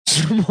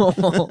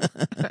vegetable.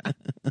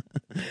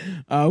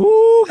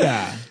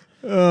 Auga.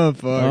 Oh,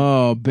 fuck.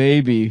 Oh,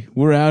 baby.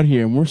 We're out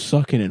here and we're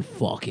sucking and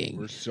fucking.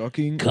 We're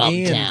sucking Come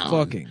and down.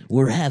 fucking.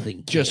 We're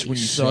having Just when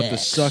you thought the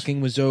sex.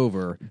 sucking was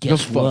over,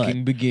 Guess the what?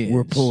 fucking begins.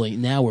 We're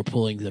pulling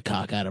the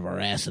cock out of our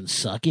ass and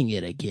sucking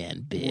it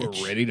again,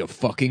 bitch. We're ready to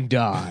fucking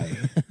die.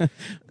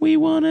 We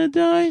wanna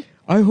die.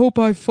 I hope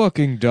I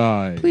fucking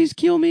die. Please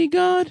kill me,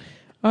 God.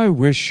 I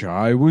wish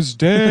I was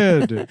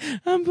dead.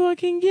 I'm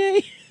fucking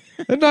gay.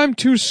 And I'm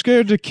too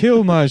scared to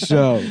kill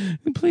myself.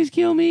 Please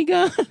kill me,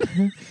 God.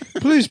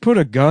 Please put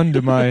a gun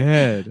to my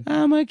head.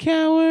 I'm a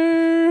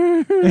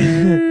coward.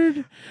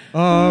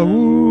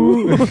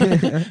 Woo.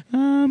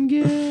 I'm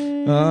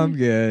gay. I'm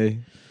gay.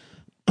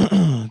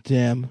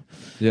 Damn.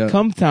 Yeah.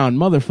 Cometown,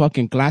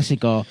 motherfucking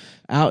classico.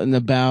 Out and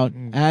about.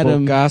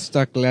 Adam.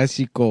 Podcasta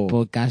clásico.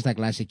 Podcasta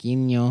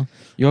clasiquinho.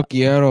 Yo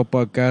quiero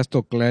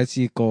podcasto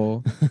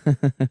clásico.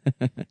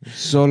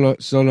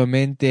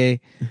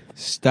 Solamente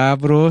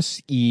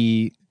Stavros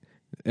y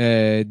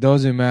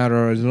doesn't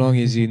matter as long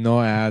as you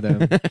know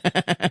Adam.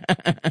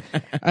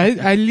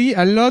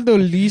 I love to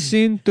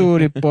listen to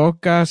the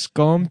podcast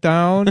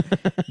Cometown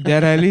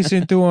that I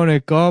listen to on a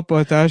cup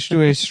attached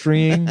to a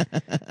string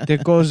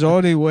that goes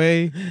all the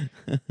way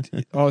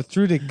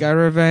through the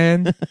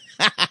caravan.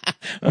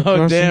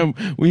 Oh, damn.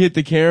 We hit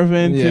the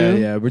caravan, too?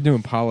 Yeah, we're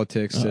doing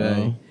politics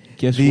today.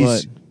 Guess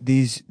what?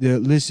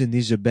 Listen,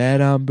 these are bad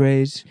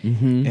hombres,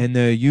 and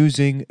they're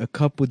using a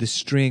cup with a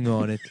string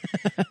on it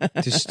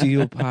to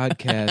steal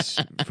podcasts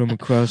from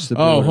across the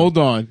board. Oh, hold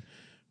on.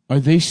 Are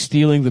they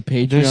stealing the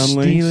Patreon They're links?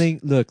 stealing.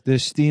 Look, they're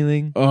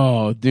stealing.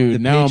 Oh, dude, the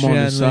now I'm on the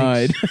Patreon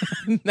side.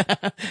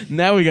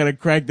 Now we got to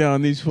crack down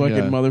on these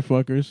fucking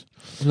motherfuckers.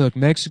 Look,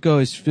 Mexico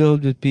is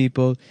filled with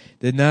people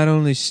that not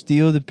only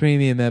steal the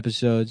premium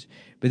episodes,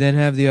 but then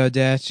have the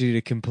audacity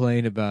to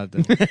complain about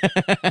them.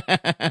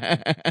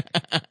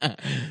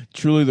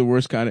 Truly the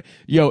worst kind of.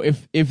 Yo,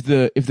 if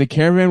the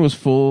caravan was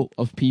full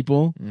of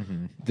people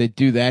that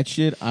do that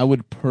shit, I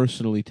would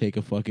personally take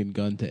a fucking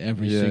gun to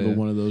every single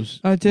one of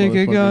those. I'd take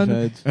a gun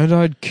heads. and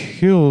I'd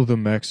kill the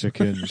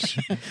Mexicans.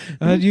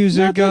 I'd use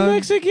a Not gun. the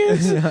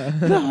Mexicans.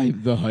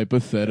 the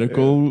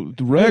hypothetical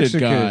Reddit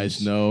Mexicans.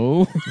 guys.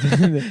 No,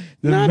 the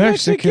Not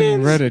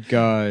Mexican Mexicans. Reddit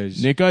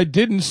guys. Nick, I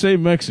didn't say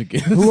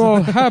Mexicans. Who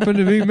all happen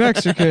to be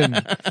Mexican.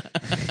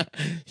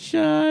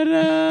 Shut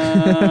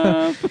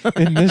up.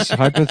 In this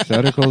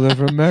hypothetical, they're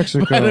from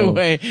Mexico. By the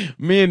way,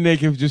 me and Nick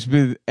have just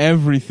been,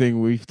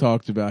 everything we've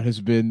talked about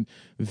has been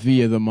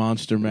via the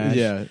Monster Mash.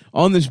 Yeah.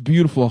 On this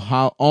beautiful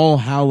All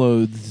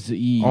Hallows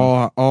Eve.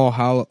 all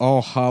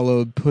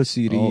hollowed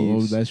pussy to Oh,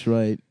 use. that's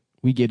right.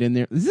 We get in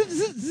there.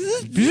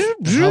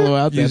 Hollow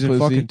out that using pussy.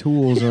 fucking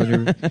tools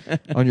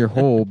on your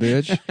hole,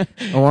 bitch.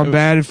 Oh, I'm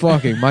bad at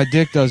fucking. My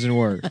dick doesn't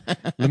work.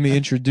 Let me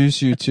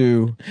introduce you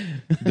to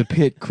the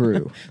pit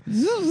crew.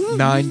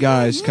 9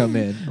 guys come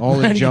in, all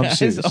in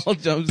jumpsuits. All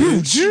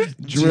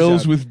jumpsuits.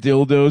 Drills with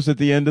dildos at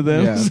the end of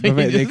them. Yeah, So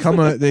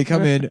they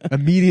come in,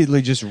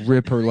 immediately just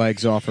rip her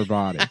legs off her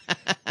body,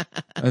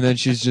 and then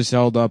she's just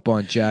held up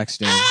on jack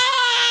stand.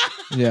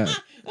 Yeah.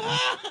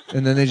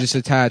 And then they just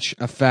attach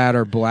a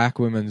fatter black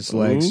woman's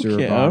legs to her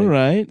body. All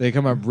right. They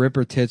come up, rip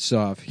her tits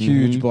off.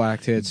 Huge black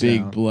tits.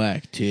 Big now.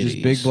 black titties.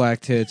 Just big black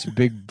tits,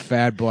 big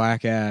fat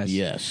black ass.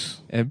 Yes.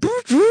 And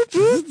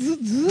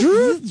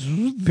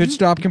pitch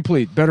stop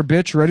complete. Better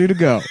bitch, ready to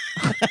go.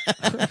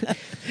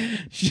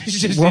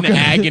 She's just Welcome- in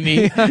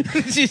agony.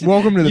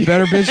 Welcome to the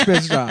Better Bitch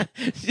pit stop.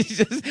 She's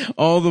just,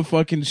 all the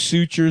fucking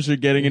sutures are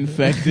getting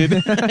infected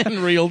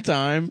in real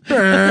time.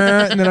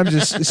 And then I'm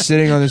just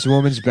sitting on this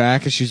woman's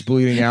back as she's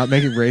bleeding out,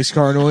 making race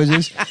car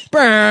noises.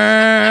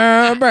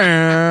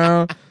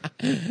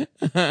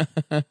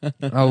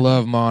 I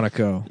love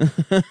Monaco.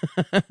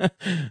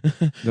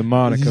 The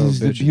Monaco This is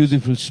the bitches.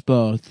 beautiful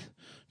spot.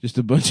 Just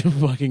a bunch of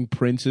fucking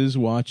princes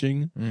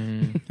watching.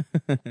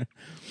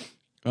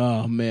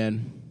 Oh,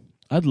 man.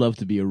 I'd love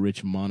to be a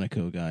rich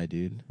Monaco guy,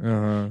 dude.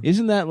 Uh-huh.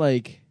 Isn't that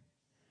like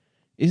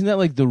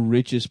the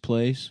richest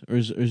place? Or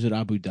is it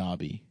Abu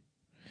Dhabi?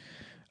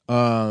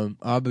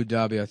 Abu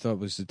Dhabi, I thought,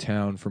 was the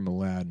town from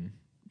Aladdin.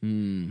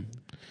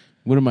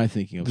 What am I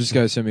thinking of? This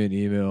guy sent me an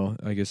email.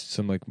 I guess it's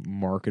some like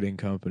marketing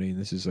company, and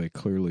this is like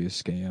clearly a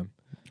scam.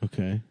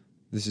 Okay.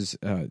 This is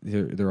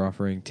they're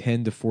offering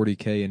 $10 to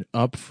 $40K in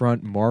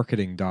upfront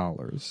marketing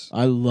dollars.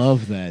 I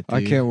love that, dude.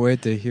 I can't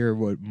wait to hear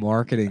what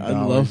marketing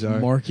dollars I love are.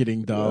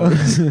 marketing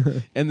dollars.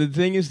 And the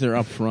thing is, they're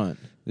upfront.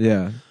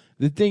 Yeah.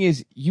 The thing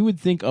is, you would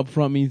think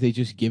upfront means they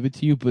just give it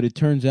to you, but it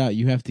turns out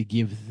you have to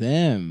give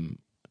them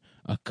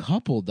a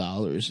couple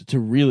dollars to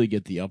really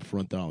get the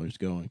upfront dollars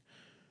going.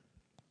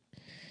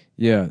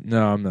 Yeah.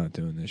 No, I'm not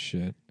doing this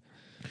shit.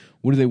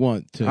 What do they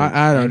want? To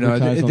I don't know.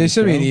 advertise on They the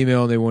sent me an show?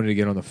 email and they wanted to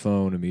get on the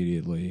phone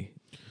immediately.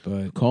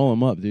 But Call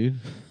them up, dude.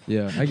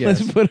 yeah, I guess.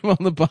 Let's put him on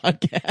the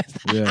podcast.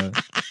 Yeah.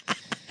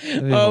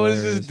 Oh, what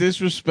is this?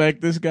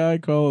 Disrespect this guy?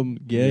 Call him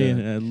gay and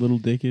a little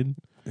dickhead?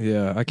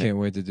 Yeah, I can't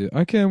wait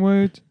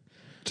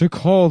to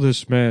call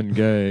this man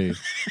gay.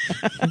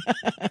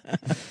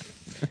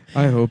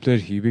 I hope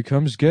that he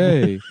becomes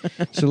gay.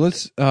 So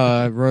let's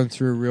run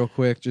through real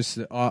quick just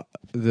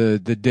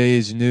the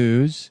day's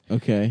news.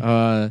 Okay.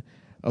 There's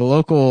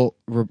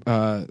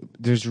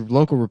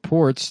local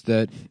reports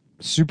that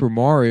Super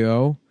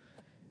Mario,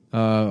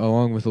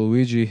 along with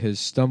Luigi, has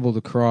stumbled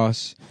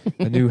across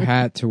a new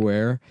hat to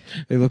wear.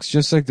 It looks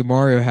just like the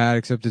Mario hat,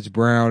 except it's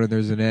brown and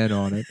there's an N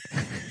on it.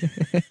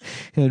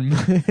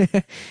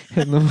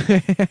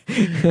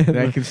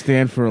 That can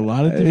stand for a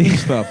lot of different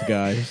stuff,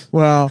 guys.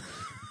 Well,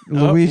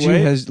 Luigi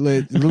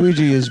wait.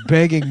 Luigi is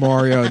begging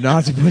Mario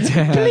not to put the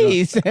hat on.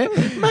 Please,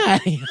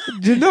 Mario.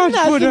 Do not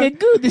put Nothing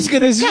good is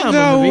going to There's come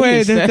no of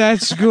way this.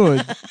 that's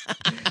good.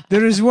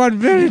 There is one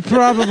very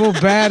probable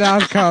bad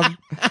outcome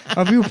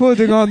of you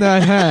putting on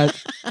that hat.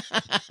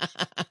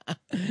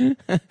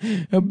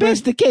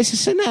 Best case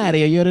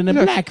scenario, you're in a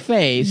black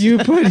face. You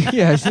put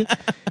the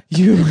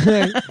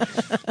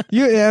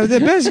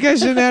best case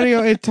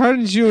scenario, it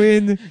turns you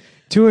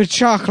into a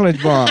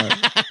chocolate bar,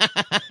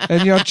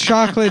 and your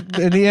chocolate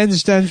in the end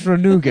stands for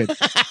nougat.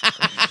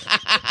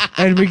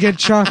 And we get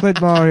chocolate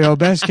Mario.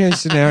 Best case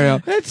scenario.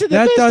 That's the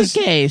best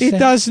case. It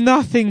does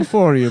nothing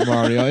for you,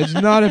 Mario. It's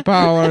not a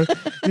power.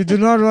 You do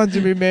not want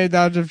to be made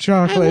out of I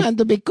chocolate. want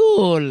to be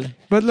cool.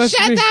 But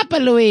Shut up,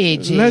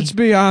 Luigi. Let's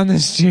be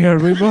honest here.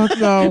 We both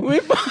know. we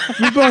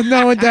both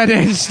know what that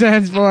N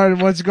stands for and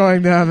what's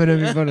going to happen if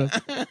you put it.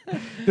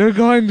 They're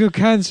going to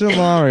cancel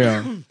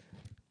Mario.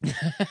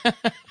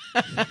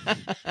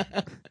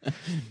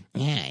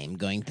 I'm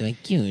going to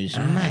accuse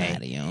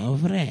Mario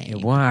of rape.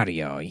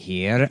 Wario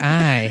here.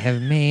 I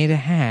have made a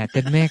hat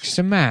that makes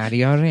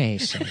Mario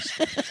racist.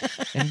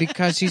 And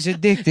because he's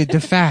addicted to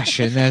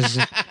fashion, as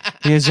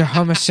he is a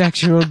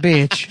homosexual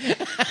bitch,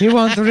 he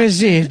won't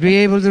be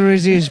able to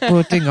resist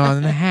putting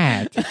on the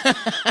hat.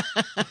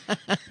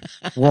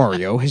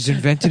 Wario has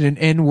invented an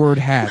N-word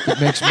hat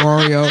that makes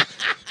Mario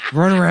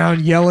run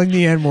around yelling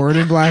the N-word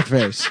in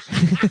blackface.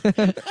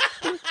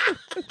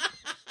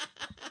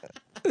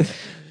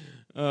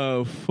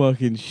 Oh,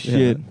 fucking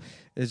shit. Yeah.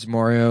 It's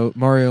Mario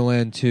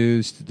Land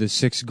 2's The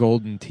Six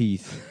Golden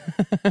Teeth.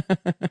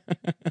 That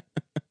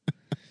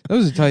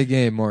was a tight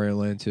game, Mario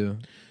Land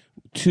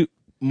 2.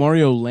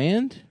 Mario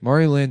Land?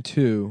 Mario Land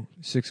 2,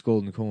 6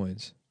 golden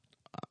coins.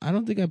 I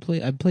don't think I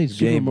played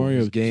Super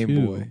Mario Game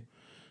 2. Boy.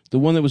 The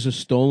one that was a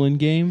stolen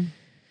game?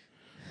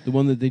 The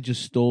one that they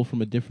just stole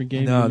from a different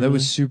game? No, that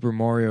was Super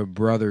Mario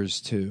Brothers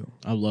 2.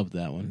 I love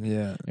that one.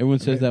 Yeah. Everyone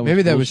says that was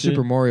Maybe that was bullshit.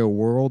 Super Mario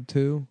World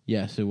 2?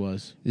 Yes, it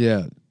was.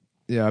 Yeah.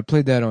 Yeah, I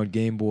played that on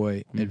Game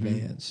Boy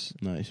Advance.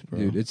 Nice, bro.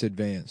 Dude, it's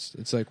advanced.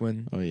 It's like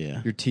when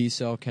your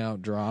T-cell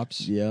count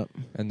drops. Yep.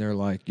 And they're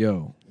like,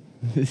 yo,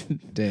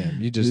 damn,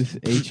 you just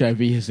HIV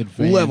has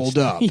advanced. leveled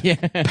up. Yeah.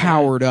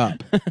 Powered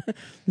up.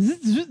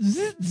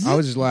 I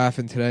was just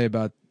laughing today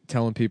about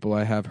telling people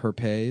I have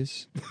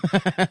herpes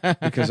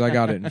because I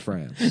got it in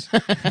France.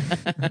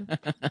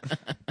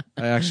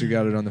 I actually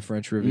got it on the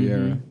French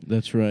Riviera.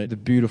 That's right. The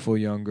beautiful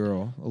young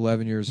girl,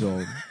 11 years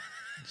old.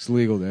 It's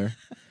legal there.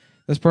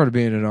 That's part of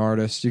being an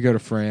artist. You go to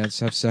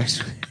France, have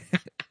sex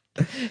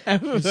with a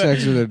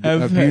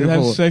beautiful,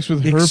 have sex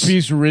with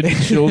herpes-ridden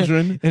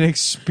children. An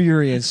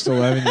experienced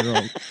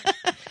 11-year-old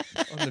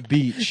on the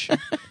beach.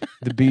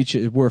 The beach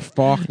where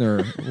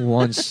Faulkner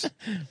once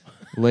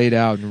laid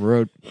out and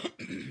wrote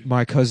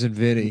My Cousin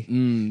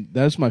Vinny.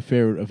 That's my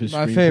favorite of his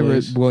My screenplays.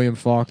 favorite William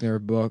Faulkner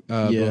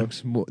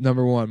books.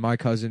 Number one, My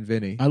Cousin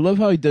Vinny. I love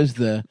how he does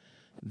the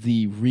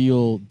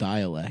real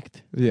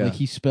dialect. Yeah. Like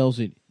he spells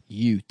it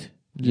Ute.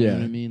 You Yeah. know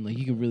what I mean? Like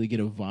you can really get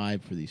a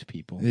vibe for these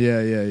people. Yeah.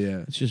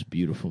 It's just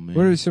beautiful, man.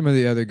 What are some of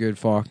the other good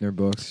Faulkner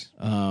books?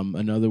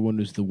 Another one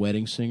is The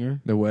Wedding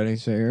Singer. The Wedding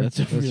Singer. That's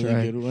a really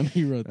right. good one.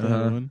 He wrote that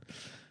one.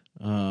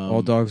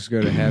 All Dogs Go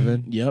to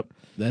Heaven. Yep,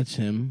 that's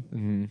him.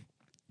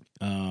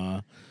 Mm-hmm.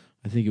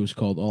 I think it was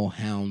called All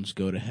Hounds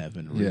Go to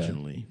Heaven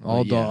originally. Yeah.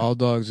 All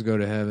Dogs Go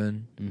to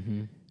Heaven.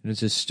 Mm-hmm. And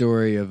it's a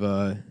story of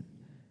a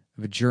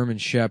German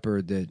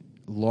Shepherd that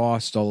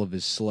lost all of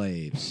his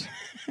slaves.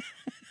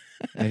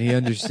 And he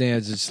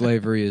understands that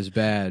slavery is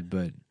bad,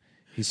 but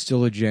he's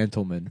still a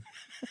gentleman.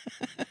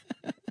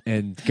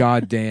 And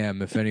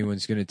goddamn if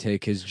anyone's going to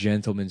take his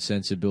gentleman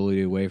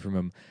sensibility away from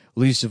him,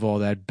 least of all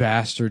that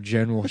bastard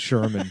General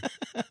Sherman.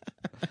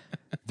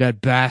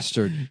 That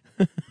bastard.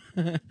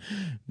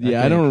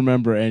 Yeah, I don't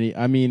remember any.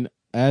 I mean,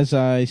 As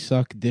I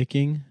Suck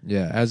Dicking.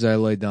 Yeah, As I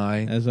Lay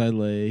Dying. As I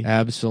Lay.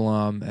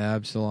 Absalom.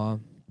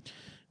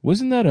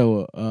 Wasn't that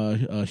a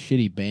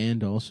shitty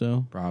band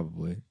also?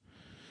 Probably.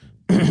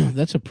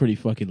 That's a pretty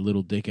fucking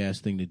little dick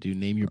ass thing to do.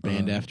 Name your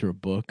band after a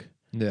book.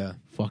 Yeah.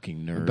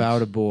 Fucking nerds.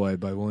 About a Boy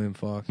by William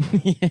Faulkner.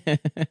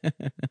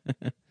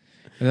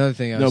 Another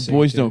thing I was saying,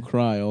 Boys too, Don't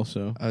Cry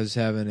also. I was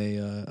having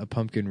a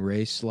pumpkin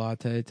race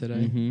latte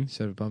today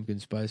instead of pumpkin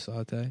spice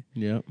latte.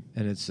 Yep.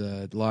 And it's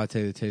a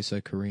latte that tastes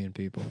like Korean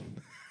people.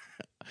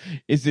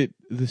 Is it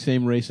the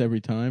same race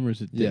every time, or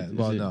is it?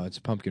 No, it's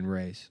a pumpkin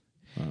race.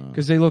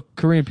 Because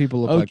Korean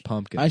people look like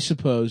pumpkins. I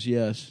suppose,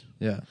 yes.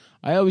 Yeah.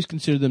 I always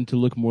consider them to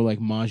look more like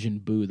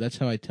Majin Buu. That's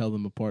how I tell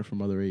them apart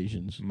from other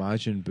Asians.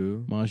 Majin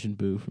Buu? Majin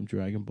Buu from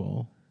Dragon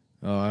Ball.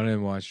 Oh, I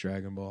didn't watch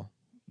Dragon Ball.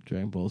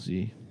 Dragon Ball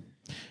Z.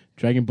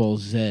 Dragon Ball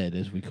Z,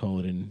 as we call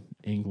it in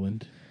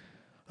England.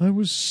 I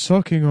was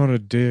sucking on a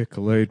dick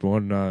late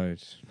one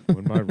night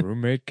when my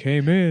roommate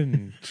came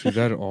in to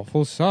that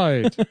awful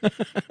sight.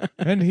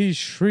 And he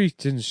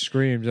shrieked and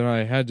screamed, and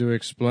I had to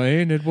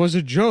explain it was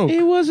a joke.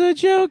 It was a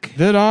joke.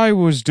 That I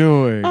was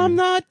doing. I'm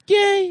not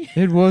gay.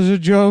 It was a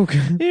joke.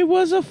 It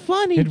was a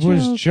funny joke. It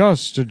was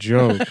just a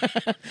joke.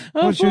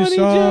 What you funny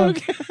saw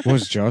joke.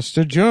 was just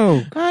a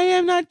joke. I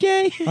am not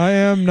gay. I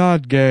am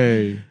not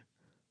gay.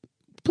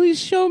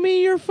 Please show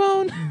me your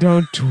phone.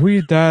 Don't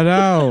tweet that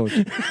out.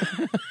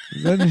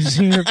 Let me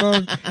see your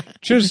phone.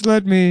 Just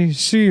let me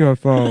see your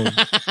phone.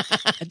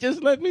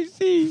 Just let me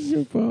see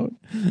your phone.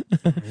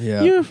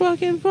 Yeah. Your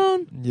fucking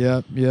phone.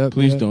 Yep.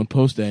 Please don't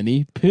post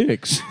any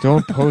pics.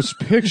 Don't post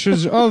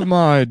pictures of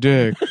my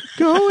dick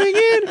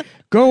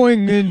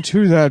going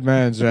into that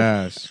man's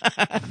ass.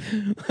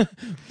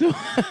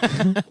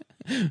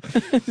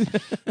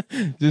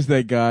 Just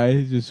that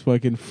guy just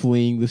fucking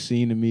fleeing the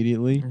scene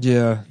immediately.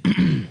 Yeah.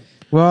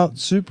 Well,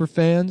 super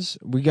fans,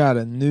 we got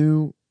a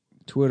new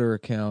Twitter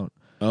account.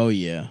 Oh,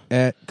 yeah.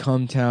 At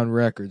Cumtown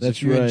Records. That's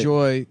if you right.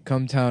 enjoy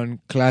Cumtown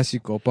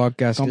Classico,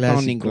 podcast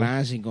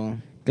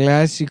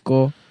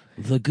Classico.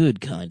 The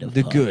good kind of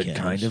The podcast. good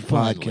kind of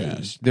Finally,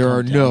 podcast. There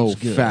are no Cumtown's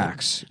good.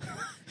 facts.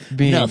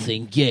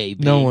 Nothing gay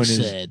being No one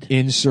said. is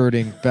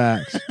inserting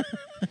facts.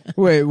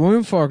 Wait,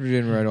 Moonfucker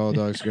didn't write All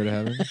Dogs Go to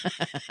Heaven.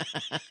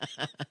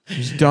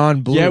 It's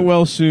Don Blue. Get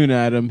well soon,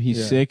 Adam. He's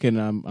Yeah. sick, and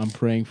I'm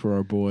praying for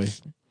our boy.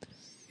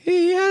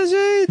 He has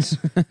AIDS.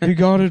 He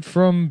got it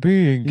from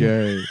being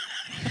gay.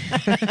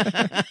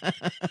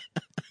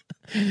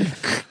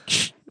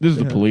 This is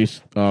the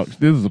police.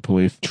 This is the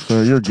police.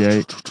 Sir, you're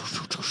gay.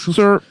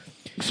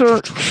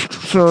 Sir,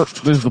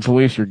 this is the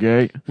police. You're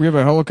gay. We have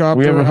a helicopter.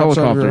 We have a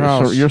outside helicopter. Your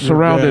house. Sir, you're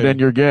surrounded gay. and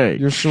you're gay.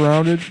 You're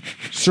surrounded.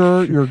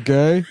 Sir, you're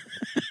gay.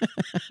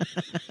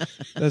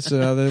 That's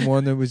another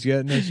one that was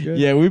getting us good.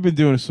 Yeah, we've been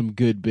doing some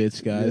good bits,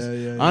 guys.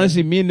 Yeah.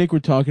 Honestly, me and Nick were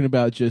talking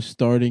about just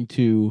starting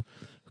to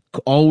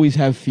always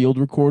have field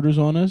recorders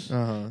on us.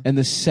 Uh-huh. And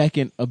the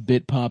second a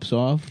bit pops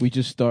off, we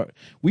just start.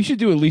 We should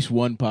do at least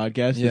one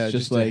podcast. Yeah, that's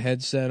just like a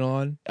headset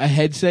on. a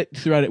headset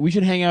throughout it. We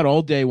should hang out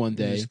all day one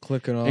day Just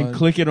click it on. and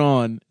click it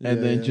on, Yeah,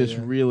 and then yeah, just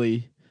yeah.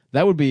 really.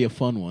 That would be a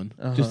fun one.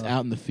 Uh-huh. Just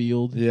out in the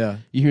field. Yeah.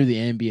 You hear the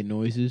ambient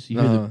noises. You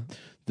hear Uh-huh.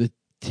 the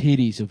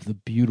titties of the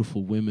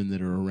beautiful women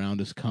that are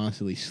around us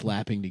constantly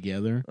slapping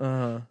together.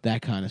 Uh-huh.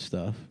 That kind of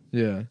stuff.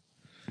 Yeah.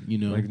 You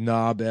know, Like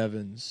Knob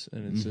Evans,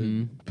 and it's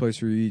Mhm. a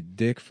place where you eat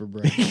dick for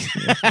breakfast.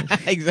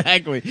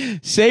 exactly.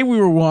 Say we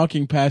were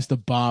walking past a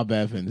Bob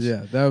Evans.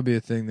 Yeah, that would be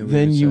a thing that we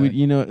Then would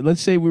you say. would,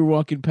 let's say we were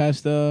walking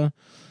past let's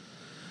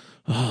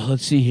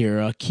see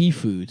here, Key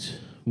Foods.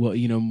 Well,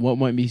 what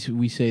might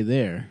we say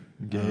there?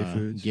 Gay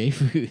foods. Gay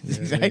foods.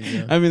 Yeah, exactly. there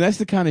you go. I mean, that's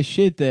the kind of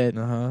shit that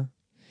Uh-huh.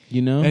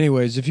 you know.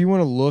 Anyways, if you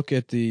want to look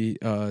at the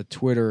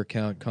Twitter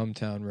account,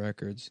 Cumtown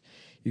Records,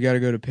 you got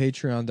to go to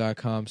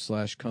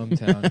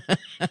patreon.com/Cumtown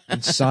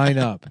and sign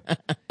up.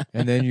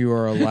 And then you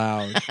are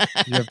allowed.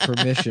 You have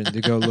permission to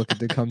go look at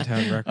the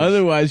Cumtown Records.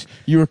 Otherwise,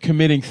 you are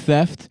committing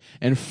theft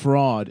and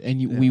fraud,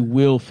 and we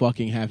will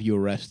fucking have you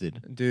arrested.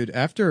 Dude,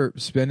 after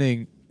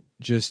spending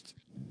just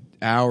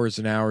hours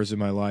and hours of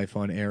my life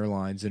on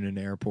airlines and in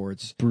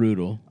airports,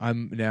 Brutal.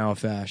 I'm now a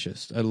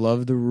fascist. I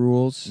love the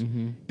rules.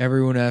 Mm-hmm.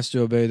 Everyone has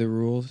to obey the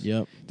rules.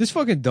 Yep. This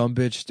fucking dumb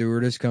bitch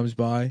stewardess comes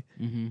by.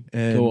 Mm-hmm.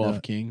 And, Go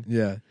off, King.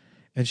 Yeah.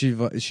 And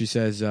she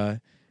says,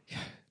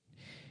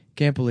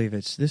 can't believe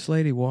it. This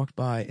lady walked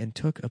by and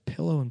took a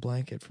pillow and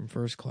blanket from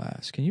first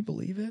class. Can you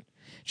believe it?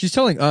 She's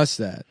telling us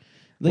that.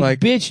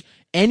 Like, bitch,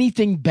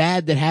 anything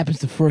bad that happens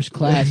to first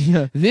class,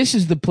 Yeah. this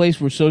is the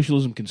place where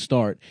socialism can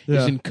start,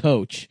 Yeah. is in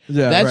coach.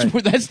 Yeah, that's right.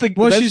 where, that's the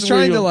Well, that's she's where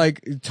trying to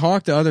you'll-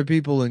 talk to other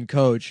people in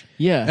coach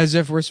yeah. as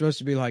if we're supposed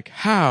to be like,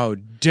 how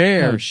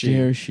dare How she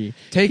dare she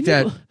take Can you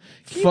that bel-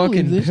 can you fucking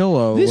believe this?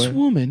 pillow? This when-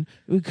 woman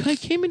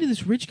came into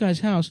this rich guy's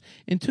house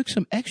and took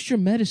some extra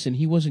medicine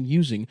he wasn't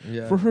using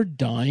Yeah. for her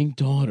dying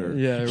daughter.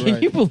 Yeah, Can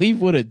right. you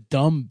believe what a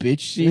dumb bitch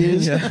she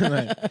is? yeah,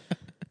 right.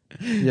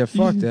 Yeah,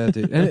 fuck that,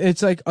 dude. And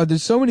it's like,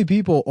 there's so many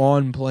people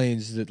on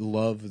planes that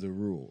love the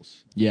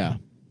rules. Yeah.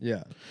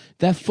 Yeah.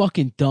 That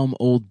fucking dumb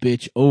old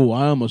bitch. Oh,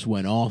 I almost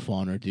went off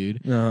on her,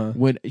 dude. Uh-huh.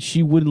 When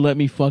she wouldn't let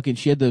me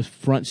she had the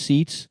front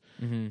seats,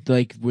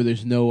 like where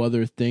there's no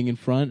other thing in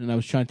front, and I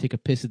was trying to take a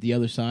piss at the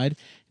other side,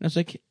 and I was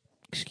like,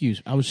 excuse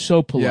me. I was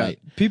so polite.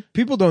 Yeah.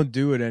 People don't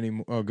do it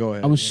anymore. Oh, go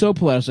ahead. I was so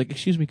polite. I was like,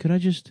 excuse me, could I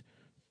just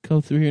go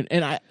through here?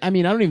 And I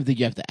mean, I don't even think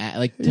you have to act.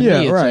 Like, to Yeah,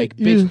 me, it's right. like,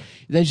 bitch,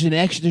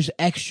 Yeah. there's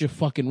extra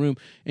fucking room.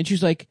 And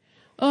she's like,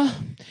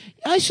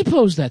 I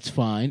suppose that's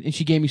fine. And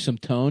she gave me some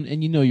tone,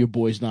 and your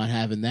boy's not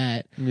having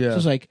that. Yeah. So I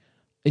was like,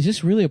 is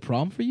this really a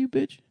problem for you,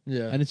 bitch?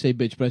 Yeah. I didn't say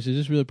bitch, but I said, is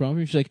this really a problem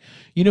for you? She's like,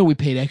 we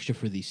paid extra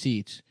for these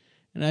seats.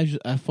 And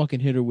I fucking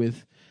hit her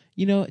with,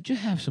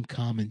 just have some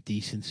common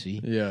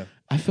decency. Yeah.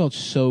 I felt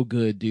so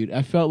good, dude.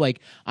 I felt like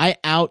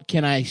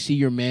can I see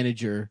your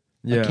manager?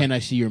 Yeah. Can I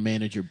see your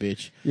manager,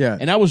 bitch? Yeah.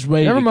 And I was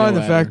ready Never to mind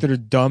go the at fact her. that her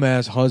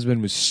dumbass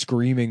husband was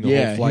screaming the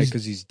Yeah, whole flight he's-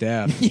 because he's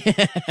deaf.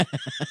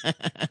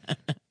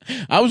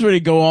 I was ready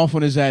to go off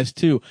on his ass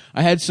too.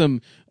 I had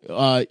some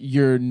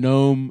your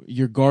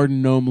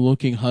garden gnome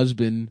looking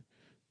husband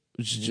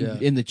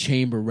in the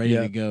chamber ready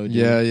to go. Dude.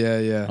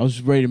 Yeah. I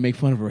was ready to make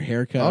fun of her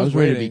haircut. I was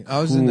ready waiting. to be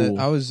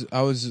cool.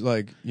 I was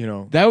like, you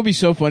know, that would be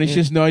so funny. She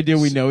has no idea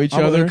we know each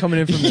other.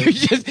 Coming in from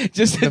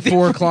the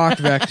 4 o'clock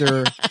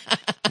vector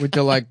with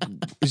the like,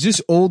 is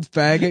this old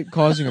faggot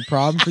causing a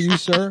problem for you,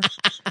 sir?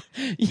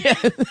 Yeah,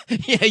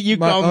 you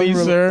call me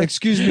sir.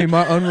 Excuse me,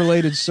 my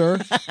unrelated sir.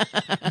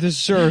 This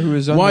sir who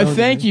is unknown. Why,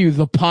 thank you,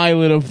 the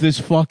pilot of this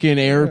fucking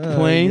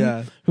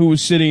airplane who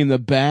was sitting in the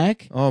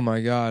back. Oh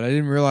my God, I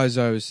didn't realize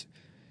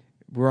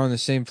we're on the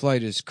same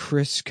flight as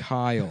Chris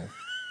Kyle,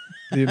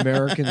 the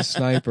American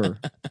sniper.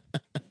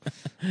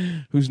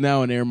 Who's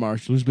now an air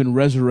marshal, who's been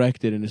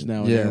resurrected and is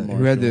now an air marshal.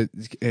 Who had to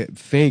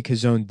fake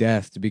his own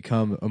death to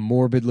become a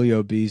morbidly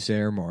obese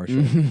air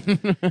marshal.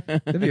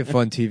 That'd be a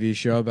fun TV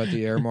show about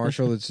the air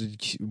marshal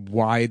that's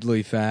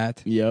widely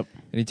fat. Yep.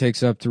 And he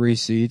takes up 3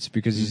 seats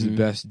because he's the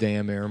best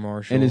damn air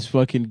marshal. And his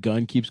fucking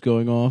gun keeps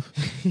going off.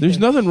 There's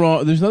nothing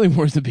wrong. There's nothing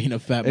worse than being a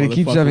fat motherfucker. And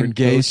he keeps having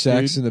gay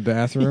sex in the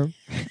bathroom.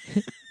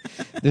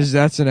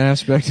 That's an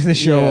aspect of the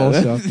show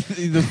also.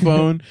 The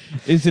phone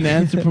is an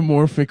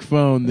anthropomorphic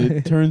phone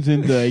that turns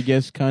into, I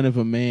guess, kind of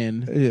a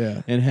man.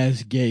 Yeah. And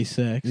has gay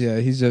sex. Yeah,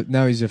 he's a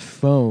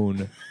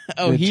phone.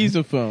 Oh, he's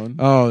a phone.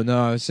 Oh,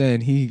 no, I was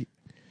saying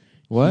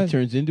what? He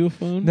turns into a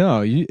phone?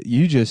 No,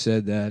 you just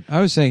said that. I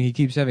was saying he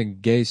keeps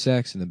having gay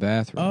sex in the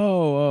bathroom.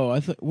 Oh,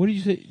 I thought. What did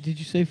you say? Did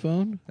you say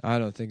phone? I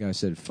don't think I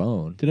said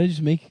phone. Did I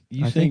just make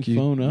you saying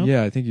phone up?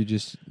 Yeah, I think you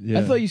just. Yeah.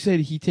 I thought you said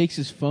he takes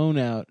his phone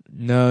out.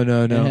 No.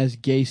 And has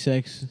gay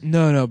sex.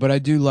 No, but I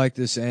do like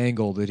this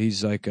angle that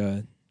he's like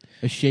a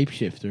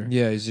shapeshifter.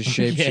 Yeah, he's a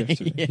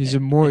shapeshifter.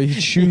 Yeah.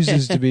 He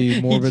chooses to be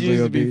morbidly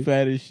obese. To be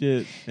fat as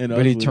shit and but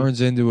ugly. He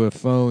turns into a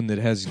phone that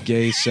has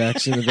gay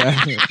sex in the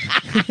bathroom.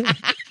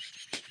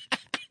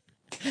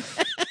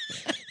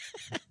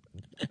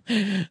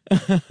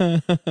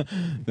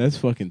 That's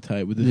fucking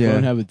tight. Would the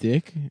phone have a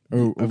dick?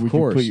 Or of would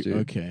course, you dude.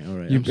 Okay, all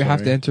right. You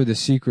have to enter the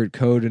secret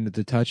code into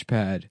the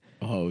touchpad.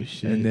 Oh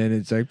shit! And then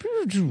it's like,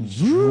 and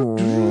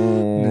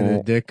then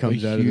a dick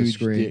comes out of the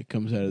screen. Dick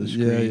comes out of the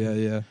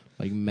screen. Yeah.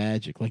 Like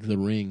magic, like the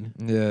ring.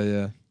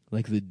 Yeah.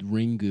 Like the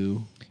ring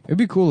goo. It'd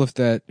be cool if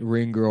that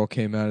ring girl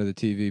came out of the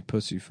TV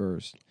pussy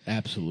first.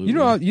 Absolutely.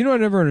 You know, I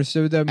never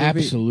understood that movie.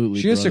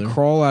 Absolutely, she has to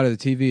crawl out of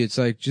the TV. It's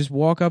like just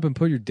walk up and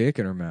put your dick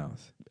in her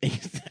mouth.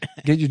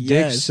 Get your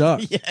dick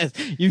sucked. Yes.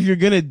 If you're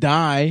gonna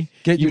die,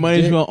 you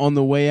might as well on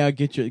the way out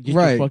get your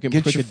fucking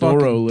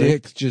Pricadoro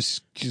dick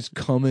just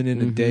coming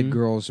in a dead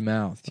girl's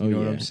mouth. You know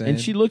what I'm saying?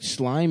 And she looked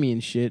slimy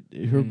and shit.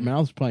 Her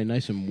mouth's probably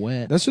nice and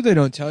wet. That's what they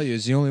don't tell you.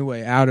 Is the only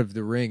way out of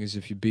the ring is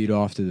if you beat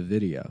off to the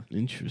video.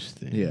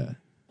 Interesting. Yeah.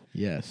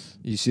 Yes.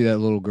 You see that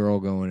little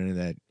girl going into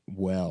that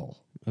well.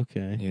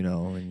 Okay. You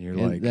know, and you're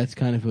like, that's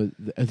kind of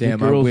a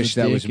damn. I wish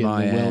that was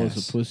my ass. The well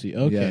is a pussy.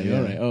 Okay. Yeah.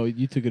 All right. Oh,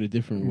 you took it a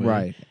different way.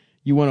 Right.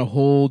 You want a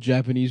whole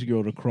Japanese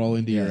girl to crawl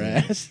into your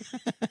ass.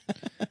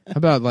 How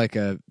about like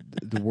the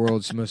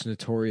world's most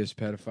notorious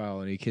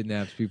pedophile, and he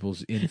kidnaps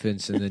people's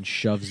infants and then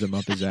shoves them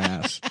up his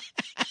ass?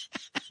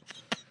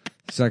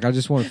 It's like, I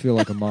just want to feel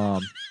like a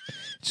mom.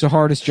 It's the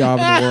hardest job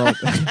in the world.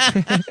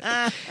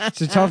 It's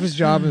the toughest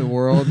job in the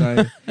world.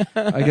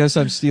 I guess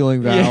I'm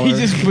stealing valor. Yeah, he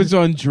just puts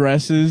on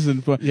dresses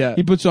and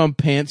he puts on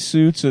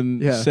pantsuits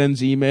and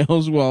sends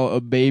emails while a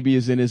baby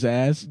is in his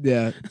ass.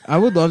 Yeah, I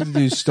would love to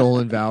do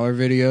stolen valor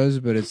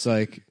videos, but it's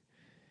like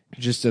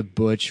just a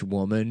butch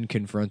woman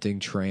confronting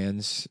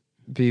trans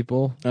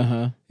people.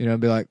 You know,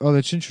 be like, oh,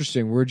 that's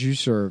interesting. Where'd you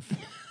serve?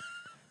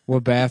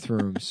 What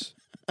bathrooms?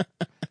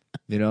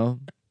 You know.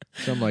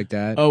 Something like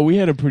that. Oh, we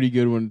had a pretty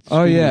good one.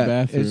 Oh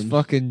yeah, it's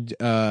fucking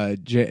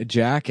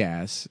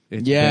Jackass.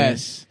 It's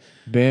yes,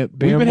 Bam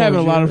we've been having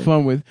a lot of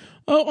fun with.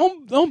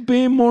 I'm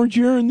Bam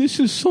Margera, and this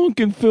is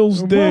Sunken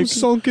Phil's dick. I'm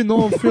sunken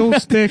on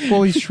Phil's dick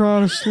while he's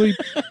trying to sleep.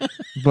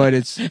 But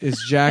it's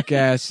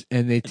Jackass,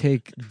 and they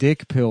take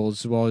dick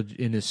pills while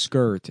in a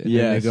skirt, and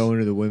then they go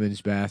into the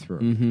women's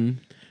bathroom.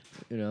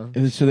 You know,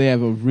 and so they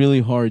have a really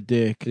hard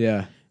dick.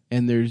 Yeah.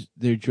 And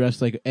they're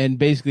dressed like, and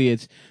basically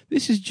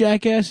this is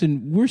Jackass,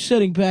 and we're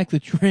setting back the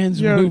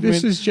trans movement.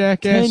 This is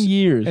Jackass, 10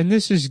 years, and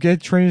this is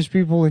get trans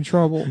people in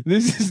trouble.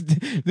 This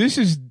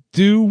is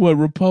do what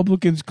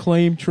Republicans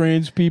claim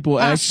trans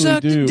people actually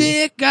do. I suck a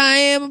dick. I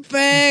am a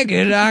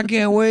faggot. I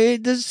can't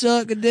wait to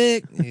suck a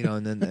dick. You know,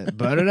 and then that.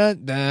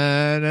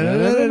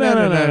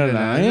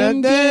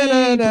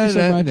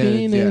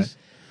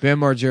 Bam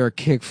Margera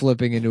kick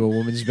flipping into a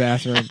woman's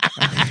bathroom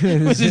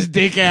with his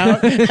dick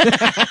out.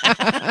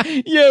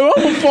 Yeah,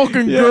 I'm a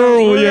fucking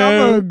girl.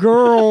 Yeah, I'm a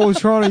girl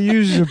trying to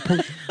use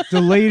the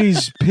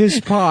lady's piss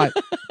pot.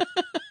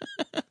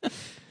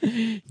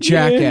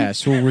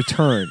 Jackass will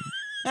return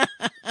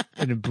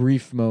in a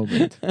brief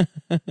moment.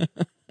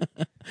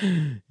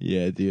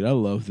 Yeah, dude, I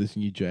love this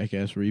new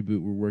Jackass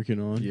reboot we're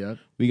working on. Yep.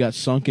 We got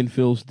Sunken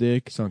Phil's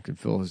dick. Sunken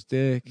Phil's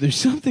dick. There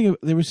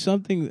was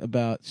something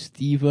about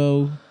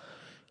Steve-O.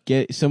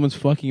 Someone's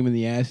fucking him in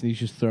the ass and he's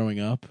just throwing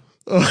up.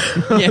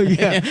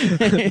 Yeah.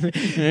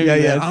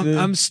 Yeah.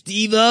 I'm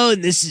Steve-O,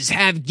 and this is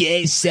Have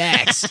Gay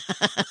Sex.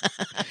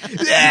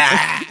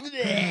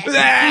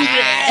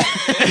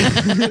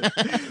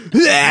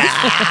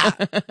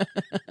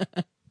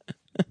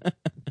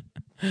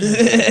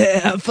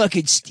 I'm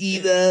fucking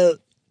Steve-O.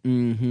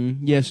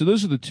 Yeah, so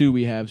those are the two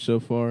we have so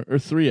far. Or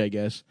three, I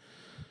guess.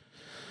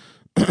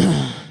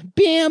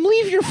 Bam,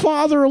 leave your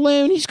father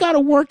alone. He's got to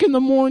work in the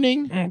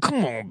morning. Oh,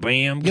 come on,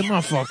 Bam. Get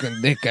my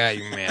fucking dick out of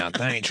your mouth.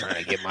 I ain't trying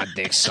to get my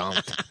dick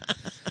sucked.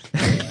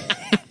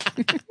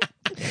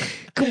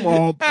 Come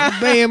on,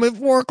 Bam. It's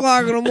 4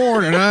 o'clock in the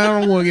morning. I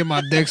don't want to get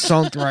my dick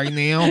sucked right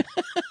now.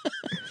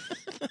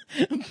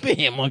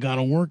 Bam, I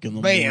gotta work in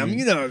the morning. Bam,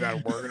 you know I gotta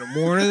work in the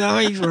morning.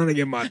 I ain't trying to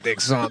get my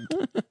dick sucked.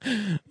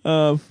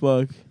 Oh,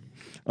 fuck.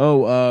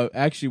 Oh,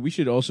 actually, we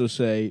should also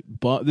say,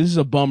 this is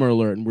a bummer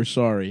alert, and we're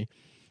sorry.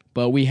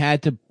 But we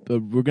had to,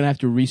 we're going to have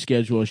to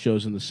reschedule our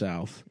shows in the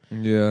South.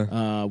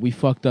 Yeah. We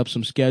fucked up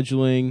some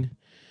scheduling,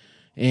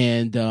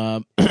 and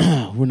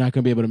we're not going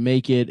to be able to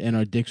make it, and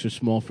our dicks are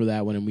small for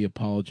that one, and we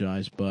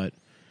apologize. But,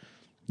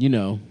 you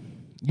know,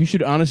 you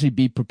should honestly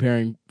be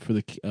preparing for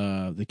the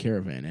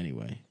caravan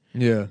anyway.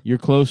 Yeah. You're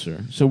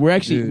closer. So we're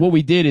actually, what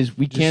we did is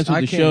we canceled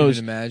the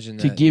shows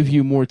to give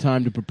you more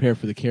time to prepare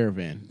for the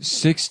caravan.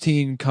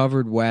 16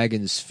 covered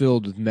wagons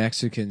filled with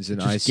Mexicans in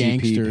Just ICP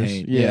gangsters.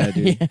 paint. Yeah.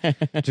 Dude.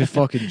 Just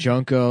fucking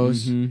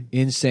junkos,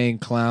 insane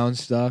clown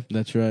stuff.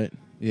 That's right.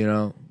 You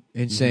know,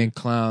 insane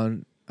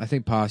clown. I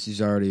think posse's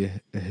already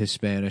a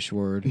Hispanish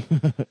word.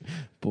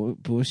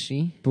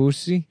 Pussy?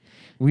 Pussy?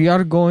 We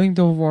are going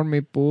to form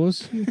a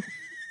pussy.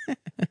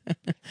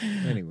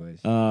 Anyways.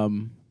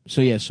 So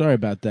yeah, sorry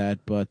about that,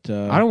 but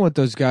I don't want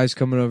those guys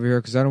coming over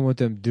here because I don't want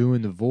them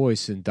doing the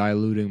voice and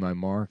diluting my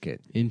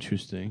market.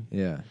 Interesting.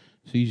 Yeah.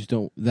 So you just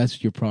don't.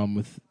 That's your problem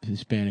with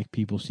Hispanic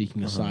people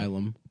seeking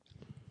asylum,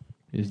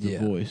 is the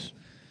voice.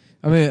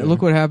 I mean,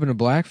 look what happened to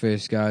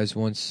blackface guys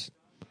once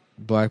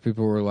black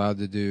people were allowed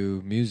to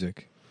do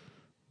music.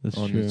 That's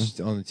on true.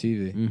 On the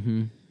TV.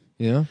 Mm-hmm.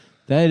 You know?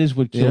 That is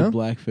what killed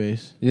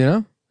blackface. You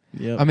know?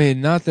 Yeah. I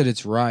mean, not that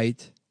it's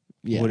right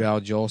what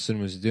Al Jolson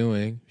was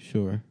doing.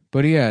 Sure.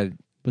 But he had...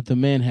 But the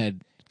man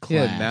had class. He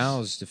had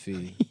mouths to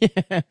feed.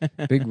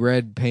 Big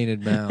red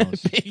painted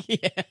mouths.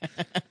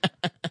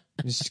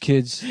 Just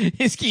kids.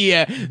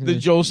 The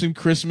Jolson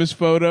Christmas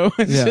photo.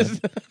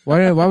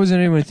 Why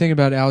wasn't anyone thinking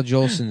about Al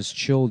Jolson's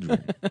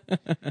children?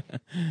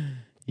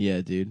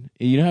 Yeah, dude.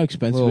 You know how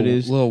expensive it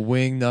is? Little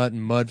wing nut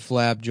and mud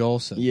flap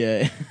Jolson.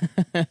 Yeah.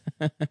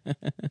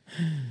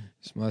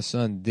 It's my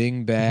son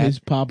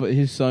Dingbat.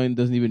 His son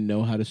doesn't even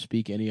know how to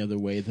speak any other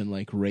way than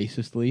like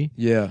racistly.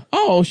 Yeah.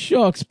 Oh,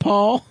 shucks,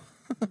 Paul.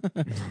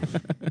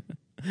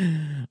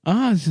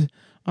 I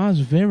was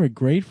very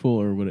grateful,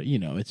 or whatever, you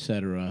know,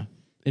 etc.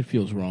 It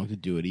feels wrong to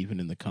do it, even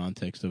in the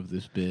context of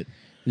this bit.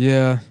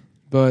 Yeah,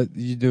 but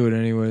you do it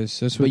anyways.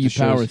 That's what. But you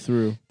power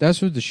through.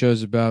 That's what the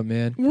show's about,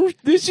 man.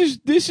 This is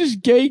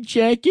gay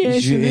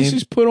jackass, and this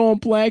is put on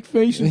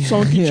blackface and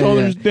sunk each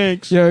other's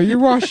dicks. Yeah, you're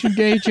watching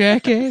gay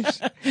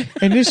jackass,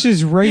 and this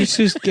is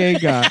racist gay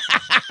guy.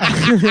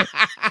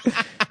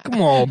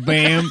 Come on,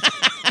 Bam.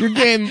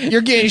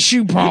 You're getting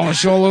shoe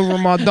polish all over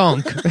my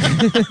dunk.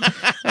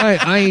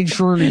 I ain't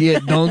sure to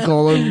get dunk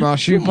all over my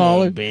shoe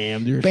polish.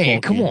 Bam,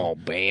 come on,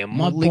 Bam.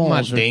 My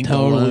balls are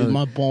totally.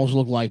 My balls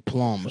look like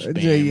plums.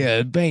 Bam.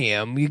 Yeah,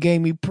 Bam. You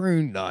gave me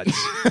prune nuts.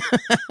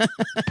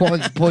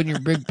 putting your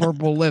big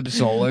purple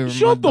lips all over my dunk.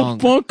 Shut the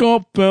fuck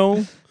up,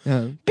 Bill.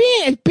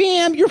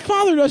 Bam, your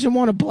father doesn't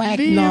want a black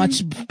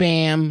nuts,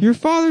 Bam. Your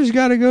father's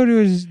got to go to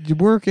his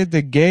work at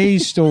the gay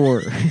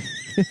store.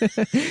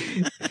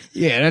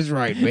 Yeah, that's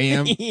right,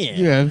 Bam.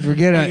 Yeah,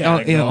 forget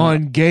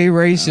on gay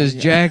racist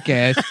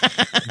jackass.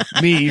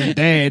 Me, your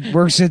dad,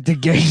 works at the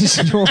gay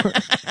store.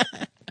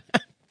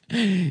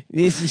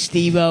 This is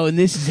Steve-O, and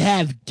this is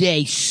Have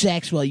Gay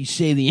Sex while you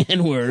say the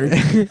N-word.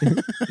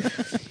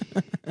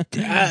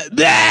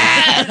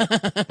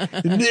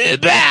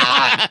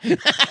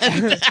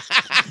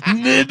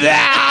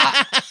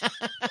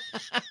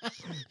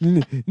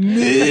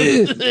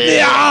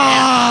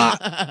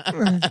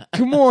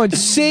 Come on,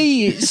 say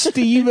it,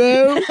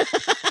 Steve-O.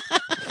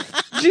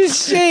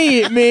 Just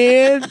say it,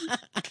 man.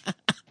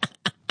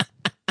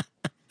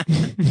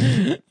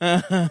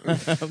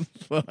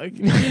 Fuck.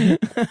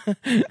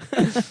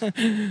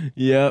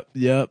 Yep.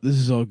 This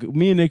is all good.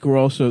 Me and Nick were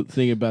also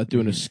thinking about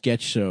doing a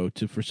sketch show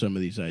for some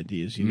of these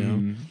ideas. You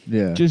know,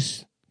 yeah,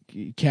 just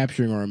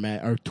capturing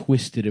our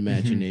twisted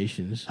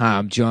imaginations. Hi,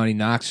 I'm Johnny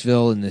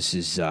Knoxville, and this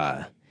is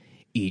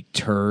Eat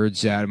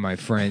Turds Out of My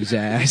Friend's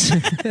Ass.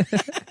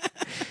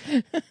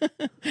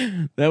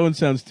 That one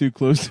sounds too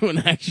close to an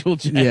actual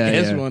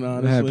jackass one,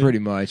 honestly. Pretty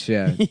much,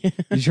 yeah.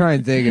 You try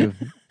and think of...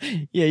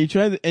 Yeah, you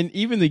try, and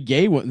even the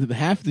gay one,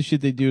 half of the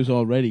shit they do is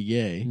already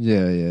gay.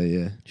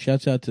 Yeah.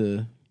 Shouts out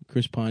to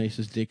Chris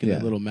Pontius's dick in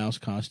that little mouse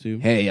costume.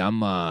 Hey,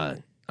 I'm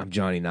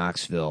Johnny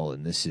Knoxville,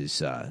 and this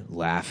is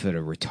Laugh at a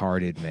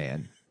Retarded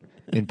Man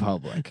in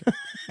Public.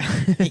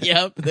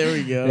 Yep, there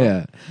we go.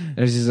 Yeah.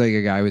 There's just like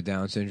a guy with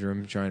Down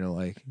syndrome trying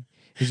to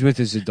he's with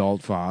his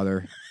adult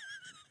father.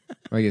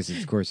 I guess,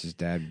 of course, his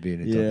dad would be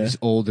an adult. Yeah. His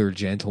older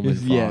gentleman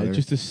father. Yeah,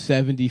 just a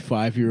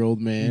 75-year-old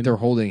man. They're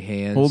holding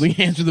hands. Holding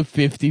hands with a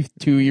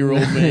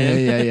 52-year-old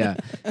man. yeah.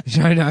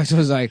 Johnny Knoxville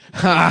was like,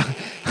 ha,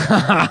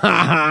 ha,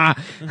 ha,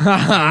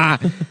 ha,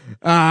 ha.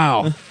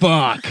 Oh,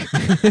 fuck.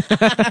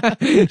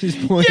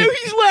 Just pointing. Yeah,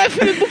 he's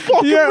laughing at the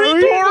fucking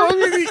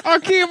retard. I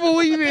can't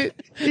believe it.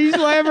 He's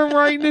laughing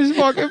right in his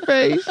fucking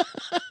face.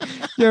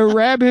 Yeah,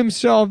 Rab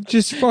himself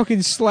just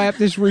fucking slapped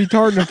this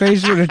retard in the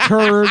face with a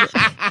turd.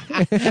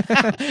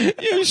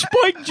 Yeah,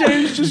 Spike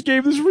James just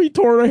gave this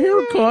retard a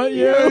haircut.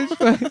 Yeah.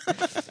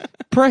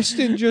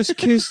 Preston just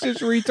kissed this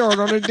retard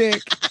on a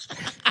dick.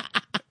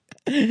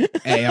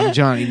 Hey, I'm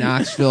Johnny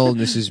Knoxville, and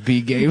this is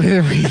B Gay with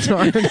a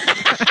retard.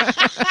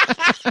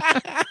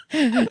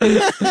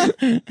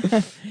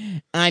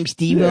 I'm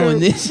Steve-O,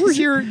 and this We're is...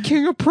 here at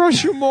King of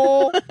Prussia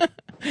Mall,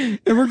 and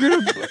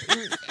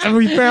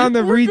we found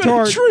the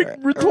retard. Trick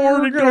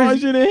retarded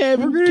guys in a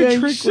having We're gay gonna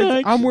trick.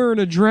 sex. I'm wearing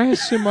a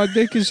dress and my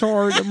dick is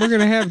hard, and we're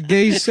gonna have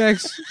gay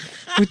sex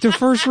with the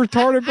first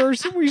retarded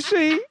person we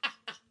see.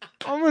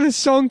 I'm gonna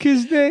sunk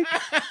his dick.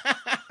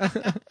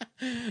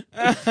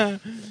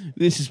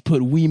 This is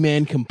put Wee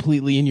Man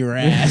completely in your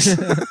ass.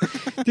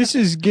 This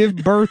is give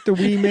birth to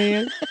Wee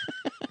Man.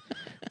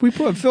 We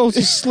put Phil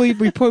to sleep.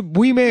 We put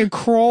Wee Man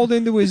crawled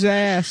into his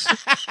ass.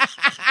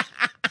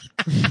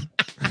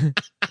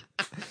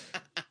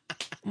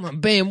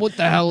 Bam, what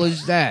the hell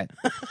is that?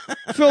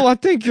 Phil, I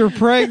think you're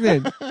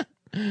pregnant.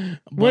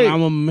 Wait,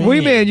 I'm a man, Wee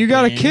Man, you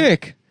got a man.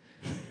 kick.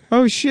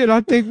 Oh shit,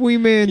 I think Wee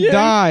Man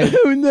died.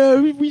 Oh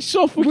no, we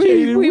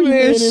suffocated. Wee Man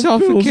in Phil's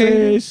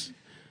suffocated. ass.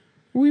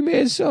 Wee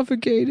Man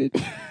suffocated.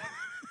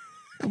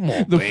 Come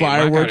on, The babe,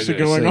 fireworks I are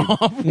gotta go to going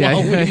sleep. off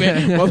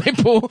Yeah. while they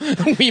pull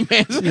Wee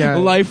Man's Yeah.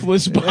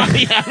 lifeless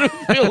body out of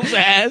Phil's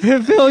ass.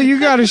 Phil, you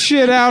gotta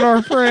shit out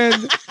our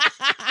friend.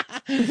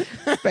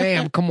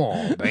 Bam, come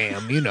on,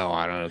 Bam. You know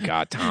I don't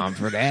got time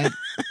for that.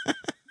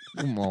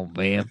 Come on,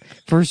 Bam.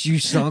 First you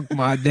sunk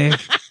my dick.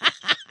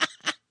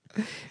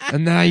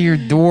 And now your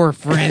door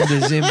friend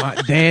is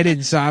dead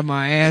inside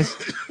my ass.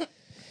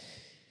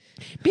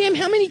 Bam,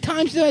 how many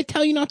times did I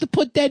tell you not to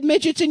put dead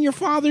midgets in your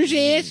father's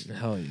ass?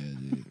 Hell yeah,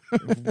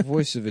 dude.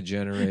 Voice of a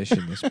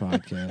generation, this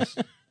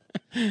podcast.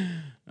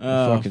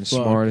 Oh, Fucking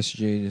fuck. smartest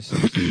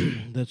geniuses.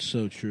 That's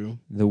so true.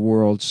 The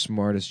world's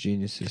smartest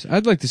geniuses.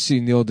 I'd like to see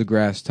Neil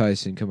deGrasse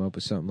Tyson come up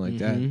with something like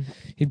that.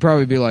 He'd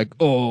probably be like,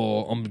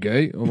 "Oh, I'm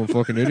gay. I'm a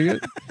fucking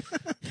idiot.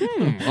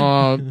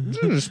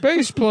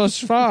 Space plus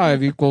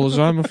 5 equals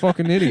I'm a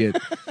fucking idiot."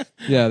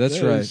 Yeah, that's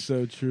That right. is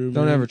so true.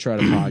 Don't man. ever try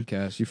to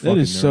podcast. You fucking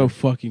That is so nerd.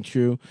 fucking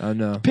true. I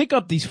know. Pick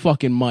up this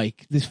fucking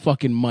mic,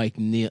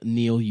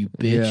 Neil, you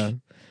bitch. Yeah.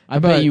 I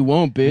bet about you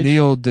won't, bitch.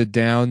 Kneel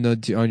down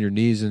on your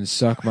knees and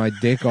suck my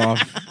dick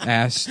off,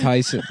 ass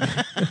Tyson.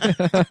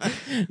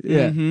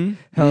 Yeah.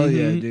 Hell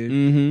yeah,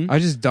 dude. I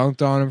just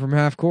dunked on him from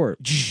half court.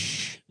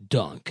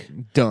 Dunk.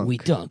 Dunk. We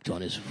dunked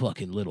on his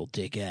fucking little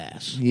dick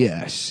ass.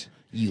 Yes.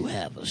 You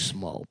have a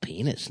small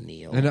penis,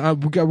 Neil. And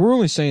we're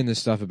only saying this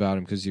stuff about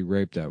him because he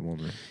raped that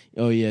woman.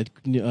 Oh yeah,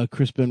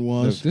 Chris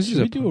Benoit. Look, this Should is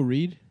we a do a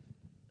read?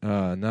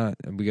 Not.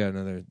 We got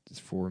another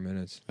 4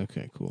 minutes,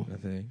 Okay, cool. I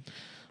think.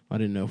 I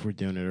didn't know if we're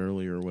doing it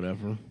early or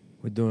whatever.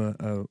 We're doing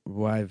a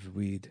live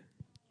weed.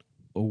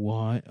 A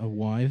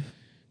wife?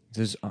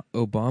 Does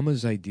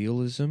Obama's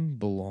idealism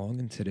belong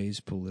in today's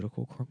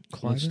political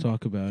climate? Let's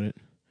talk about it.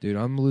 Dude,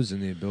 I'm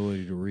losing the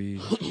ability to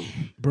read.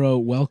 Bro,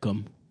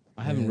 welcome.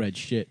 I haven't Yeah. read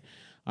shit.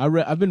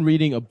 I've been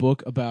reading a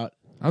book about.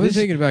 I've been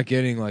thinking about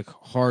getting like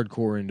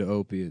hardcore into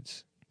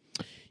opiates.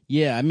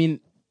 Yeah, I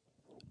mean,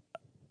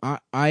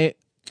 I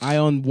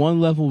on one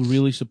level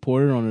really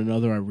support it, on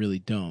another I really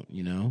don't.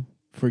 You know,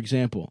 for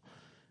example,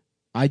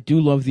 I do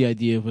love the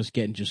idea of us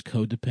getting just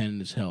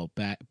codependent as hell.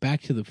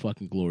 Back to the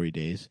fucking glory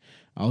days.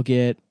 I'll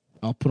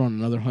put on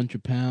another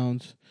 100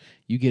 pounds.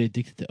 You get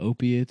addicted to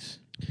opiates.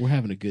 We're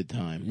having a good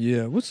time.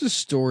 Yeah, what's the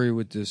story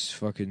with this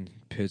fucking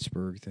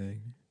Pittsburgh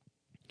thing?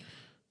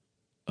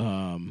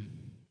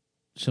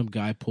 Some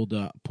guy pulled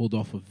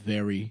off a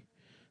very,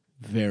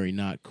 very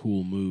not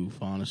cool move.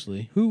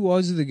 Honestly, Who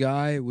was the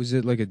guy? Was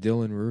it like a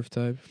Dylan Roof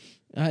type?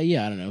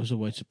 yeah, I don't know. It was a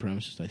white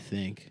supremacist, I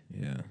think.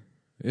 Yeah.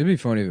 It'd be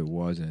funny if it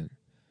wasn't.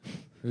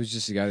 It was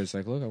just a guy that's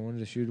like, look, I wanted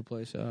to shoot a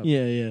place up.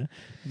 Yeah.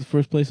 The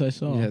first place I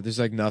saw. Yeah, there's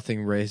like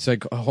nothing race.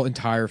 Like a whole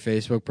entire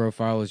Facebook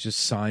profile is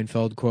just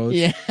Seinfeld quotes.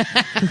 Yeah.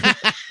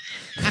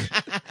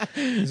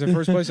 It's the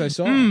first place I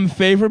saw.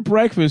 Favorite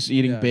breakfast,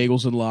 eating Yeah.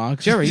 bagels and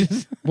lox. Jerry,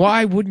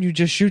 why wouldn't you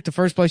just shoot the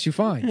first place you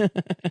find?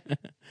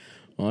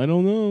 I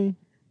don't know.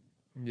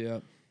 Yeah.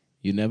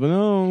 You never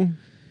know.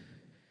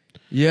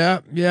 Yeah,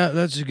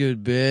 that's a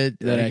good bit.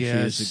 That I actually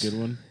guess. is a good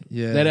one.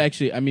 Yeah. That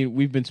actually, I mean,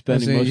 we've been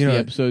spending saying, most you of the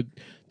know, episode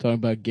talking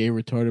about gay,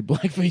 retarded,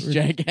 blackface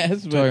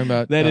jackass. But talking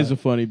about, that is a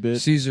funny bit.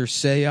 Caesar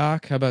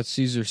Sayoc. How about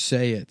Caesar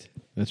Say It?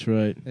 That's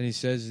right. And he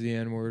says the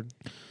N-word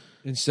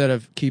instead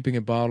of keeping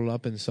it bottled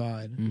up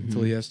inside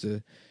until he has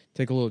to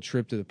take a little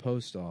trip to the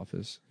post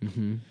office.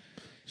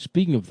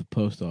 Speaking of the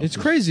post office, It's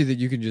crazy that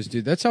you can just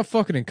do. That's how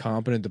fucking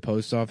incompetent the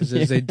post office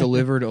is. They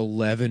delivered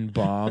 11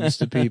 bombs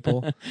to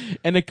people.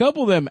 And a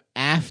couple of them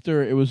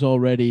after it was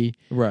already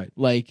Right.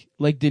 like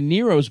De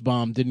Niro's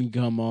bomb didn't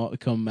come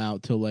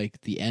out till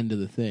like the end of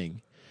the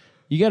thing.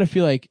 You got to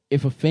feel like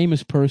if a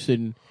famous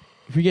person,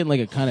 if you're getting like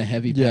a kind of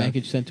heavy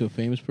package sent to a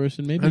famous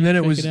person, maybe. And then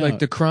it check was like out.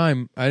 the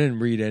crime. I didn't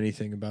read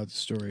anything about the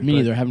story. Me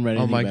neither. I haven't read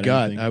anything. Oh my about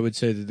god! anything. I would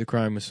say that the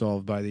crime was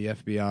solved by the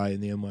FBI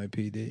and the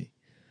NYPD,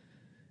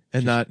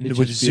 and It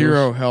with just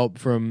zero help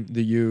from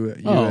the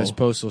U.S. Oh.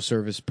 Postal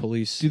Service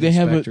police. Do they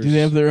have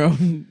inspectors.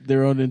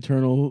 their own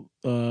internal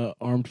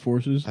armed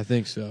forces? I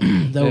think so.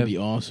 That would be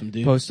awesome,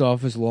 dude. Post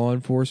office law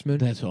enforcement.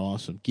 That's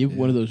awesome. Give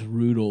one of those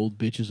rude old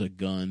bitches a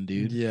gun,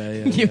 dude.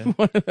 Yeah. Give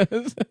one of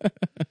those.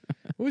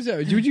 What was that?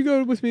 Would you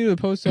go with me to the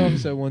post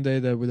office that one day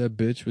where that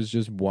bitch was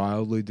just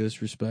wildly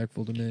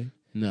disrespectful to me?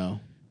 No.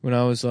 When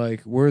I was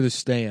like, "Where are the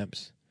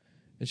stamps?"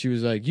 And she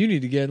was like, "You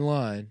need to get in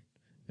line,"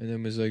 and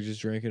then was like just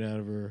drinking out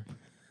of her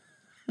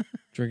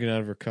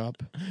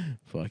cup.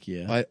 Fuck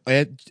yeah.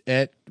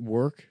 At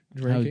work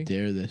drinking. How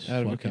dare this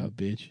out of a fucking cup.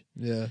 bitch.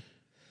 Yeah.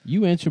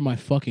 You answer my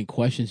fucking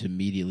questions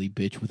immediately,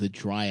 bitch, with a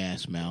dry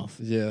ass mouth.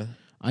 Yeah.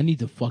 I need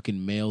to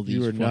fucking mail these.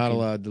 You are not fucking-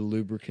 allowed to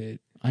lubricate.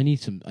 I need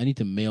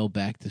to mail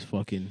back this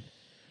fucking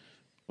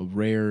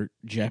rare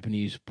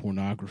Japanese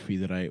pornography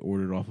that I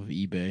ordered off of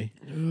eBay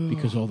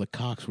because all the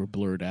cocks were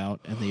blurred out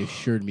and they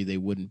assured me they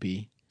wouldn't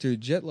be. Dude,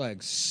 jet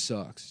lag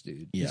sucks,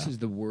 dude. Yeah. This is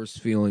the worst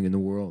feeling in the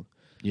world.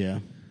 Yeah.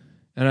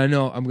 And I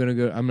know I'm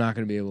not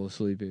gonna be able to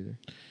sleep either.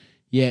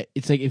 Yeah,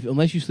 it's like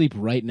unless you sleep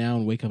right now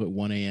and wake up at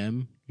 1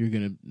 a.m., you're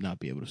going to not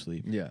be able to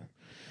sleep. Yeah.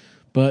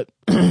 But,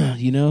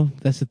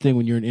 that's the thing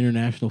when you're an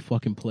international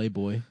fucking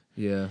playboy.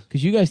 Yeah.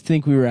 Because you guys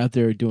think we were out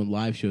there doing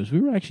live shows.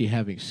 We were actually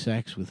having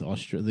sex with the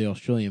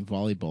Australian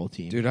volleyball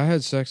team. Dude, I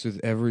had sex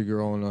with every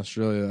girl in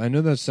Australia. I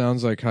know that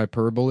sounds like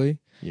hyperbole,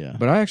 Yeah.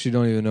 but I actually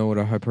don't even know what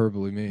a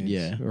hyperbole means.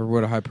 Yeah. Or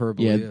what a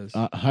hyperbole is.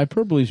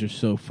 Hyperboles are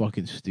so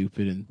fucking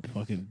stupid and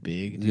fucking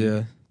big. Dude.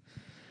 Yeah.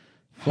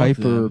 Fuck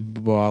them.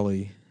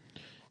 Hyperbole.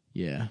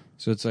 Yeah.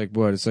 So it's like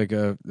what? It's like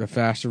a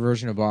faster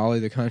version of Bali,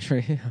 the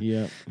country.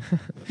 Yeah.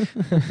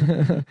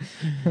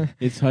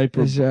 It's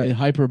hyper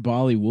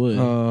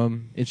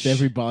Bollywood. It's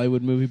every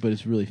Bollywood movie, but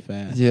it's really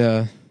fast.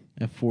 Yeah.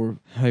 At four.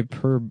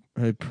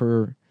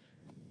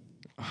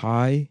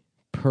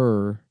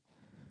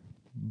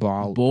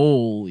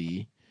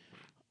 Bowly.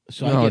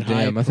 So Oh I get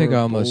damn! I think I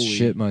almost hyperbole.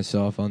 shit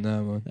myself on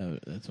that one.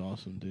 That's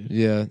awesome, dude.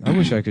 Yeah, I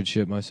wish I could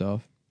shit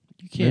myself.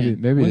 You can.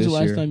 Maybe When's this the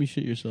last year. time you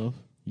shit yourself?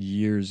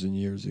 Years and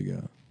years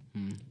ago.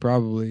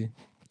 Probably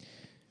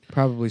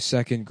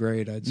second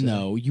grade. I'd say.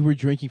 No, you were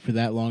drinking for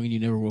that long and you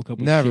never woke up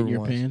with Never shit in your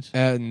once.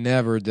 pants.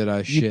 Never did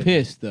I shit. You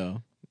pissed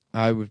though.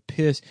 I would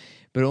piss,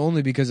 but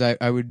only because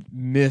I would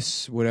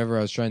miss whatever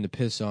I was trying to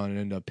piss on and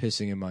end up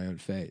pissing in my own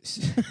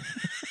face.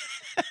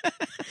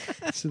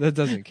 So that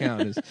doesn't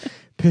count as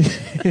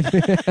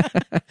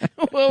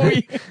What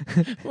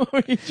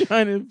were you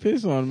trying to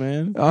piss on,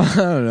 man? I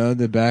don't know,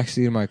 the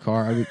backseat of my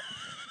car. I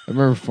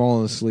remember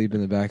falling asleep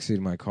in the backseat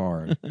of my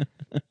car.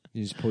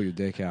 You just pull your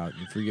dick out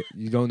and forget.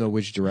 You don't know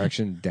which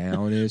direction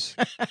down is.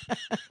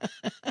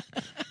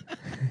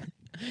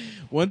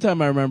 One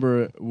time I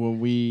remember when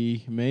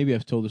maybe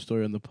I've told the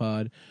story on the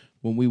pod,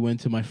 when we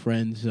went to my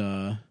friend's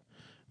the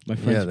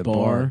bar,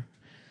 bar.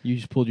 you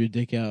just pulled your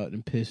dick out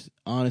and pissed,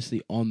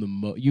 honestly,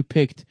 on you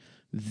picked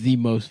the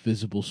most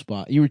visible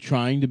spot. You were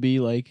trying to be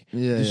like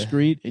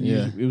discreet, and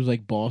it was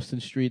like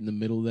Boston Street in the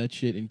middle of that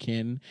shit in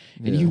Canton,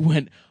 and you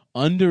went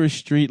under a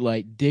street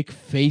light, dick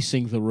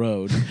facing the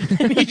road,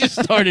 and he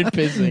just started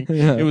pissing.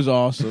 Yeah. It was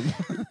awesome.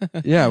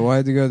 Yeah, well, I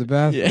had to go to the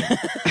bathroom. Yeah.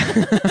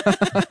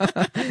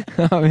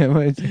 Oh, man,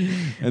 wait.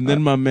 And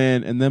then my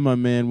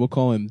man, we'll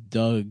call him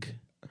Doug,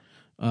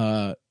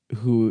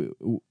 who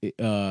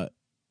I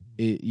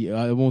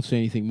won't say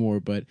anything more,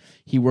 but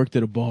he worked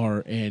at a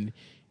bar, and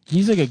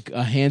he's like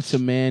a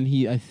handsome man.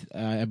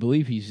 I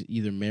believe he's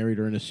either married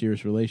or in a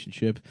serious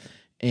relationship.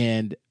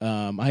 And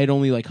I had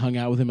only like hung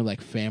out with him at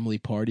like family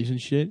parties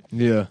and shit.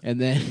 Yeah.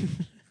 And then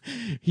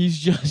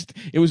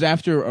it was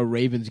after a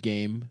Ravens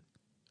game.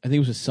 I think it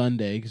was a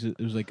Sunday because it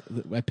was like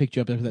I picked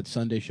you up after that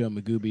Sunday show at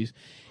Magoobies,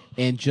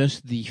 and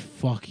just the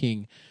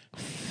fucking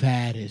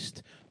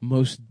fattest,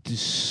 most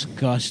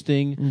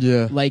disgusting.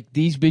 Yeah. Like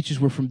these bitches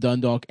were from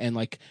Dundalk, and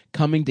like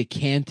coming to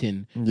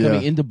Canton,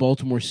 coming into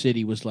Baltimore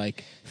City was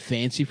like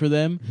fancy for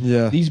them.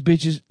 Yeah. These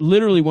bitches,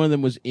 literally one of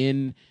them was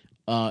in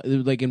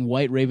like in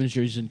white Ravens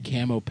jerseys and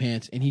camo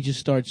pants, and he just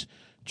starts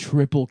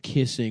triple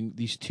kissing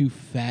these two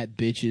fat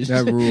bitches.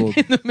 That ruled.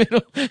 in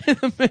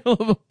the middle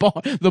of a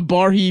bar, the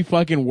bar he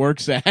fucking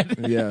works at.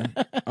 Yeah.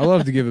 I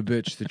love to give a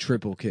bitch the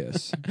triple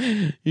kiss.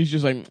 He's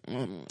just like,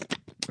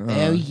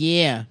 oh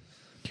yeah.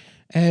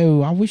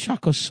 Oh, I wish I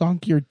could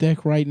sunk your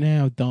dick right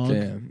now, dog.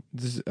 Damn.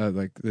 This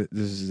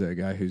is a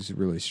guy who's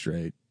really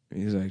straight.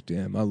 He's like,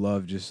 damn, I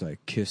love just like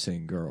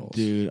kissing girls.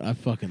 Dude, I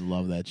fucking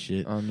love that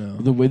shit. Oh no.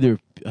 The way their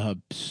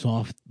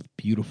soft,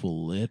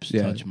 beautiful lips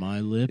touch my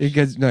lips.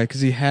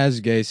 Because he has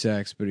gay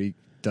sex, but he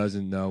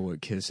doesn't know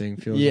what kissing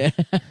feels Yeah.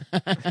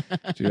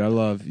 like. Dude, I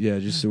love,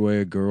 just the way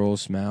a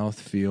girl's mouth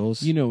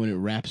feels. You know when it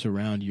wraps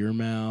around your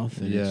mouth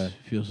and it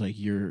feels like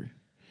you're...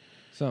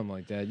 Something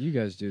like that. You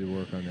guys do the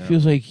work on that.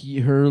 Feels like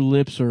her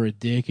lips are a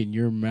dick and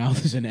your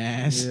mouth is an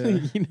ass. Yeah.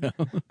 You know?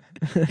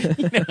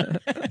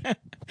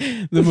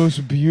 The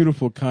most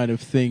beautiful kind of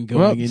thing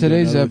going into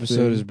today's another episode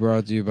thing. is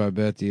brought to you by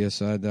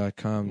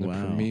betdsi.com, the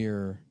Wow.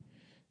 premier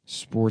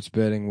sports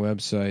betting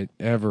website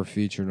ever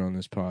featured on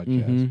this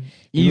podcast. Mhm.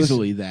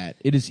 Easily that.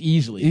 It is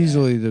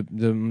easily the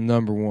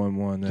number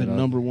one that. The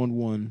number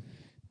one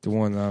the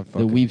one that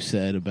we've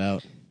said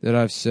about. that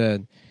I've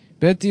said.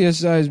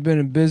 BetDSI has been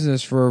in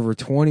business for over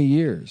 20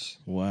 years.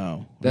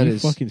 Wow. That Are you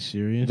is- fucking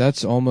serious?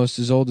 That's almost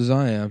as old as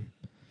I am.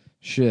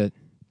 Shit.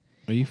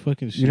 Are you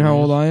fucking serious? You know how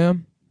old I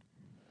am?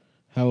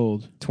 How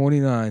old?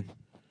 29.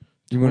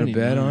 You want to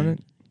bet on 29. it?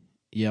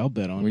 Yeah, I'll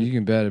bet on Well, it. you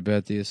can bet at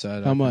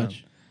betdsi.com. How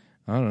much?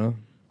 I don't know.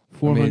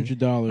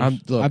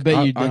 $400. look, I bet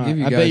I'll you. give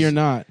you I bet guys- you're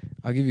not.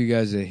 I'll give you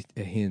guys a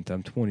hint.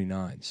 I'm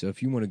 29. So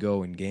if you want to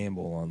go and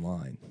gamble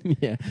online,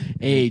 Yeah.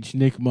 Age.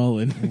 Nick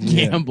Mullen.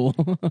 Yeah. Gamble.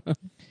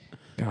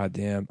 God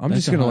damn. I'm That's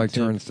just a going to hot like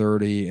turn tip.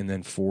 30 and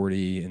then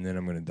 40 and then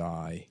I'm going to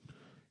die.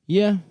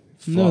 Yeah.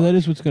 No, Fuck. that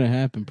is what's going to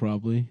happen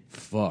probably.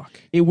 Fuck.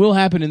 It will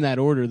happen in that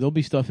order. There'll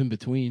be stuff in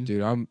between.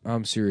 Dude,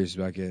 I'm serious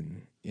about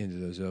getting into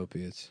those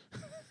opiates.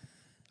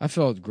 I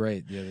felt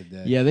great the other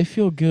day. Yeah, they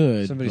feel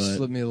good. Somebody but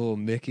slipped me a little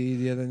Mickey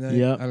the other night.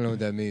 Yep. I don't know what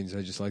that means.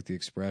 I just like the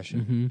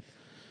expression. Mhm.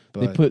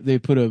 But They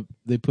put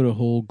a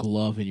whole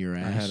glove in your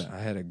ass. I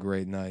had a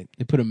great night.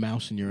 They put a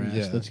mouse in your ass.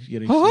 Yeah. That's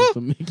getting Uh-huh.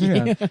 some Mickey.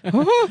 Yeah.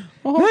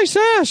 Nice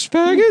ass,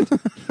 faggot.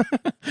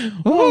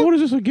 Oh, what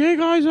is this? A gay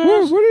guy's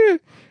ass? What are you?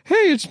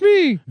 Hey, it's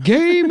me,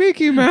 gay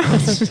Mickey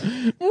Mouse.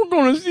 We're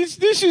gonna.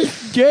 This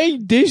is gay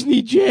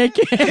Disney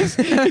jackass.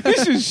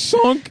 This is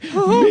sunk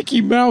Mickey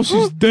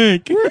Mouse's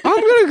dick. I'm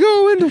gonna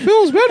go into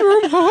Phil's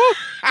bedroom,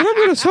 and I'm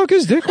gonna suck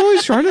his dick while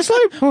he's trying to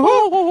sleep.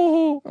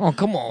 Oh,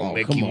 come on,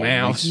 Mickey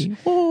Mouse. Mickey.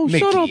 Oh,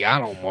 shut up. I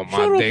don't want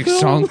Shut my up, dick Phil.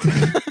 sunk.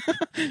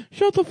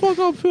 Shut the fuck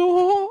up,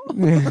 Phil.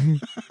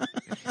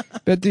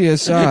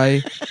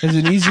 BetDSI has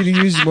an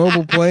easy-to-use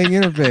mobile playing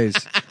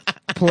interface.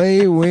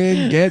 Play,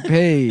 win, get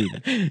paid.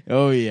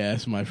 Oh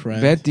yes, my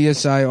friend.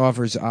 BetDSI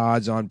offers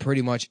odds on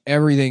pretty much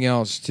everything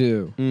else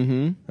too.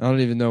 Mm-hmm. I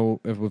don't even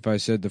know if I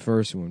said the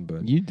first one,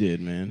 but You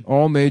did, man.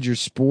 all major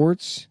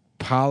sports,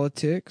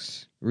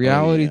 politics,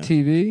 reality yeah.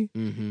 TV.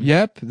 Mm-hmm.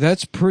 Yep,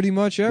 that's pretty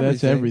much everything.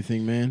 That's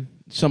everything, man.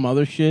 Some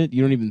other shit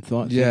you don't even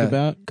think Yeah.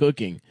 about.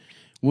 Cooking.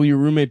 Will your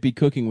roommate be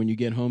cooking when you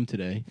get home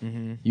today?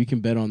 Mm-hmm. You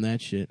can bet on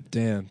that shit.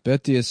 Damn,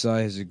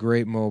 BetDSI has a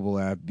great mobile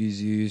app,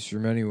 easy to use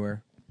from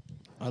anywhere.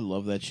 I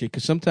love that shit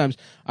because sometimes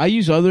I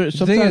use other. The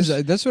thing Sometimes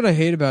is, that's what I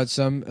hate about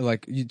some,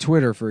 like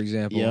Twitter, for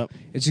example. Yep.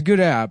 It's a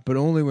good app, but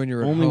only when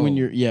you're at only home. when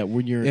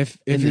you're If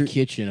in the you're-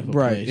 kitchen of a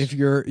right. place. If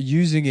you're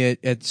using it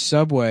at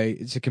Subway,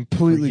 it's a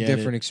completely Forget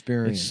different it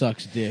experience.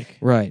 sucks dick.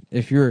 Right.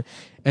 If you're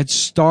at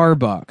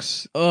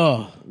Starbucks,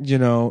 Oh, you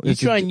know, you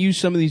it's try and use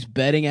some of these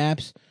betting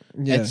apps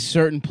yeah, at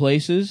certain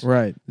places,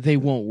 right. they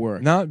won't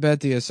work. Not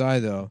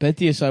BetDSI though.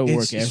 BetDSI will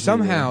work It's, everywhere.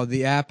 somehow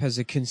the app has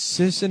a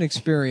consistent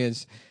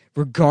experience,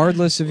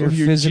 regardless of your Of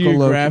your physical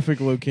geographic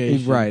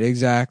location. Right.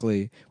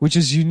 Exactly. Which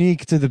is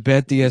unique to the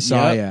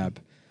BetDSI Yep. app.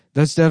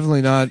 That's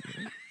definitely not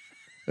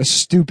a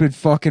stupid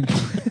fucking.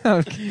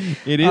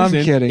 It isn't. I'm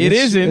kidding. It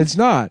It's- isn't. It's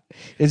not.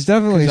 It's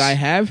definitely. Because I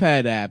have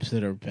had apps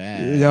that are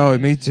bad No,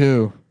 me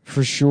too,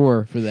 for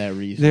sure. for that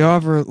reason. They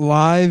offer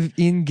live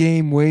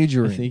in-game I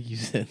wagering. think you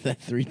said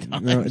that 3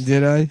 times. No,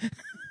 did I?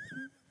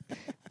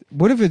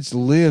 What if it's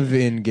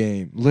live-in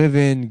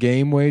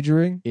game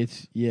wagering?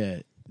 It's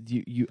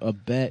you a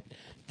bet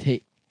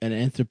take an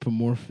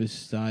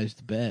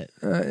anthropomorphized bet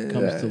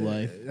comes to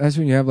life. That's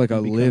when you have like a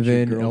It becomes your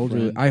live-in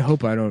elderly. girlfriend. I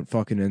hope I don't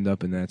fucking end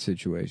up in that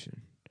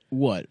situation.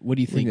 What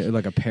do you think?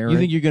 Like a parent. You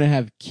think you're gonna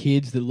have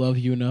kids that love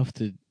you enough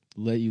to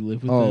let you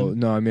live with Oh them?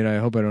 no! I mean, I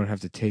hope I don't have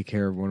to take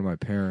care of one of my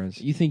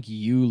parents. You think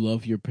you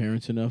love your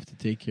parents enough to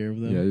take care of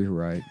them? Yeah, you're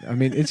right. I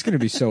mean, it's going to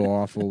be so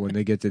awful when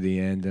they get to the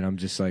end and I'm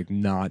just like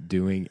not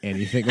doing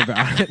anything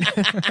about it.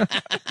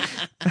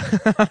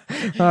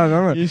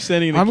 You're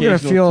sending an I'm gonna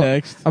occasional feel.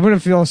 text, I'm going to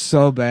feel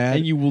so bad.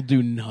 and you will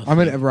do nothing. I'm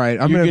gonna right.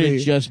 I'm You're gonna gonna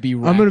be. just be.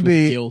 I'm racked gonna with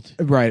be guilt.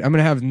 right. I'm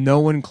gonna have no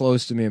one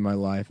close to me in my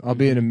life. I'll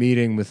be in a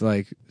meeting with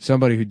like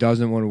somebody who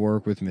doesn't want to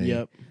work with me.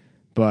 Yep.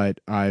 But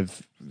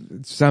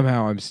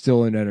somehow I'm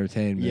still in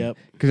entertainment. Yep.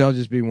 Because I'll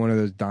just be one of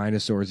those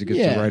dinosaurs that gets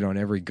Yeah. to write on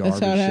every garbage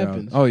That's how it show.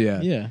 happens. Oh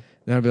yeah. Yeah.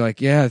 Then I'll be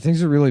like, yeah,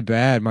 things are really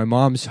bad. My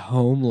mom's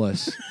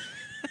homeless.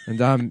 And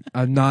I'm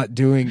not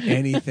doing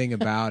anything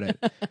about it.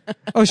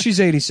 Oh, she's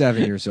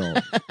 87 years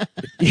old.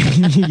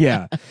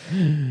 Yeah.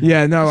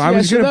 Yeah, no, I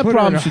was so going to that put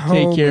her in problem a should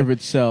home. take care of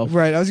itself.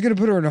 Right, I was going to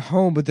put her in a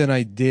home, but then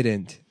I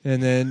didn't.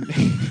 And then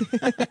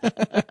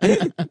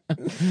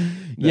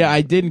Yeah,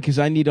 I didn't because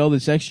I need all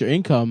this extra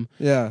income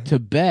yeah. to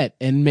bet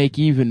and make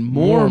even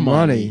more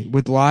money.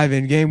 with live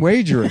in-game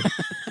wagering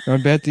on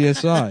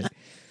BetDSI.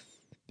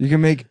 You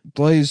can make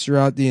plays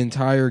throughout the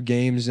entire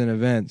games and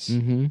events.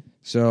 Mm-hmm.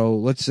 So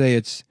let's say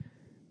it's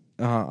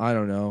I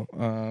don't know.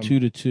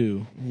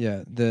 2-2.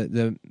 Yeah,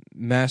 the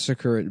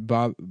massacre at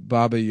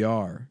Baba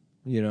Yar,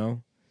 you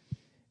know?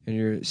 And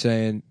you're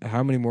saying,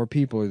 how many more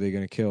people are they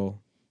going to kill?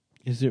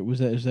 Is that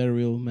a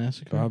real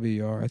massacre? Baba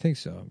Yar, I think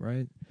so,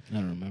 right? I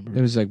don't remember.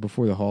 It was like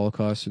before the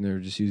Holocaust, and they were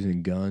just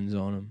using guns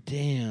on them.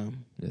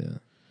 Damn. Yeah.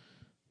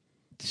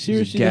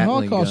 Seriously, the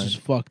Holocaust is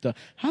fucked up.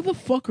 How the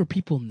fuck are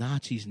people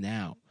Nazis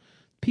now?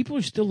 People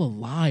are still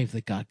alive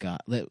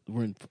that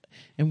were in,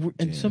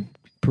 and some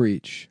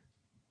preach.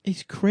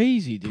 It's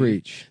crazy, dude.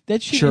 Preach.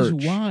 That shit Church.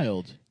 is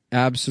wild.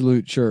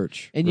 Absolute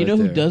church. And you know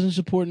who doesn't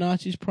support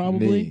Nazis?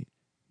 Probably Me.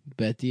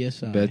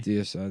 BetDSI.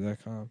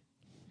 BetDSI.com.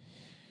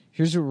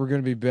 Here's what we're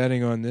going to be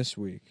betting on this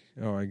week.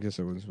 Oh, I guess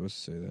I wasn't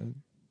supposed to say that.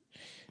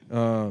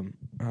 All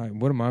right,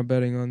 what am I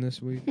betting on this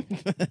week?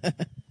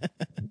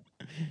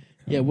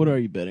 Yeah, what are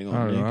you betting on?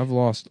 I don't Nick? know. I've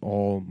lost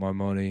all my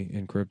money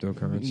in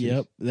cryptocurrencies.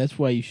 Yep, that's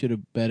why you should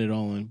have bet it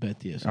all on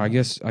BetDSI.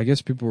 I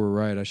guess people were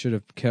right. I should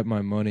have kept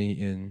my money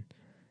in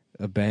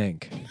a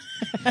bank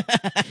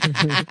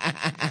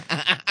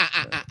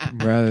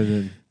rather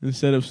than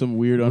instead of some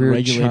weird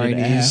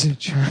unregulated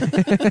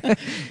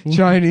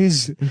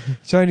Chinese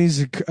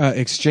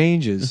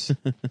exchanges.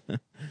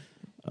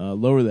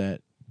 Lower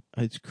that.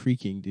 It's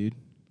creaking, dude.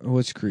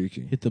 What's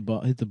creaking? Hit the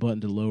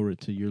button to lower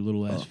it to your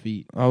little ass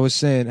feet. I was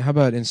saying, how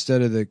about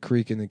instead of the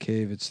creek in the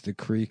cave, it's the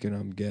creek and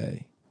I'm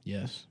gay.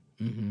 Yes.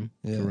 Mm-hmm.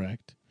 Yeah.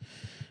 Correct.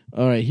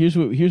 All right, here's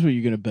what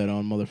you're gonna bet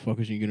on, motherfuckers.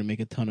 And you're gonna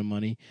make a ton of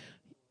money,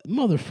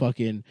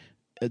 motherfucking.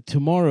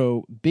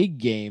 Tomorrow, big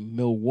game,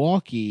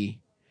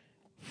 Milwaukee,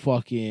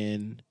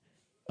 fucking,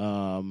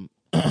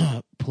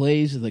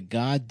 plays the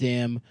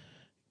goddamn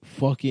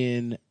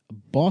fucking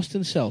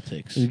Boston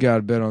Celtics. You got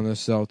to bet on the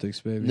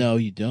Celtics, baby. No,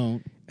 you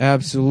don't.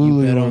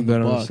 Absolutely, you bet don't on the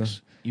bet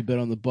Bucks. You bet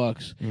on the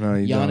Bucks. No,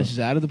 you Giannis don't. is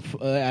out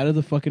of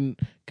the fucking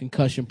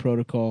concussion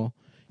protocol.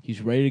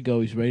 He's ready to go.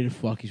 He's ready to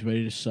fuck. He's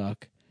ready to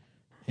suck.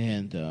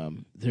 And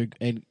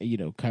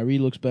Kyrie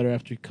looks better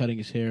after cutting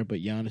his hair, but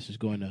Giannis is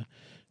going to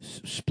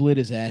split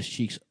his ass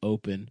cheeks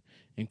open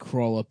and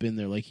crawl up in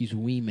there like he's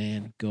Wee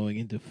Man going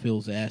into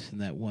Phil's ass in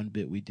that one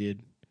bit we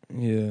did.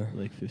 Yeah.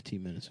 Like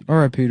 15 minutes ago. All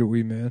right, Peter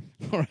Wee Man.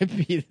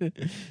 R.I.P.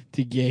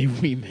 to gay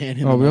Wee Man.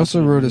 We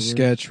also wrote a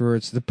sketch where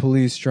it's the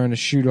police trying to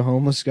shoot a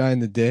homeless guy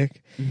in the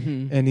dick,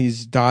 and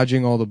he's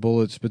dodging all the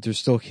bullets, but they're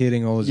still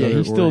hitting all his other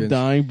organs. He's still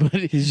dying, but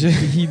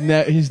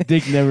his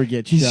dick never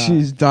gets shot.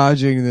 He's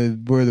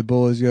dodging where the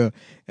bullets go,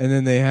 and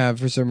then they have,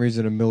 for some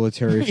reason, a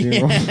military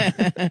funeral.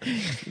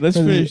 Let's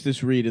finish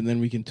this read, and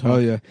then we can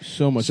talk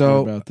so much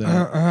more about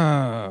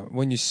that.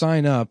 When you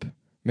sign up,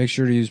 make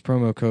sure to use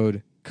promo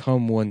code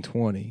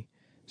CUM120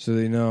 so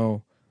they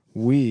know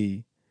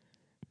we,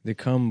 the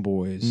Cum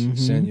Boys,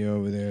 sent you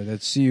over there.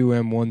 That's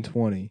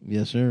CUM120.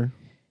 Yes, sir.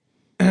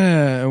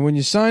 And when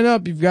you sign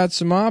up, you've got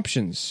some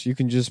options. You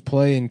can just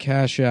play and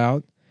cash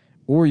out,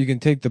 or you can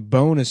take the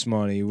bonus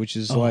money, which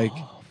is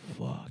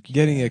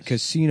getting a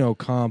casino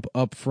comp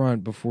up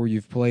front before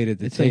you've played at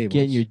the It's tables. like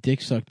getting your dick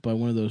sucked by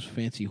one of those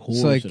fancy whores.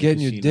 It's like at getting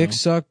a your casino. dick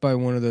sucked by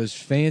one of those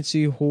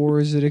fancy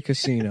whores at a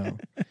casino.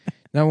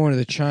 Not one of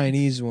the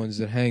Chinese ones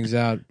that hangs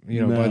out,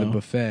 by the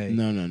buffet.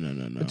 No.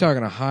 We're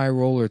talking a high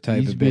roller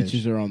type These of bitch.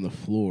 bitches are on the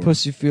floor.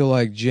 Pussy feel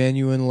like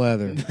genuine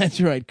leather. That's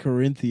right,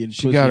 Corinthian.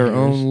 She got her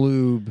own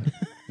lube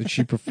that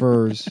she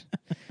prefers.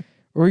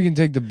 Or you can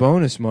take the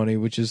bonus money,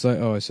 which is like,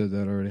 I said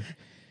that already.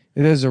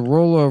 It has a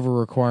rollover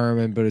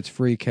requirement, but it's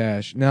free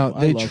cash. Now,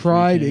 they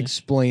tried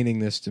explaining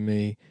this to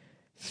me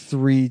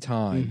 3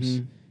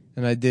 times,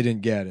 and I didn't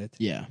get it.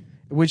 Yeah.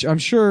 Which I'm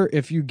sure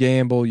if you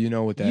gamble, you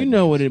know what that means. You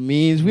know what it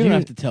means. We don't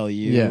have to tell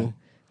you. Yeah.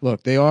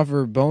 Look, they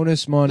offer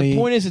bonus money. The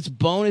point is, it's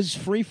bonus,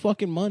 free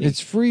fucking money. It's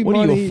free money.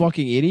 What are money. you, a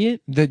fucking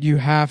idiot? That you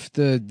have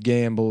to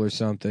gamble or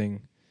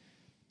something.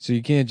 So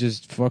you can't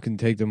just fucking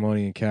take the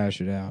money and cash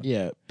it out.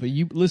 Yeah, but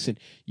you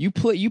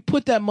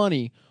put that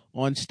money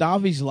on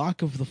Stavi's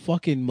lock of the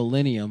fucking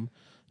millennium,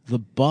 the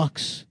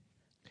Bucks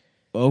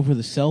over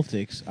the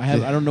Celtics. I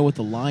don't know what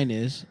the line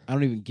is. I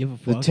don't even give a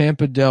fuck. The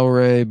Tampa Del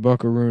Rey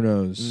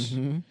Buccaroos.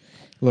 Mm-hmm.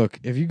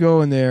 Look, if you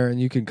go in there and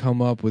you can come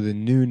up with a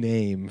new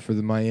name for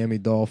the Miami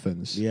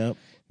Dolphins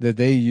that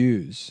they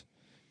use,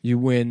 you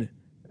win.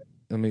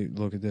 Let me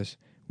look at this.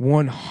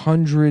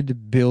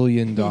 $100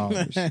 billion.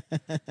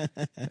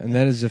 And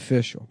that is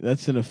official.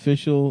 That's an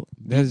official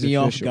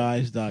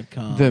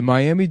beatmeoffguys.com. The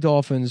Miami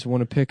Dolphins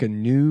want to pick a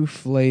new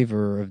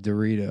flavor of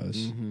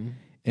Doritos.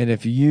 And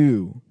if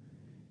you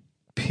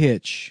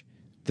pitch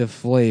the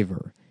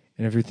flavor,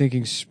 and if you're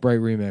thinking Sprite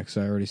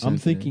Remix, I already sent I'm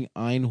thinking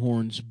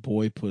Einhorn's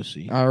Boy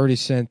Pussy. I already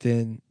sent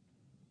in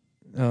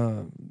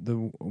the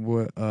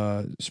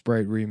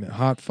Sprite Remix,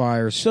 Hot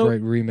Fire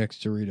Sprite Remix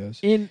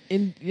Doritos.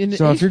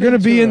 So if you're going to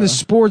be in the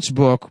sports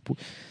book,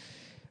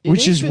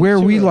 which is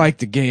where we like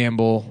to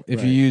gamble,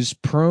 if you use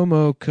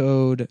promo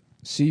code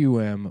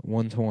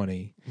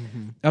CUM120,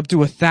 up to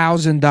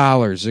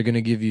 $1,000, they're going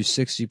to give you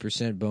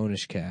 60%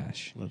 bonus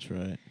cash. That's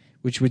right.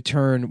 Which would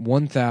turn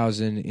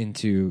 1,000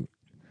 into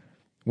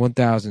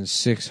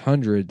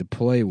 1,600 to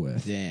play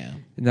with.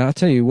 Damn. Now I'll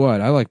tell you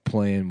what, I like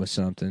playing with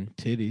something.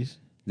 Titties.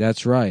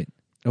 That's right.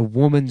 A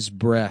woman's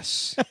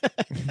breasts.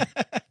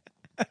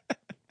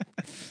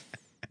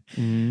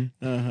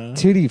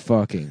 Titty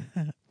fucking.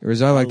 Or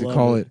as I like to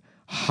call it,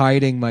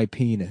 hiding my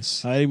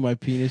penis. Hiding my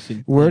penis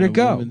in Where'd it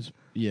go? women's-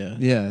 Yeah.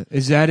 Yeah.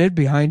 Is that it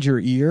behind your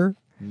ear?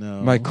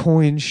 No. My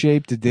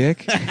coin-shaped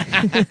dick?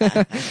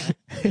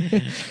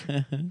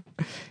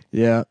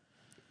 Yeah.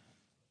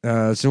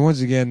 So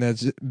once again,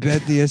 that's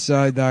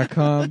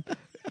bettheaside.com.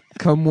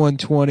 Come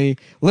 120.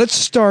 Let's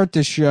start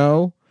the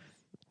show.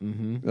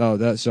 Mm-hmm.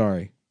 Oh,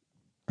 sorry.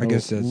 I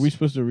guess that's... Were we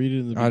supposed to read it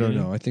in the beginning? I don't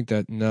know. I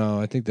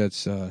think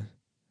that's... Oh,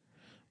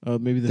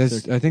 maybe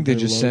that's I think they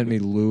just sent me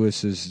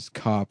Lewis's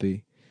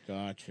copy.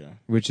 Gotcha.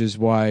 Which is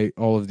why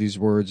all of these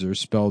words are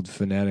spelled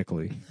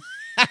phonetically.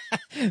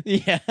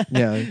 Yeah.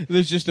 Yeah.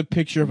 There's just a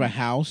picture of a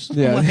house.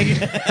 Yeah. Like,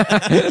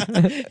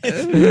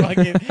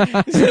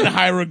 it's in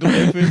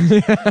hieroglyphics.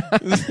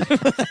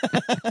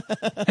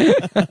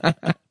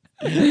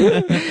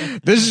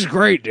 This is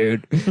great,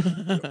 dude.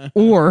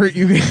 Or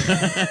you he's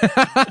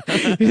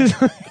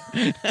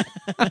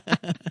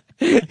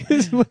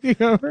looking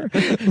over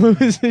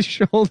Lewis's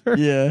shoulder.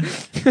 Yeah.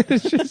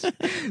 It's just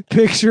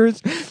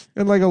pictures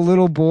and like a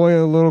little boy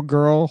and a little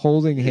girl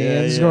holding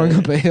hands going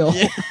up a hill.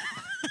 Yeah.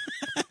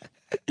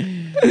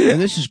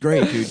 And this is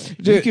great,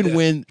 dude. You can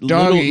win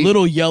Doggy.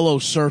 little yellow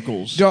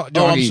circles. Doggy,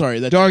 I'm sorry.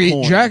 That's Doggy,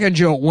 corn. Jack and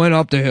Jill went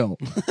up the hill.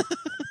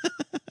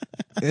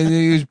 And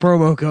they use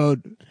promo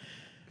code.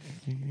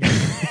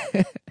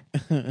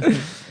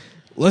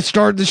 Let's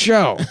start the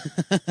show.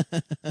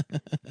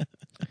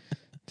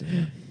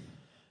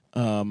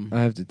 I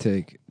have to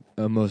take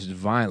a most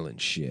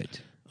violent shit.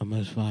 A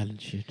most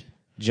violent shit.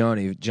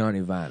 Johnny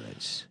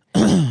Violence.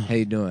 How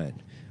you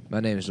doing?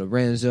 My name is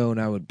Lorenzo, and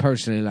I would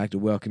personally like to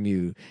welcome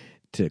you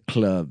to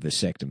Club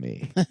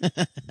Vasectomy.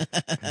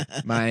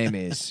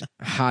 Miami's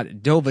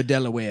Dover,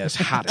 Delaware's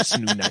hottest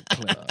new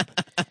nightclub.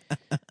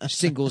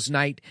 Singles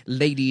night,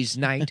 ladies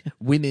night,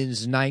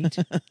 women's night,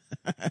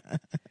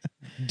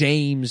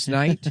 dames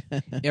night.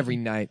 Every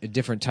night, a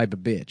different type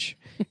of bitch.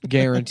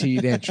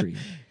 Guaranteed entry.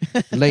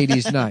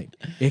 Ladies night.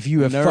 If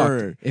you have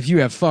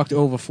fucked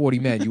over 40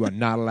 men, you are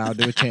not allowed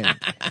to attend.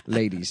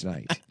 Ladies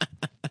night.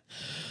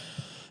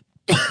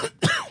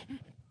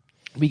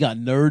 We got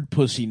nerd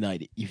pussy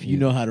night. If you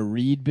know how to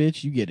read,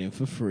 bitch, you get in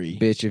for free.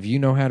 Bitch, if you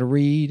know how to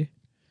read,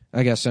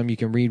 I got something you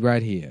can read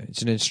right here.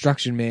 It's an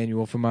instruction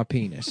manual for my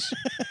penis.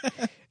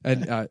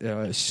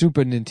 A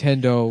Super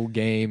Nintendo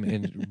game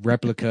and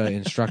replica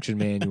instruction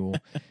manual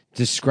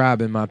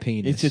describing my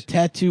penis. It's a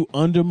tattoo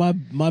under my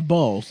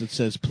balls that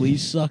says,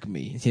 please suck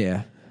me.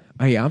 Yeah.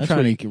 Oh, yeah, I'm That's trying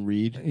what to... you can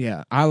read.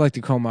 Yeah, I like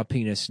to call my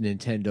penis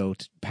Nintendo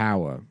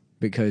Power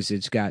because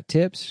it's got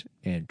tips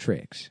and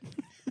tricks.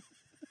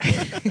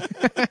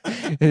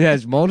 It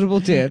has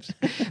multiple tips.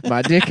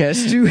 My dick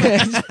has 2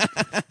 heads.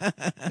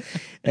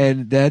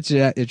 And that's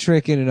a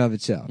trick in and of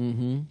itself.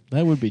 Mm-hmm.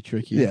 That would be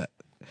tricky. Yeah.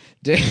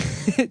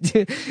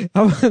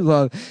 I would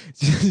love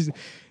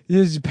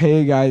just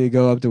pay a guy to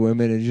go up to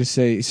women and just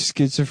say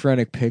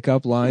schizophrenic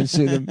pickup lines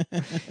to them.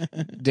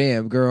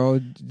 Damn, girl,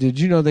 did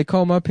you know they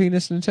call my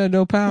penis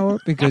Nintendo Power?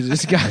 Because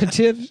it's got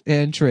tips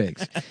and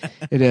tricks.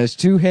 It has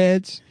 2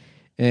 heads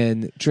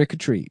and trick or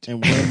treat.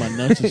 And one of my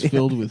nuts is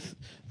filled with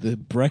the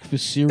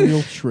breakfast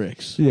cereal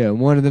tricks. Yeah,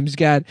 one of them's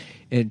got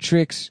and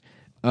tricks.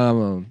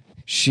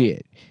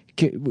 Shit.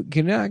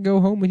 Can I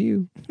go home with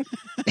you?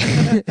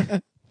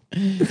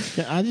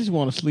 I just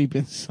want to sleep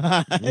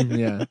inside.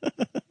 Yeah.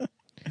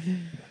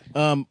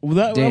 Damn.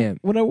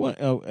 What I want?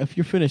 Oh, if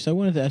you're finished, I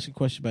wanted to ask a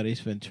question about Ace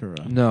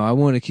Ventura. No, I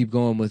want to keep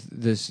going with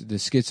the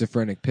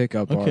schizophrenic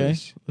pickup Okay,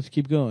 artist. let's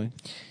keep going.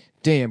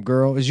 Damn,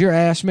 girl, is your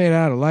ass made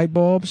out of light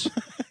bulbs?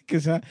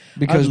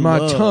 Because my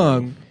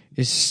tongue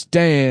is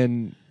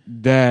staying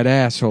that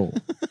asshole.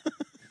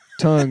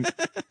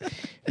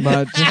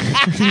 My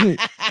tongue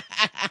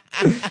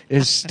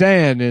is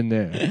staying in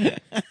there.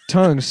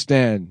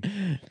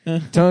 Tungsten.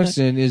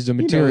 Tungsten is the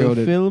material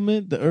the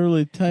filament, the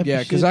early type.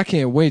 Yeah, because I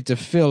can't wait to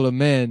fill a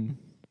man's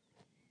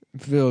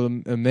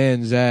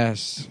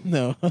ass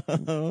no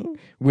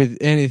with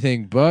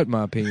anything but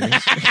my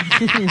penis.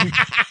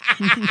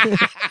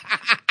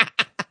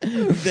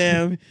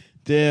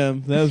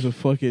 Damn, that was a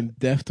fucking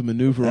deft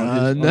maneuver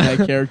on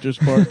that character's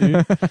part,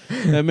 dude.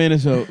 That man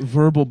is a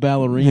verbal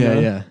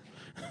ballerina. Yeah.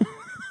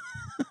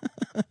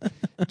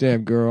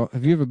 Damn, girl,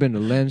 have you ever been to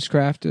Lens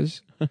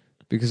Crafters?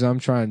 Because I'm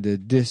trying to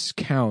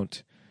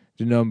discount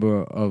the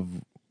number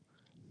of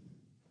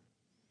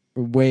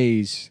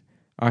ways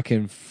I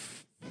can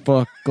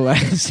fuck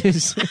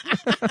glasses.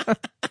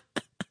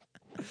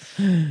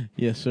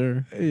 Yes,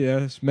 sir.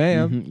 Yes,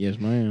 ma'am. Mm-hmm. Yes,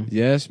 ma'am.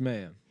 Yes,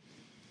 ma'am.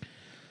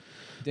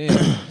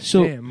 Damn.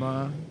 So, damn,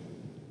 Ma.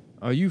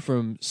 Are you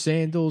from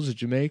Sandals,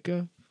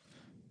 Jamaica?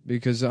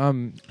 Because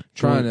I'm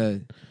trying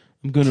to...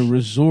 I'm going to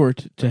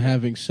resort to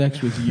having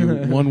sex with you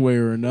one way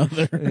or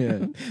another.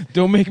 Yeah.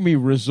 Don't make me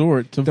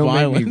resort to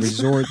violence. Don't make me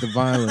resort to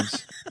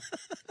violence.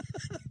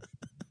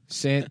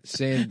 Sand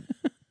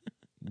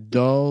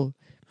dull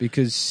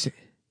because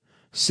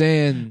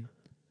sands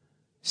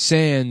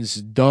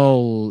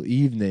dull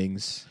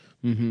evenings.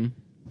 Mm-hmm.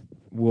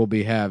 we'll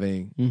be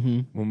having Mm-hmm.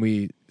 when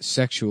we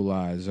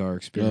sexualize our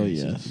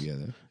experiences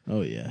together.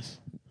 Oh, yes.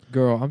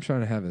 Girl, I'm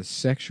trying to have a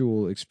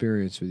sexual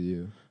experience with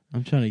you.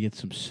 I'm trying to get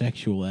some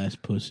sexual ass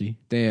pussy.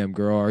 Damn,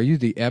 girl, are you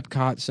the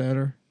Epcot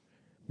Center?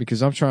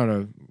 Because I'm trying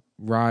to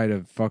ride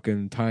a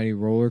fucking tiny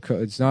roller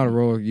coaster. It's not a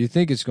roller. You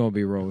think it's going to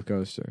be a roller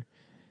coaster,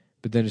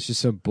 but then it's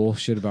just some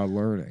bullshit about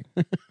learning.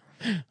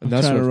 And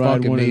that's what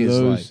fucking me is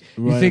like.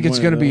 You think it's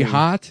going to be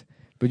hot,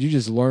 but you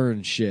just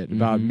learn shit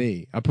about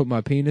me. I put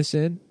my penis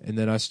in, and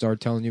then I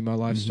start telling you my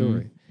life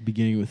story.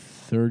 Beginning with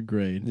 3rd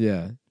grade.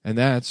 Yeah, and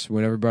that's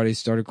when everybody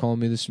started calling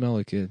me the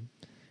smelly kid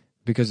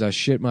because I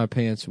shit my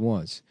pants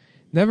once.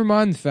 Never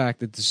mind the fact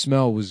that the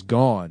smell was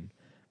gone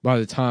by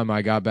the time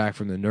I got back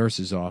from the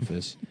nurse's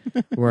office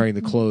wearing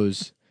the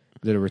clothes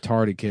that a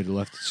retarded kid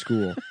left at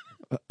school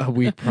a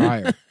week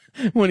prior.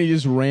 When he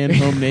just ran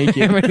home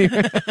naked.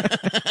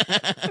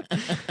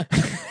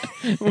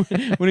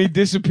 When he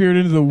disappeared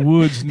into the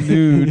woods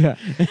nude. Yeah.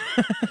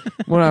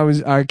 When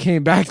I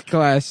came back to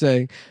class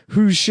saying,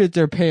 "Who shit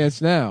their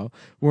pants now?"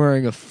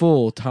 wearing a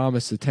full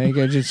Thomas the Tank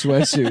Engine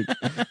sweatsuit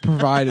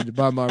provided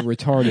by my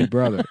retarded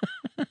brother.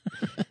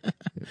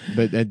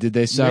 But did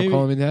they stop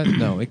calling me that?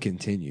 No, it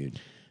continued.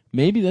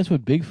 Maybe that's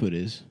what Bigfoot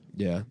is.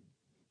 Yeah.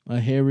 A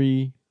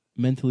hairy,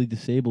 mentally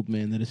disabled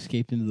man that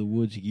escaped into the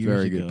woods years ago.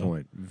 Very good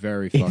point.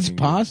 Very fucking It's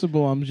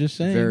possible, I'm just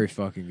saying. Very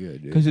fucking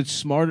good, dude. Because it's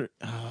smarter.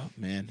 Oh,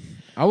 man.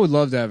 I would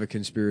love to have a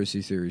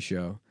conspiracy theory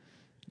show.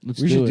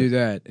 We should do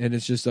that, and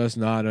it's just us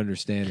not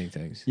understanding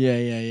things.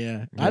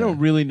 Yeah. I don't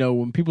really know.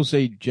 When people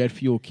say jet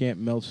fuel can't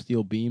melt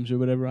steel beams or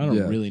whatever, I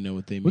don't really know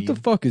what they mean. What the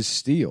fuck is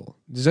steel?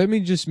 Does that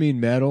just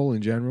mean metal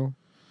in general?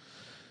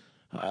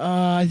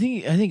 I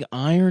think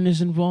iron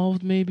is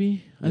involved,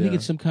 maybe. I think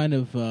it's some kind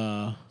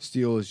of...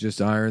 Steel is just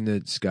iron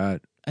that's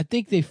got... I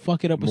think they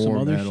fuck it up with some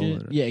other metal shit.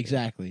 in it. Yeah,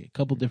 exactly. A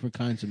couple different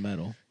kinds of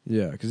metal.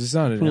 Yeah, because it's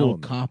not an Put a little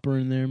element. copper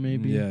in there,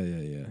 maybe.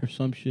 Yeah. Or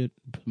some shit.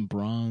 Some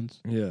bronze.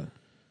 Yeah.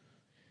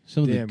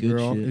 Some Damn, of the good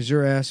girl. shit. Is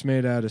your ass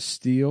made out of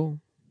steel?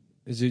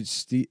 Do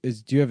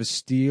you have a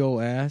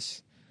steel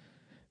ass?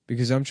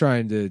 Because I'm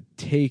trying to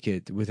take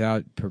it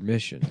without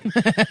permission.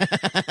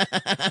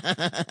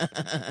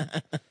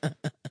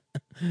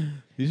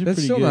 These are That's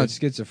pretty still good. not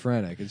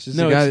schizophrenic. It's just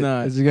No, a guy, it's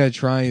not. It's a guy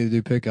trying to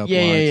do pickup lines.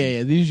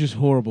 Yeah. These are just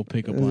horrible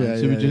pickup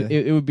lines.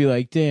 It would be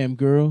like, damn,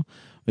 girl,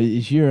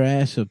 is your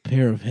ass a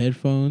pair of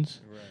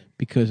headphones? Right.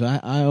 Because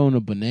I own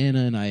a banana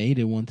and I ate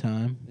it one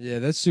time. Yeah,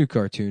 that's too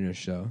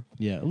cartoonish, though.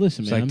 Yeah,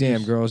 listen, It's man. like,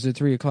 damn, girl, is it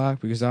 3:00?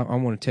 Because I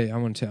want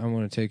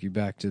to take you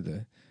back to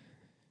the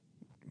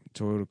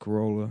Toyota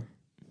Corolla.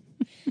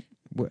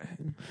 What?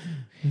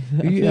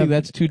 I feel like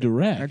that's too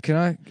direct.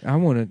 I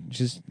want to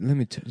just let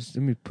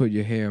me put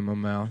your hair in my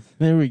mouth.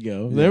 There we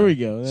go. Yeah. There we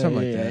go. Something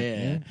like that.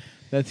 Yeah.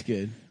 That's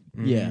good.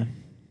 Mm-hmm. Yeah.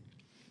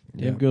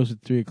 Yeah. It goes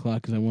at 3:00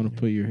 because I want to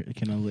put your.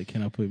 Can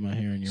I put my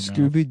hair in your mouth?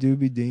 Scooby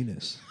Dooby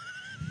Deenus.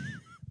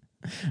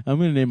 I'm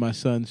gonna name my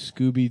son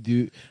Scooby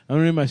Doo. I'm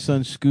gonna name my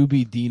son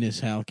Scooby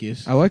Deenus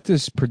Halkis. I like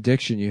this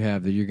prediction you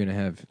have that you're going to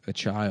have a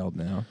child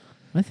now.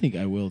 I think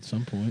I will at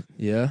some point.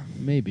 Yeah.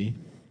 Maybe.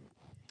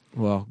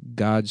 Well,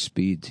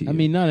 Godspeed to you. I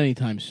mean, not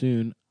anytime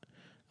soon.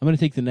 I'm going to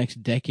take the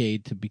next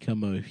decade to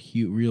become a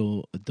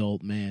real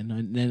adult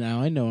man.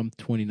 Now I know I'm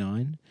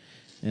 29,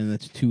 and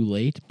that's too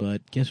late,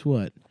 but guess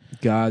what?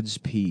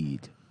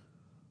 Godspeed.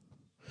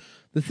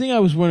 The thing I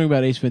was wondering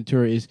about Ace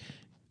Ventura is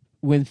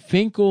when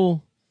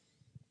Finkel's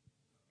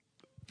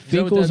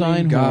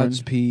Einhorn...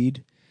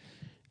 Godspeed.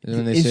 And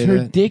when they is say her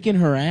that? dick in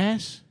her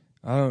ass?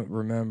 I don't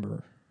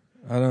remember.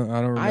 I don't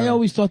remember. I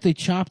always thought they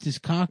chopped his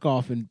cock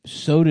off and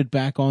sewed it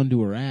back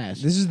onto her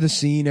ass. This is the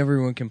scene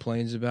everyone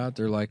complains about.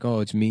 They're like,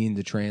 "Oh, it's mean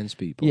to trans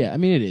people." Yeah, I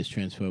mean, it is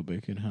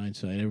transphobic in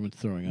hindsight. Everyone's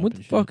throwing up. What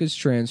the fuck is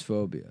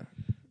transphobia?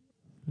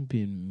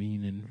 Being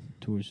mean and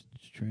towards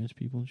trans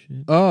people and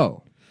shit.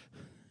 Oh,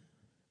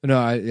 no,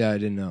 I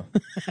didn't know.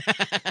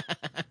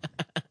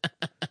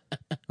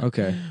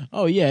 Okay.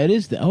 Oh yeah, it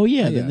is. Oh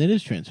yeah, then it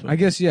is transphobic. I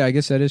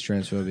guess that is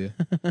transphobia.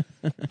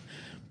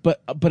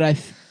 But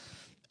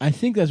I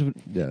think that's what.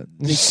 Yeah,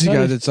 this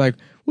guy that's like,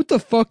 what the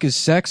fuck is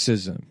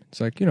sexism? It's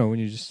like, when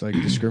you just like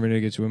discriminate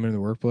against women in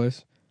the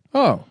workplace.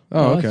 Oh,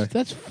 okay.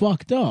 That's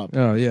fucked up.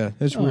 Oh yeah,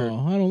 that's weird.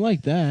 I don't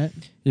like that.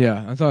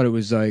 Yeah, I thought it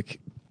was like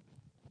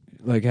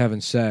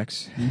having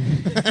sex.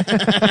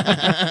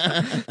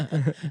 I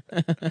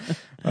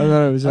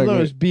thought it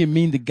was being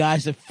mean to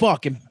guys that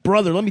fucking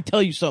brother. Let me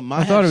tell you something.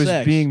 I thought it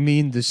was being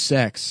mean to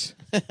sex.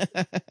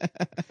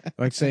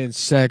 Like saying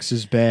sex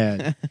is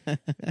bad.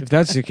 If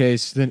that's the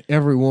case, then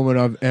every woman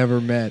I've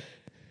ever met,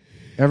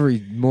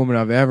 every woman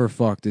I've ever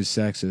fucked is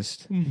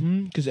sexist.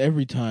 Because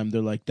every time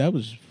they're like, that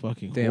was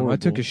fucking Damn, horrible. I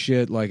took a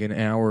shit like an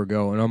hour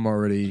ago and I'm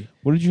already...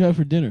 What did you have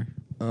for dinner?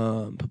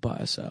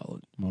 Papaya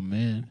salad. My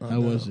man. How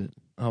was it?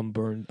 I'm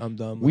burned. I'm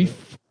done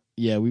with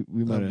We it.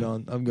 might have...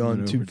 done. I've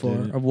gone too far.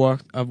 overdid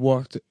it. I've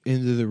walked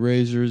into the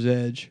razor's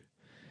edge.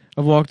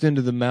 I've walked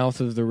into the mouth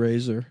of the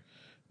razor.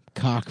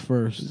 Cock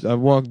first. I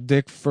walked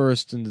dick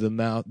first into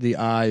the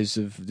eyes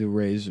of the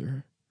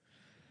razor.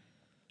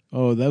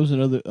 Oh, that was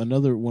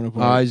another one of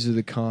our... Eyes of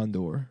the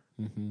condor.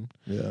 Mm-hmm.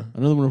 Yeah.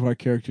 Another one of our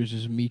characters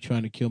is me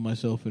trying to kill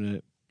myself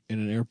in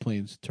an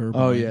airplane's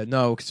turbine. Oh yeah,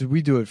 no, because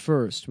we do it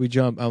first. We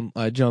jump.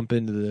 I jump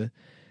into the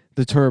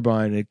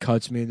turbine. And it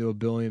cuts me into a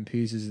billion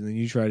pieces, and then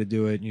you try to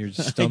do it, and your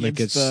stomach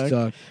gets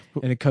stuck,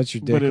 and it cuts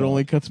your dick. But it off.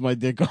 only cuts my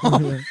dick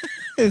off.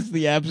 It's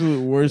the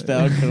absolute worst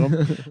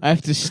outcome. I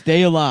have to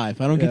stay alive.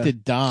 I don't get to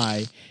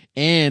die,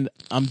 and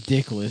I'm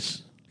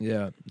dickless.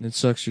 Yeah, it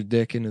sucks your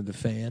dick into the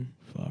fan.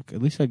 Fuck.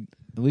 At least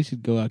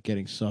it'd go out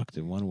getting sucked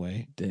in one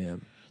way.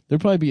 Damn. There'd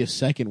probably be a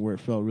second where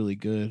it felt really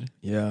good.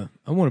 Yeah,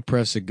 I want to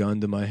press a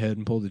gun to my head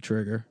and pull the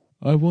trigger.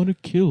 I want to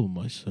kill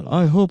myself.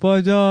 I hope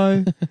I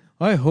die.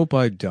 I hope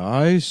I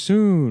die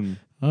soon.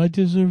 I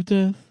deserve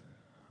death.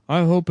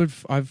 I hope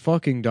I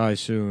fucking die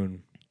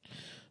soon.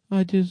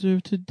 I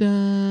deserve to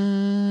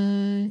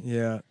die.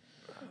 Yeah.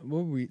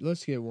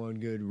 Let's get one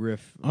good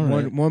riff. All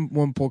right. One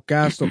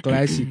podcasto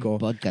classico.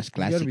 Podcast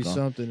There's gotta be classico.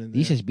 something in there.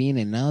 This has been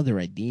another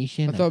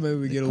edition. I thought maybe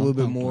we get a little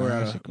bit Compound more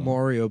out of Classical.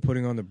 Mario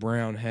putting on the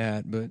brown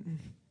hat, but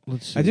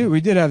Let's see.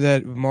 we did have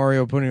that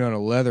Mario putting on a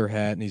leather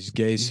hat and he's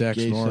gay sex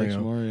Gay Mario.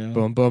 sex Mario.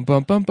 Bum bum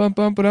bum bum bum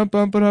bum bum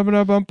bum bum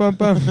bum bum bum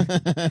bum.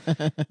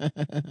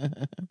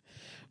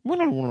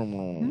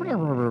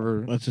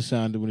 That's the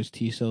sound when his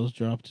T cells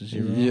drop to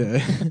zero.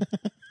 Yeah.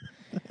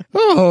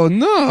 Oh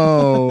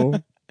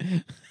no!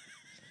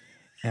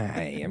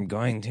 I am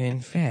going to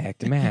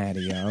infect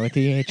Mario with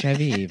the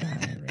HIV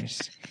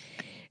virus.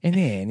 And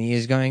then he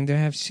is going to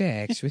have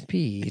sex with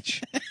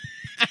Peach.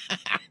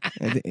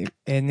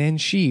 And then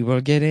she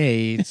will get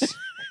AIDS.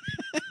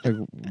 Like,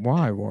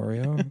 why,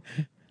 Wario?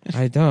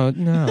 I don't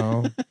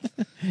know.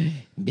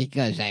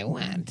 Because I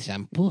want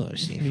some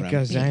pussy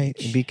Because from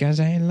Peach.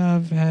 because I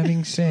love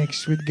having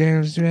sex with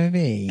girls who have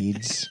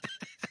AIDS.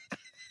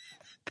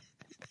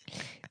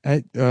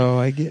 I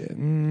get.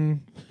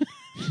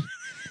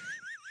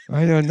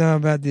 I don't know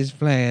about this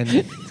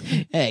plan.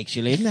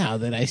 Actually, now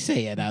that I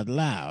say it out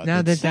loud,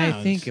 Now it that I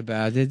sounds think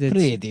about it,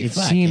 pretty it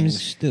fucking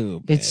seems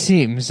stupid. it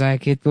seems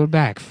like it will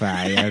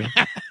backfire.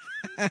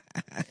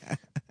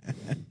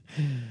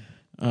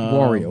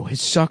 Wario has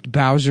sucked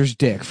Bowser's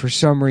dick for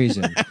some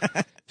reason.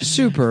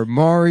 Super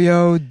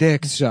Mario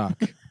Dick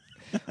Suck.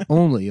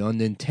 Only on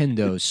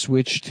Nintendo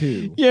Switch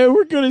 2. Yeah,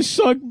 we're gonna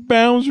suck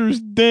Bowser's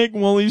dick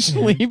while he's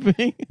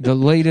sleeping. The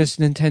latest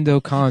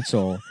Nintendo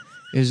console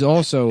is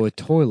also a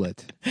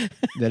toilet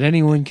that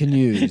anyone can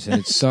use,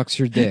 and it sucks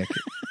your dick.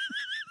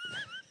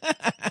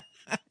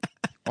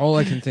 All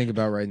I can think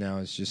about right now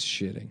is just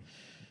shitting.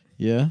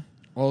 Yeah?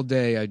 All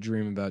day I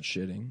dream about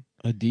shitting.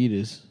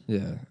 Adidas.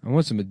 Yeah. I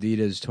want some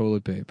Adidas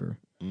toilet paper.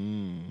 Why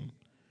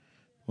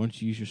don't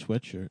you use your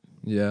sweatshirt?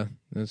 Yeah,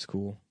 that's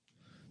cool.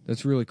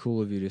 That's really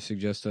cool of you to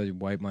suggest I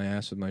wipe my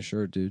ass with my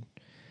shirt, dude.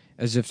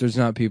 As if there's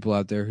not people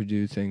out there who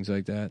do things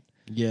like that.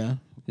 Yeah.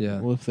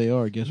 Yeah. Well, if they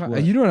are, guess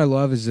what? You know what I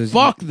love is those...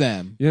 Fuck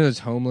them! You know those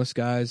homeless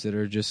guys that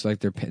are just like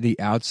the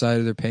outside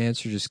of their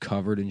pants are just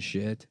covered in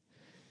shit?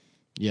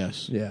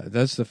 Yes. Yeah,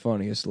 that's the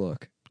funniest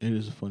look. It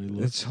is a funny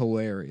look. It's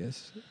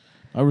hilarious.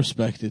 I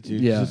respect it, dude.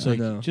 'Cause Yeah, it's like,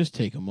 I know. just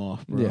take them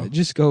off, bro. Yeah,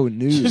 just go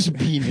nude. Just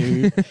be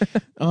nude.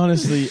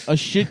 Honestly, a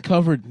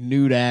shit-covered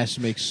nude ass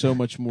makes so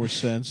much more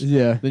sense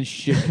Yeah. than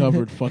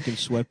shit-covered fucking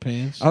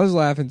sweatpants. I was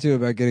laughing, too,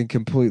 about getting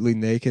completely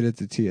naked at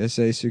the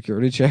TSA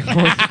security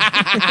checkpoint.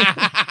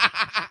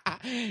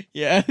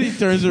 Yeah, he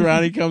turns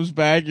around, he comes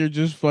back, you're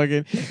just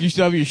fucking... You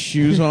still have your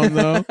shoes on,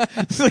 though.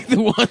 It's like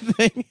the one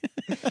thing.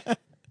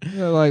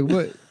 They're like,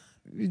 what?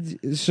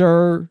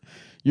 Sir?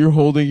 You're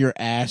holding your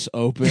ass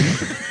open.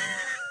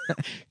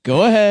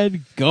 Go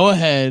ahead.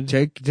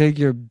 Take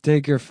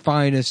your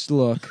finest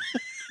look,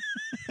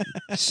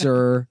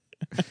 sir.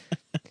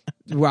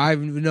 Well, I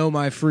know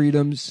my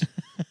freedoms.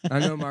 I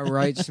know my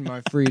rights and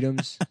my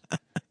freedoms,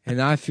 and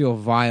I feel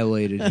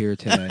violated here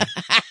today.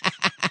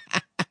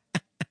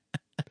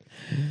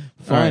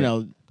 Fine, All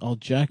right. I'll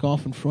jack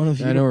off in front of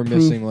you. I know to we're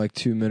prove- missing like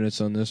 2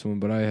 minutes on this one,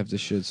 but I have to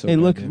shit so. Hey,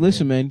 look, goddamn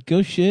listen, man.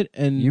 Go shit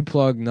and bad. You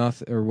plug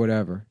nothing or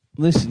whatever.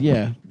 listen.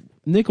 Yeah,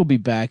 Nick will be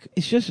back.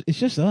 It's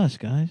just us,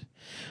 guys.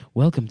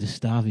 Welcome to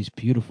Stavi's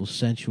beautiful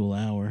sensual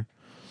hour.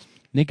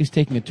 Nick is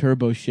taking a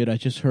turbo shit. I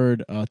just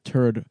heard a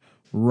turd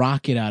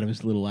rocket out of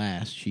his little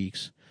ass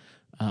cheeks.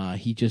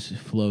 He just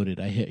floated.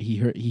 He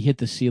hit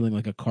the ceiling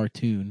like a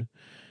cartoon.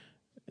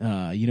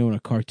 You know when a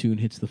cartoon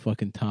hits the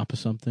fucking top of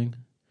something?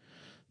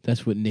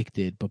 That's what Nick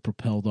did, but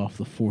propelled off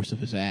the force of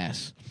his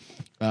ass.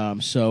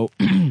 So,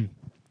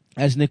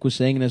 as Nick was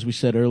saying, and as we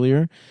said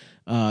earlier,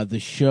 the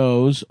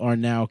shows are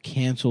now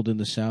canceled in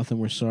the South, and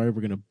we're sorry.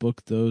 We're going to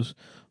book those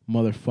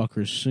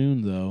motherfuckers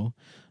soon, though.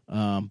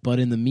 But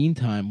in the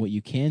meantime, what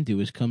you can do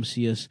is come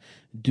see us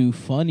do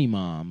Funny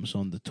Moms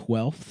on the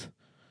 12th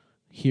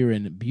here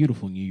in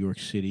beautiful New York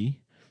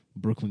City,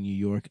 Brooklyn, New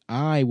York.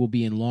 I will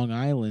be in Long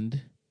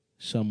Island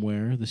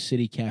somewhere, the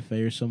City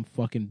Cafe or some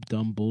fucking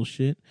dumb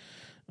bullshit.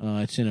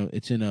 It's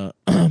in a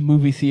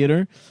movie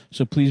theater,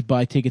 so please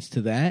buy tickets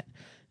to that.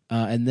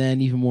 And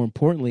then, even more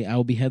importantly, I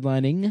will be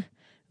headlining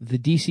the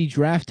DC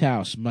Draft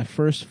House, my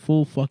first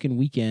full fucking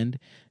weekend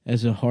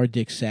as a hard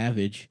dick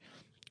savage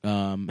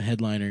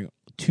headliner.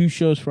 2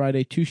 shows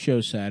Friday, 2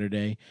 shows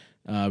Saturday.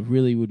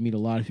 Really would mean a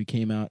lot if you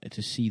came out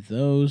to see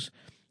those.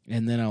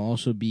 And then I'll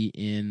also be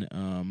in,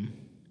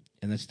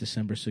 and that's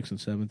December 6th and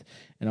 7th.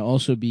 And I'll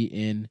also be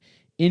in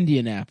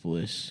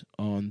Indianapolis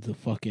on the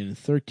fucking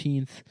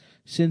 13th,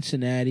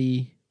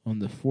 Cincinnati on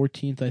the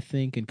 14th, I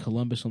think, and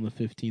Columbus on the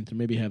 15th, or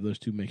maybe I have those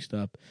two mixed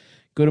up.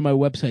 Go to my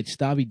website,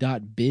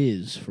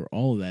 stavi.biz, for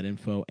all of that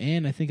info.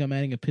 And I think I'm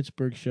adding a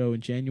Pittsburgh show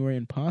in January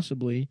and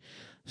possibly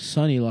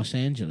sunny Los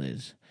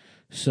Angeles.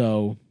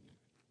 So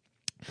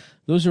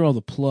those are all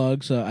the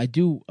plugs. I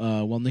do,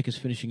 while Nick is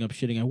finishing up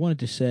shitting, I wanted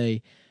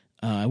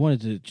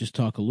to just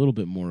talk a little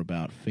bit more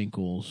about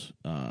Finkel's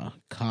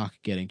cock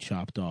getting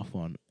chopped off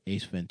on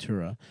Ace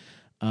Ventura.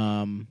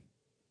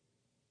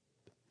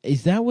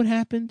 Is that what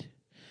happened?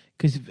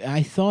 Because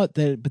I thought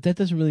that, but that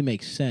doesn't really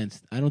make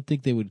sense. I don't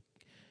think they would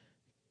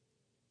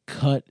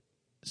cut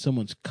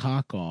someone's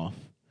cock off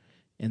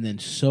and then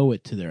sew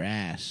it to their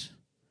ass.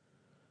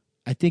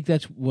 I think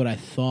that's what I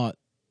thought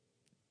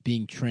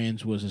being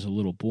trans was as a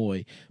little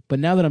boy. But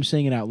now that I'm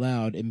saying it out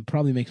loud, it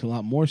probably makes a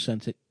lot more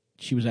sense that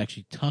she was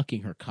actually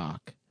tucking her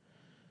cock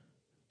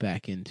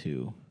back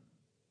into...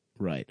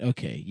 Right.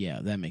 Okay.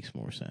 Yeah, that makes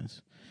more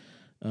sense.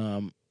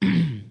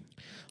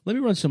 Let me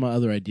run some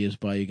other ideas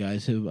by you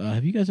guys.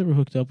 Have you guys ever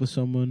hooked up with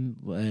someone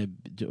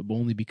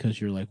only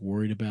because you're like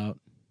worried about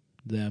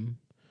them,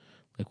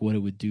 like what it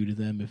would do to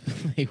them if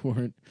they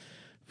weren't?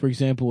 For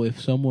example,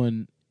 if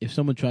someone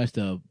tries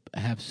to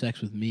have sex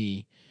with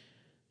me,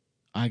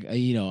 I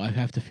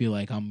have to feel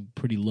like I'm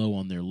pretty low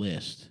on their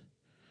list.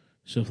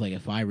 So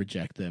if I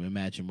reject them,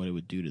 imagine what it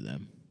would do to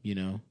them. You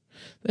know,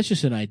 that's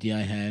just an idea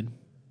I had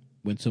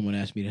when someone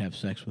asked me to have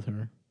sex with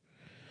her.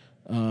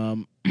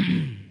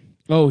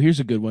 Oh, here's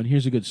a good one.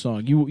 Here's a good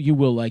song. You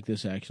will like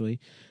this, actually.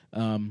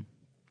 It's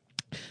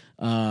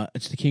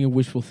the King of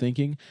Wishful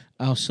Thinking.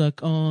 I'll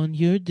suck on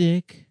your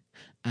dick.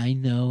 I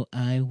know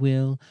I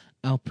will.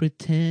 I'll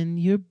pretend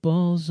your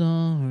balls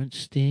aren't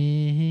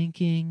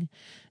stinking.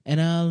 And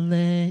I'll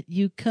let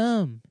you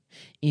come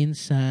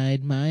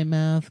inside my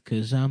mouth,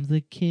 'cause I'm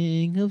the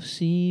king of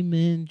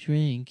semen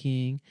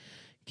drinking.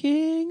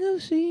 King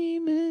of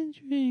semen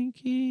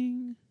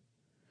drinking.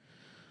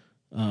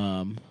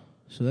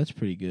 So that's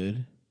pretty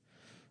good.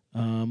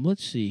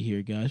 Let's see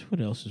here, guys.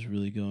 What else is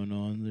really going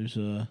on? There's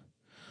I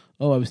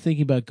was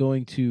thinking about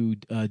going to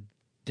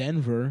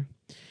Denver,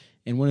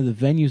 and one of the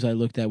venues I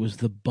looked at was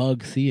the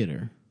Bug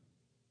Theater.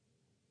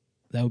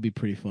 That would be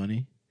pretty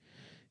funny,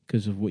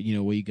 because of what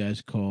you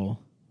guys call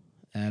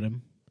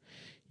Adam.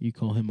 You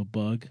call him a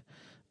bug.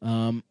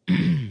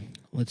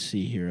 Let's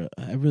see here.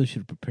 I really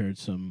should have prepared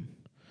some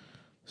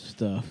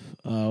stuff.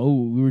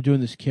 We were doing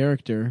this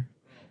character.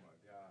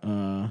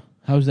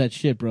 How's that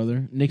shit,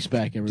 brother? Nick's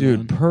back,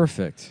 everyone. Dude,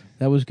 perfect.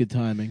 That was good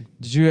timing.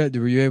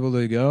 Were you able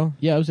to go?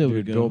 Yeah, I was able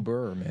Dude, to go. Bill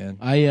Burr, man.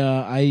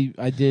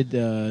 I did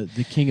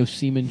the King of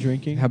Semen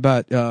Drinking. How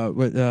about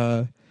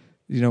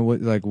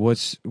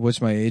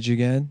what's my age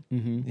again?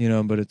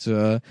 Mm-hmm. But it's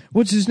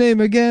what's his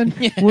name again?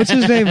 What's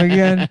his name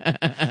again?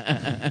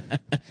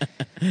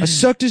 I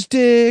sucked his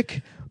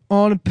dick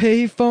on a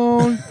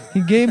payphone.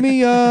 He gave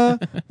me a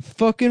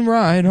fucking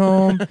ride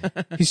home.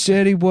 He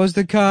said he was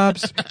the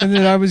cops and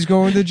that I was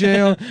going to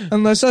jail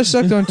unless I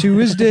sucked onto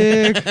his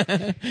dick.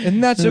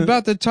 And that's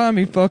about the time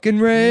he fucking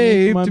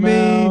raped me.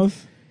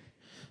 Mouth.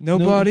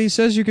 Nobody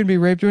says you can be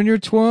raped when you're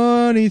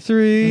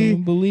 23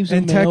 believes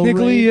and a male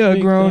technically rape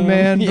a grown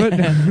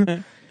victim.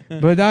 man,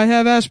 but I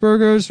have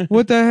Asperger's.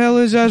 What the hell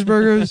is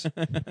Asperger's?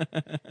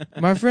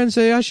 My friends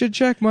say I should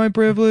check my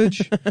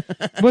privilege.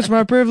 What's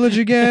my privilege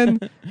again?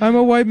 I'm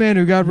a white man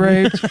who got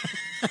raped.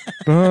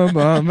 Bum,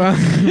 bum, bum.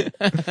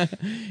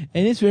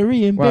 And it's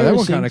very embarrassing. Wow, that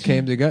one kind of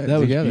came together. That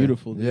was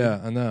beautiful, dude.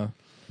 Yeah, I know.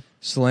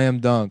 Slam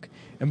dunk.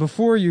 And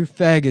before you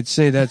faggots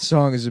say that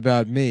song is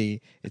about me,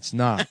 it's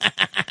not.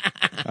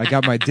 I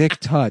got my dick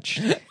touched,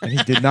 and he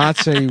did not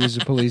say he was a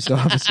police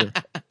officer.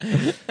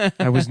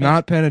 I was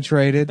not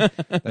penetrated.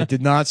 I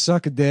did not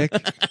suck a dick.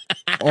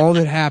 All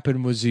that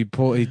happened was he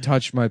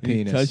touched my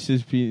penis. He touched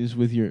his penis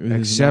with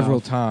his several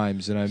mouth.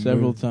 times, and I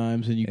several moved.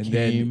 times, and you And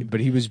came. then, but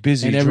he was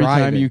busy and every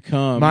driving. time you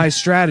come, My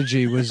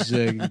strategy was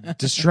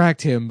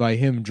distract him by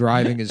him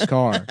driving his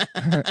car.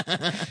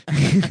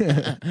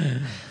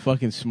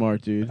 fucking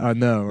smart, dude. I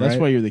know, right? That's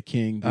why you're the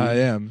king, dude. I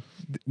am.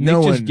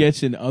 Nick just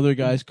gets in other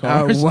guys'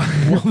 cars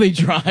while they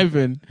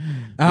driving.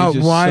 Out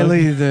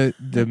Wiley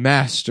the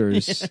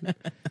masters.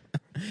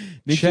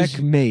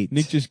 Checkmate.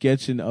 Nick just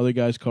gets in other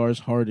guys' cars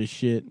hard as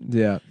shit.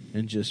 Yeah.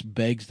 And just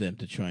begs them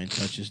to try and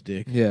touch his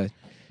dick. Yeah.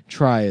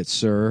 Try it,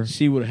 sir.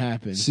 See what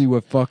happens. See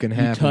what fucking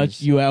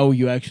happens. You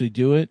actually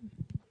do it?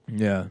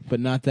 Yeah. But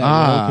not that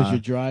well because you're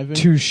driving?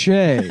 Touche.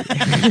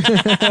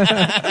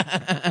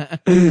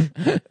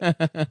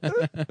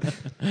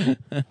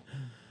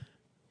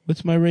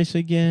 What's my race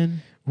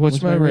again?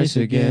 What's my race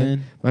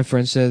again? My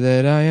friend said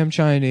that I am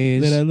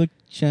Chinese. That I look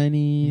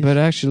Chinese. But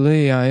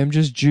actually, I am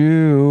just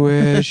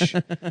Jewish.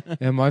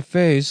 And my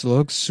face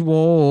looks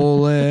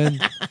swollen.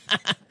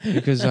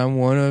 Because I'm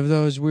one of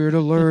those weird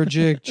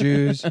allergic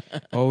Jews.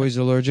 Always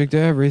allergic to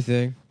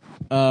everything.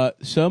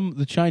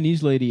 The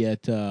Chinese lady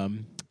at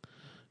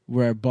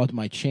where I bought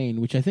my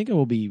chain, which I think I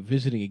will be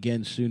visiting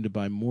again soon to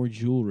buy more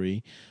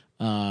jewelry.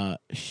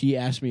 She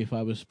asked me if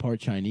I was part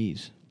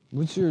Chinese.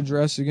 What's your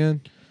address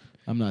again?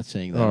 I'm not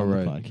saying that on the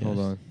podcast. Hold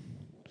on.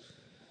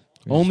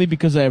 Only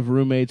because I have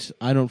roommates.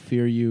 I don't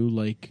fear you.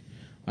 Like,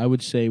 I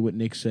would say what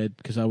Nick said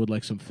because I would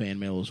like some fan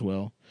mail as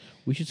well.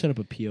 We should set up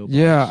a P.O. box.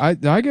 Yeah,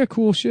 I get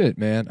cool shit,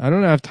 man. I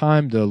don't have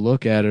time to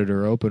look at it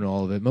or open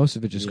all of it. Most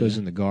of it just goes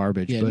in the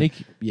garbage. Yeah, but Nick.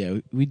 Yeah,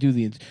 we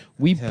do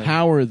we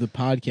power the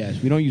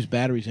podcast. We don't use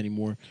batteries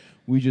anymore.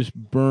 We just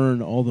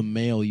burn all the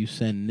mail you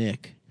send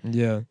Nick.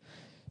 Yeah,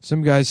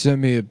 some guy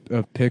sent me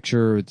a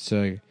picture. It's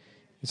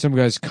some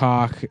guy's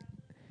cock,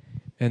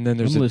 and then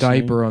there's a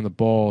diaper on the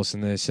balls,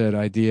 and they said,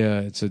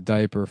 "Idea, it's a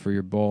diaper for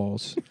your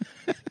balls."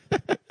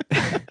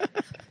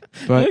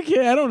 But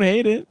okay, I don't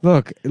hate it.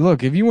 Look,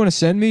 if you want to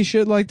send me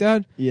shit like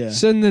that,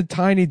 send the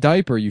tiny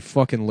diaper, you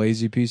fucking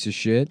lazy piece of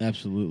shit.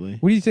 Absolutely.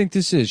 What do you think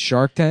this is,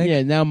 Shark Tank?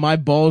 Yeah, now my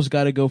balls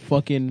got to go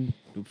fucking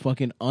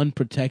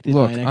unprotected.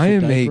 Look, by an I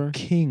am diaper. a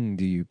king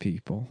to you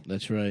people.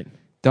 That's right.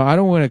 I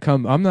don't want to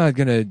come. I'm not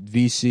going to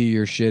VC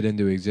your shit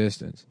into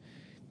existence.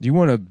 Do you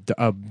want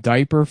a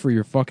diaper for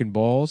your fucking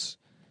balls?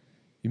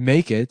 You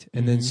make it,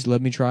 and then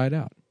let me try it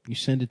out. You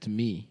send it to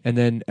me. And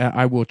then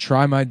I will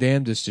try my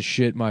damnedest to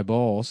shit my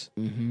balls.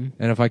 Mm-hmm.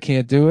 And if I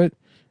can't do it...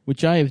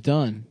 Which I have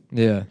done.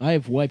 Yeah. I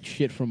have wiped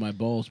shit from my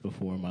balls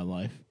before in my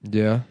life.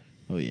 Yeah?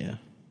 Oh, yeah.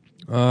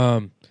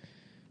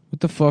 What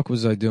the fuck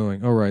was I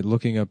doing? Oh, right,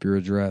 looking up your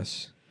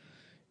address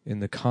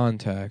in the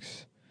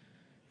contacts.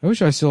 I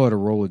wish I still had a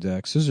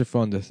Rolodex. Those are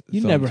fun to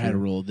You never had a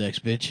Rolodex,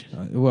 bitch.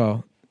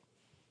 Well,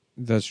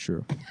 that's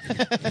true.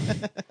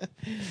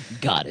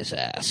 Got his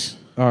ass.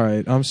 All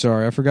right, I'm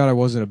sorry. I forgot I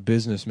wasn't a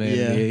businessman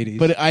in the 80s.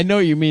 But I know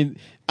what you mean.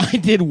 I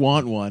did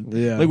want one.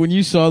 Yeah. Like when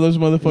you saw those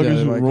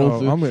motherfuckers like, roll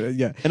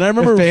through. And I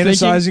remember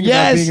fantasizing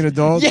about being an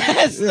adult.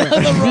 Yes, the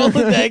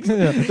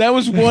Rolodex. That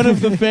was one of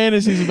the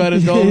fantasies about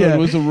adulthood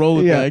was a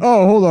Rolodex. Yeah.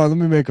 Oh, hold on. Let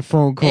me make a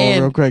phone call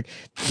real quick.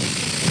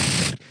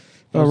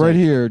 Oh, right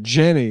here.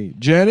 Jenny.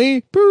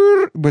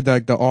 With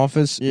like the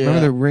Office. Yeah.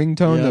 Remember the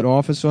ringtone that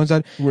Office phones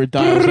had? Where it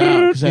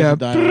dials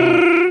out.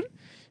 Yeah.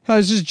 Hi,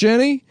 is this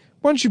Jenny?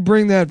 Why don't you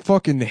bring that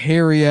fucking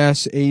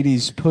hairy-ass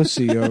 80s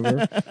pussy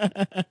over?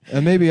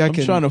 And maybe I'm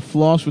trying to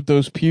floss with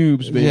those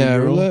pubes, baby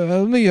girl.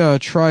 Let me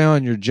try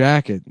on your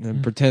jacket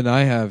and pretend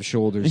I have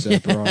shoulders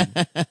that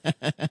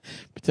broad.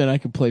 Pretend I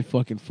can play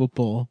fucking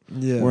football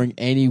wearing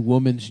any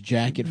woman's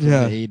jacket from the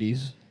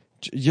 80s.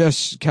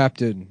 Yes,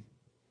 Captain.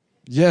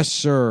 Yes,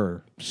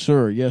 sir.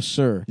 Sir, yes,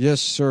 sir.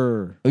 Yes,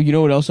 sir. Oh, you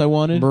know what else I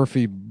wanted?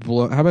 Murphy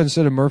Blown. How about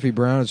instead of Murphy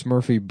Brown, it's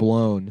Murphy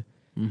Blown?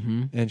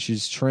 Mm-hmm. And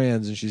she's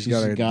trans, and she's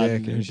got a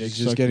dick, and she's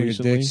just getting her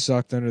dick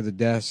sucked under the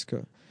desk.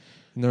 And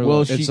they're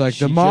it's like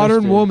the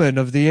modern woman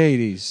of the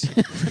 80s.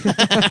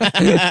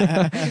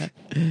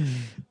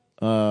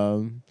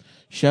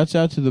 Shouts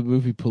out to the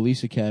movie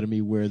Police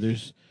Academy, where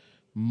there's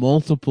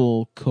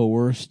multiple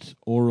coerced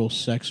oral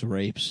sex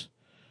rapes.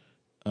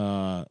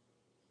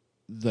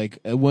 Like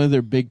one of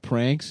their big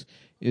pranks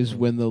is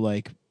when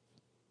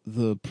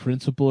the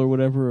principal or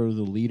whatever, or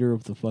the leader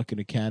of the fucking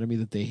academy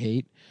that they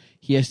hate,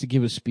 he has to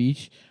give a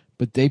speech,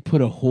 but they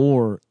put a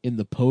whore in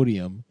the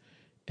podium,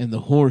 and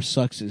the whore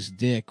sucks his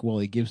dick while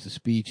he gives the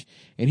speech,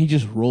 and he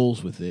just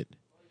rolls with it.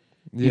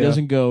 He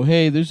doesn't go,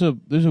 "Hey, there's a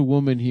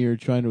woman here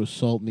trying to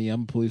assault me.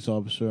 I'm a police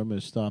officer. I'm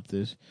going to stop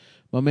this."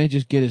 My man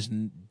just get his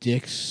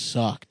dick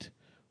sucked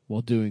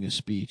while doing a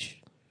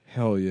speech.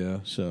 Hell yeah!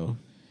 So.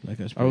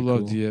 I would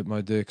love to get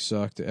my dick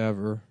sucked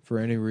ever, for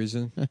any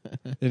reason,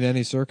 in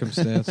any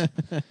circumstance,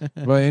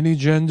 by any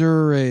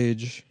gender or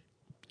age.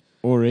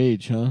 Or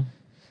age, huh?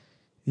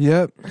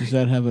 Yep. Does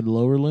that have a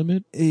lower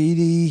limit?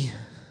 80,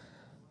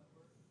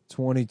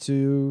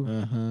 22.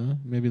 Uh-huh.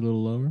 Maybe a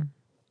little lower?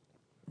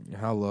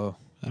 How low?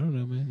 I don't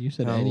know, man. You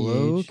said How any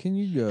low age. can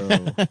you go?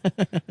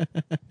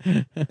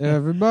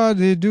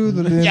 Everybody do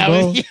the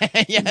limbo.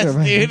 Yes,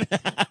 dude.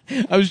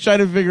 I was trying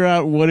to figure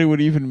out what it would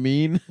even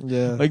mean.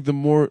 Yeah. Like the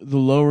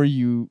lower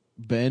you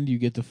bend, you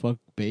get to fuck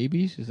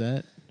babies? Is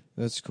that?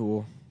 That's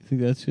cool. You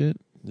think that's it?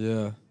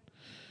 Yeah.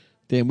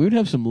 Damn, we would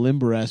have some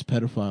limber-ass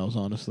pedophiles,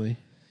 honestly.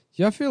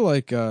 Yeah, I feel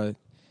like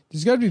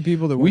there's got to be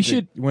people that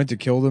went to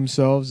kill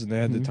themselves, and they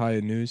had to tie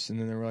a noose, and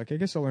then they were like, I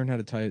guess I'll learn how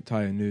to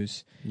tie a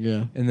noose.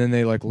 Yeah. And then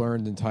they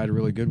learned and tied a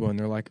really good one.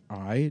 They're like,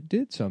 I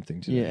did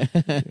something to them.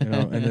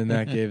 And then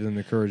that gave them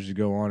the courage to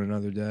go on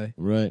another day.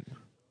 Right.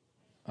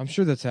 I'm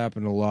sure that's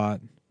happened a lot.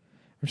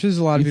 I'm sure there's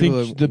a lot of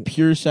people think the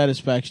pure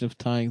satisfaction of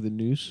tying the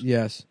noose?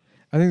 Yes.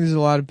 I think there's a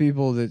lot of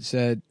people that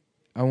said,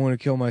 I want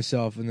to kill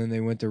myself, and then they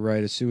went to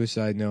write a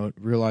suicide note,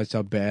 realized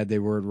how bad they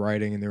were at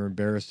writing, and they were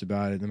embarrassed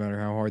about it. No matter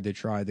how hard they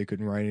tried, they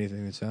couldn't write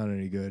anything that sounded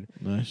any good.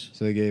 Nice.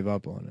 So they gave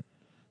up on it.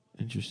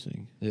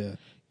 Interesting. Yeah.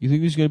 You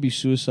think there's going to be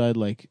suicide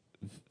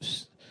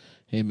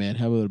hey man,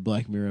 how about a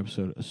Black Mirror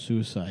episode, a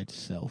suicide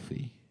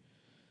selfie?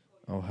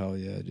 Oh, hell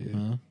yeah, dude.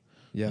 Huh?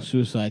 Yeah. A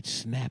suicide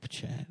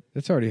Snapchat.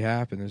 That's already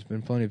happened. There's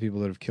been plenty of people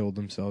that have killed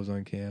themselves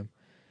on cam.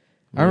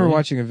 Really? I remember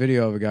watching a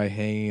video of a guy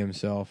hanging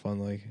himself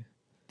on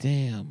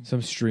damn,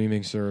 some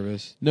streaming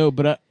service. No,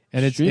 but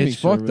it's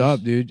fucked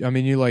up, dude. I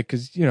mean, you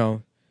because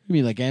You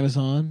mean like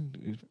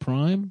Amazon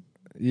Prime?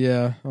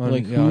 Yeah, on,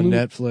 Like on Hulu?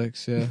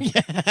 Netflix.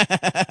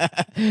 Yeah.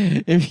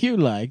 If you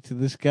liked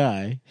this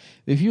guy,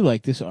 if you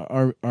like this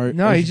No,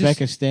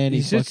 Uzbekistani,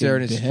 he sits there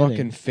and his beheading.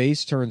 fucking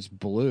face turns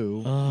blue.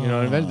 You know,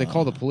 and eventually they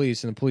call the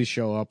police, and the police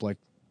show up like,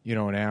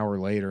 an hour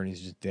later, and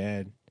he's just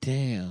dead.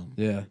 Damn,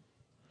 Yeah.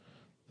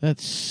 that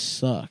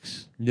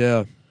sucks.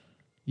 Yeah.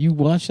 You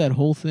watched that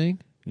whole thing?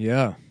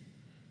 Yeah.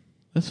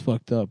 That's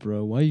fucked up,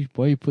 bro. Why you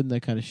putting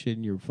that kind of shit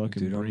in your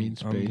fucking Dude, brain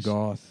I'm space?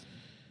 goth.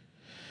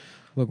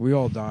 Look, we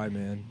all die,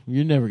 man.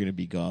 You're never gonna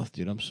be goth,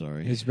 dude. I'm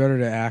sorry. It's better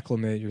to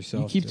acclimate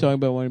yourself. You keep to talking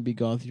about wanting to be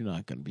goth. You're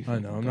not gonna be. I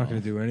know. I'm goth. not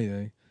going to do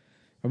anything.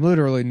 I'm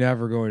literally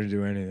never going to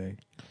do anything.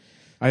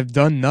 I've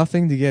done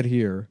nothing to get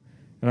here,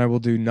 and I will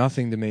do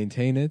nothing to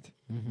maintain it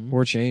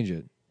or change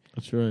it.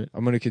 That's right.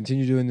 I'm going to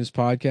continue doing this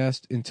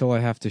podcast until I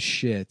have to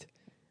shit,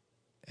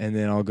 and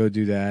then I'll go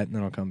do that, and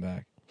then I'll come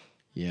back.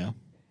 Yeah.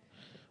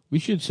 We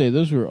should say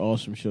those were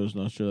awesome shows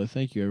in Australia.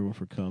 Thank you, everyone,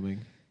 for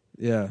coming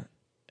Yeah.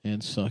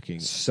 and sucking.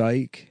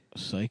 Psych.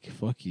 Psych,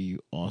 fuck you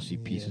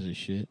Aussie pieces of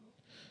shit.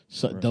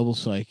 Right. Double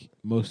psych.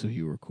 Most of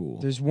you are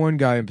cool. There's one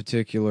guy in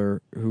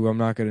particular who I'm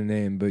not going to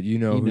name, but you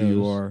know He who you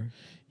knows. are.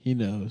 He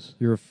knows.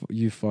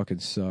 You fucking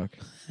suck.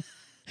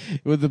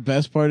 What the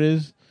best part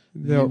is,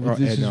 No,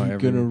 this is no, gonna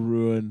everyone.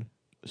 ruin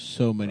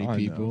so many I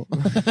people.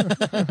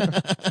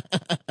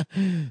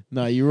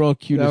 Nah, you're all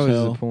cute That as was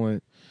hell. the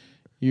point.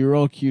 You're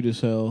all cute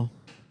as hell.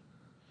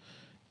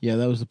 Yeah,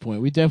 that was the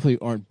point. We definitely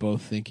aren't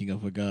both thinking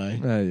of a guy.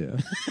 Yeah.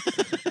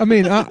 I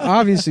mean,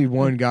 obviously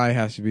one guy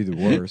has to be the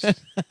worst.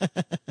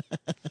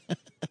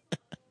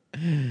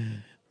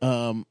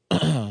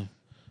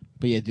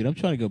 But yeah, dude, I'm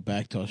trying to go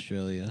back to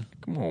Australia.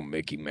 Come on,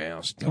 Mickey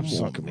Mouse. Stop Come on,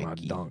 sucking my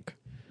Mickey. dunk.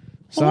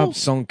 Stop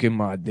sunking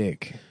my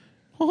dick.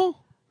 Peel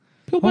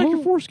back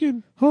your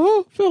foreskin.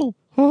 Phil,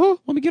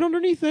 let me get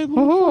underneath that.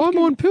 I'm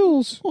on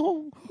pills.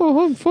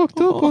 I'm fucked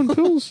up on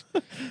pills.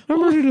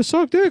 I'm ready to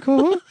suck dick.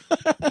 I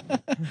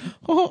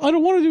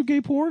don't want to do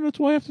gay porn. That's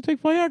why I have to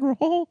take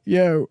Viagra.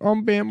 Yo,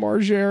 I'm Bam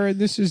Margera, and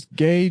this is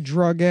gay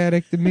drug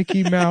addict, the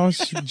Mickey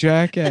Mouse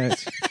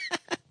jackass.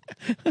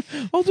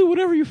 I'll do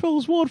whatever you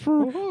fellas want for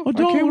 $1. I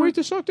can't wait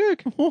to suck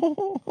dick.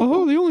 The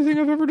only thing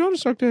I've ever done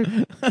is suck dick.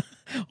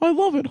 I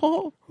love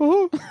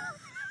it.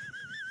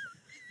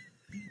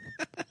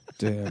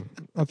 Damn.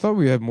 I thought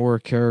we had more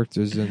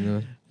characters in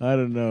the... I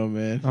don't know,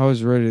 man. I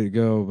was ready to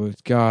go,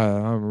 but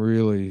God, I'm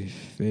really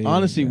fading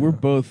Honestly, now. we're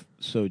both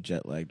so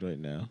jet lagged right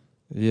now.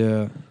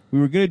 Yeah. We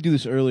were going to do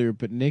this earlier,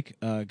 but Nick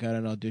got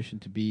an audition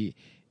to be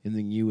in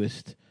the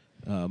newest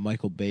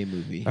Michael Bay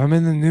movie. I'm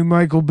in the new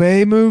Michael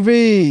Bay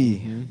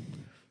movie.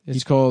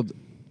 It's called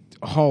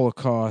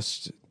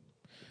Holocaust.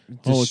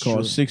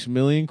 6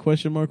 million?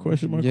 Question mark?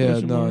 Yeah,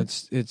 no,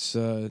 it's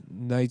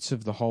Knights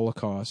of the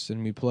Holocaust,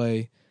 and we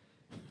play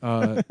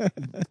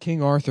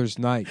King Arthur's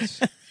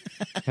knights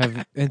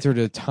have entered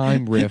a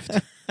time rift,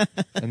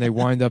 and they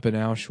wind up in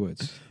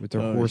Auschwitz with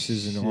their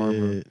horses and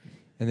armor.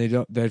 And they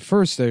don't. At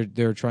first,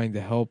 they're trying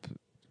to help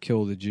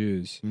kill the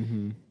Jews,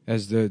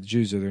 as the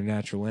Jews are their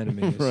natural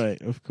enemies,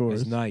 Right, of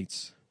course. as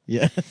knights.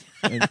 Yeah.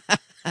 And,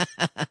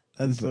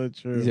 That's so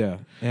true. yeah,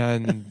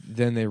 and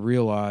then they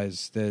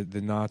realize that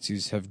the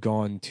Nazis have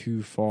gone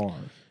too far.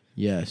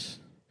 Yes.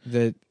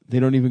 That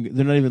They're not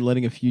even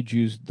letting a few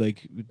Jews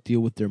like deal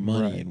with their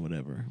money Right. and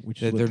whatever.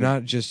 Which that is what they're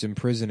not just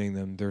imprisoning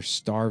them; they're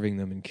starving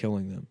them and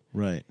killing them.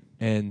 right.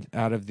 And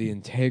out of the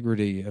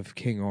integrity of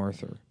King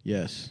Arthur,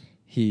 Yes.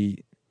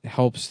 he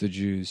helps the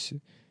Jews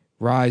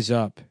rise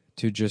up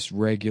to just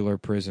regular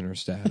prisoner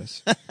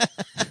status.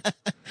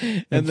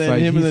 And then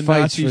fight- him he and the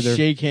fights for Nazis their-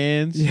 shake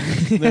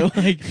hands. They're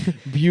like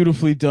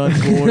beautifully done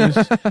boys.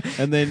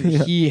 And then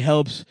he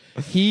helps.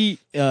 He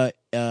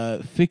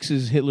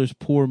fixes Hitler's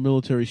poor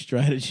military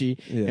strategy,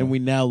 Yeah. and we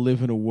now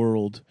live in a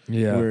world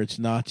Yeah. where it's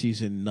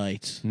Nazis and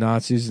knights.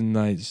 Nazis and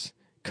Knights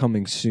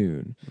coming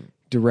soon.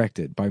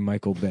 Directed by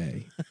Michael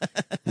Bay.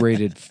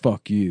 Rated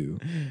fuck you.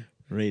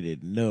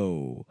 Rated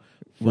no.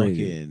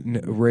 Rated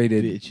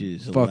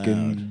bitches fucking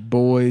allowed.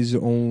 boys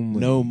only.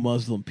 No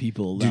Muslim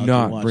people allowed Do to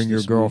not watch bring your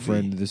this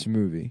girlfriend movie. to this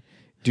movie.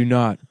 Do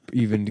not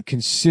even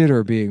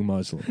consider being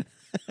Muslim.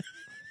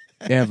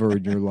 Ever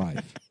in your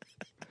life.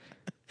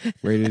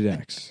 Rated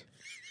X.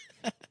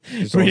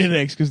 There's Rated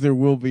X, because there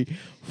will be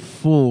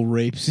full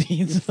rape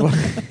scenes.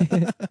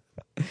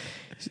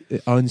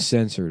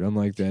 uncensored,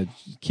 unlike that.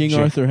 King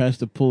Arthur has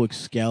to pull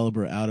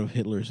Excalibur out of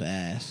Hitler's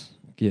ass.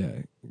 Yeah,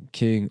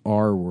 King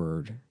R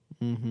Word.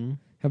 Mm-hmm.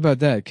 How about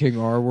that? King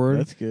R Word?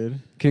 That's good.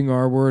 King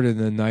R Word and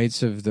the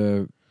Knights of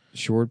the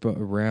Short but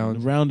Round. The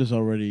round is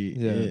already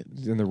Yeah, it.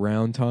 and the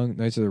Round Tongue.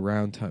 Knights of the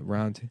Round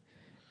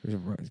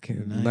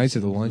Knights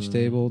of the Lunch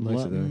Table.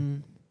 Knights of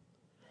the...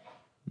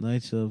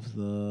 Knights of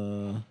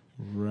the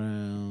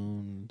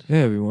Round.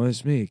 Hey everyone,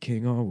 it's me,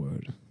 King R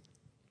Word.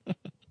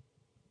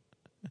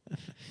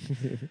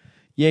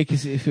 Yeah,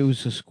 because if it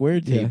was a square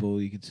Yeah.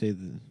 table, you could say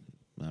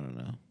I don't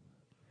know.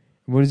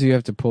 What does he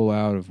have to pull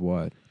out of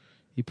what?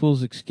 He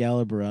pulls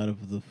Excalibur out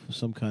of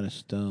some kind of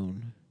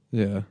stone.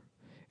 Yeah.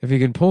 If he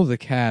can pull the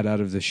cat out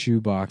of the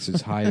shoebox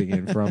it's hiding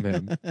in from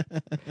him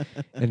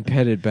and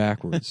pet it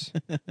backwards.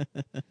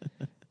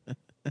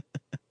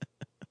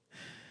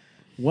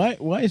 Why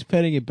is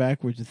petting it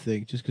backwards a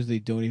thing? Just because they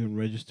don't even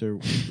register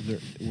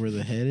where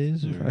the head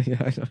is? Or? Yeah,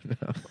 I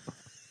don't know.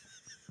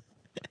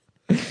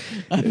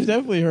 I've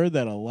definitely heard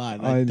that a lot,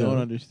 and I don't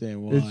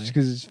understand why. It's just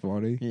because it's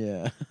funny.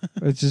 Yeah.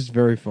 It's just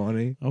very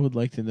funny. I would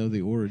like to know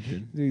the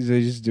origin. They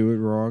just do it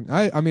wrong.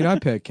 I mean, I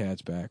pet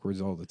cats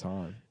backwards all the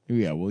time.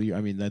 Yeah, well,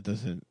 I mean, that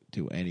doesn't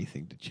do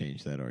anything to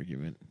change that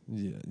argument.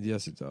 Yeah,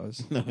 yes, it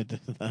does. No, it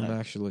does not. I'm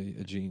actually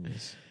a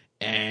genius.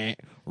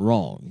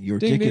 Wrong. Your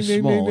Ding, dick ding, is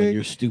ding, small ding, ding. and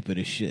you're stupid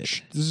as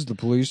shit. This is the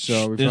police,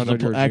 so we found out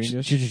you're a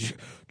genius.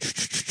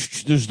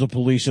 There's the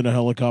police in a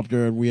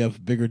helicopter, and we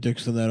have bigger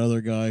dicks than that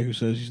other guy who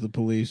says he's the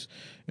police,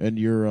 and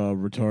you're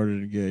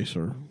retarded and gay,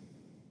 sir.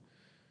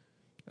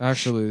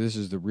 Actually, this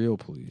is the real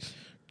police.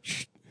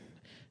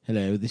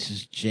 Hello, this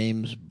is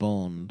James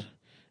Bond,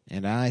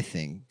 and I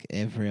think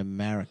every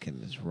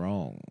American is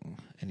wrong,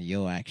 and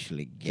you're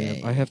actually gay.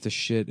 Damn, I have to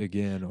shit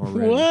again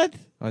already. What?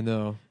 I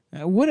know.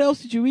 What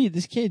else did you eat?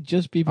 This can't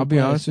just be. I'll be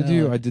honest with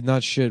you. I did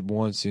not shit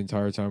once the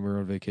entire time we were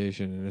on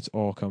vacation, and it's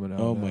all coming out.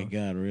 Oh now. my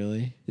god,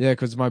 really? Yeah,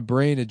 because my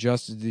brain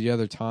adjusted to the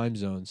other time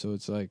zone, so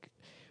it's like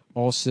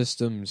all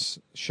systems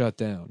shut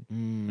down.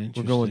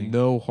 We're going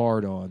no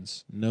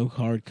hard-ons. No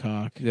hard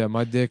cock. Yeah,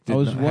 my dick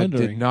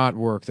did not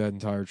work that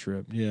entire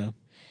trip. Yeah.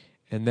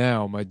 And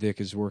now my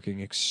dick is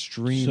working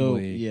extremely.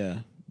 So, yeah.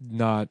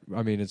 Not.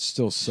 I mean, it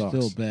still sucks.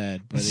 Still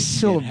bad, but it's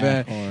still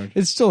bad. Hard.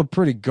 It's still a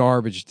pretty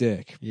garbage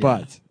dick, yeah.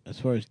 but as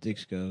far as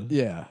dicks go,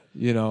 yeah,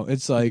 you know,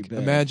 it's like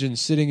imagine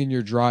sitting in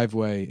your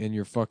driveway and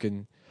your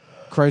fucking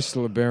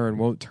Chrysler Baron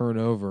won't turn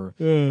over,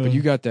 but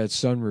you got that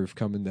sunroof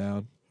coming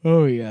down.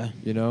 Oh yeah,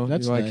 you know,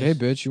 that's you're like, nice. Hey,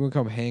 bitch, you want to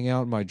come hang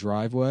out in my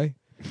driveway?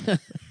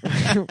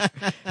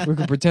 We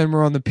can pretend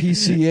we're on the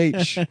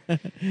PCH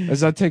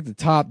as I take the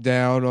top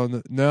down on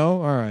the.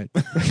 No, all right.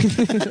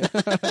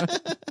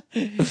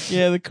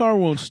 Yeah, the car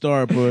won't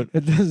start, but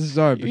it doesn't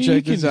start. But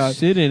check this out.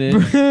 Sit in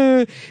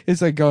it.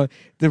 It's like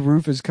the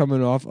roof is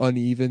coming off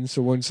uneven,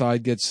 so one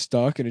side gets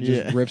stuck and it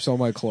just rips all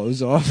my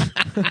clothes off.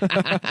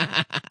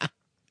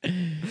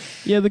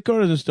 Yeah, the car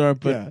doesn't start,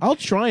 but I'll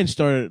try and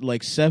start it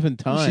like 7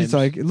 times. She's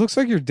like, it looks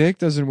like your dick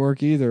doesn't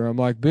work either. I'm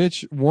like,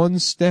 bitch, one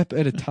step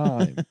at a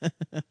time.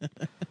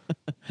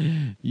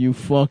 You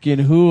fucking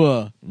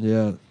hooah.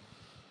 Yeah.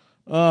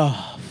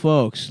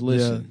 Folks,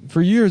 listen. Yeah.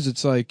 For years,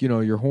 it's like, you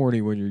know, you're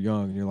horny when you're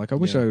young. And you're like, I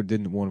wish I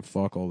didn't want to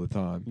fuck all the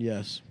time.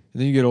 Yes.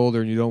 And then you get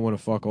older and you don't want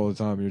to fuck all the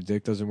time and your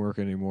dick doesn't work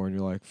anymore. And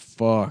you're like,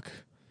 fuck.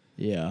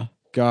 Yeah.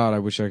 God, I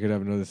wish I could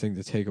have another thing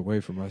to take away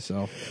from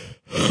myself.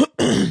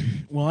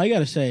 Well, I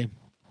gotta say,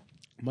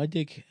 my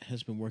dick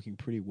has been working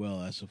pretty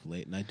well as of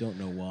late, and I don't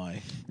know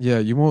why. Yeah,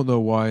 you won't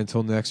know why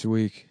until next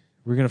week.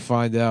 We're going to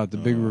find out the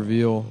big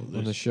reveal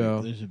on the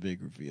show. There's a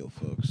big reveal,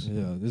 folks.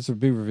 Yeah, this is a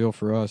big reveal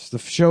for us. The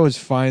show has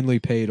finally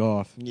paid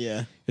off.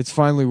 Yeah. It's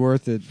finally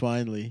worth it.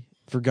 Finally.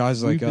 For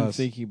guys like us. We've been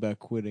thinking about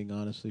quitting,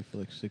 honestly, for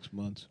like 6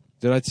 months.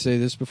 Did I say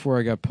this before?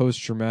 I got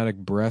post-traumatic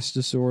breast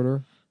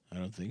disorder. I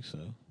don't think so.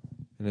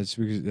 And it's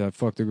because I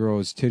fucked a girl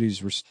whose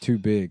titties were too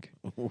big.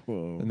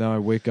 Whoa. And now I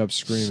wake up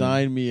screaming.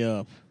 Sign me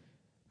up.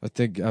 I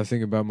think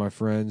about my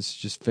friends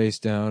just face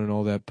down and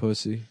all that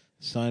pussy.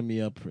 Sign me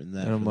up for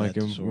that. And I'm like,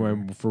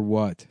 for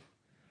what?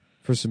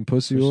 For some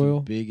pussy for oil?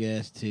 Some big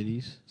ass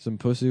titties. Some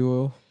pussy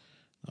oil?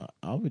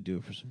 I would do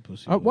it for some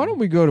pussy oil. Why don't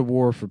we go to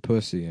war for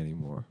pussy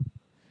anymore?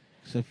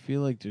 Because I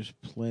feel like there's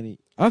plenty.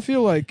 I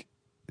feel like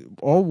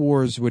all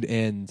wars would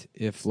end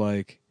if,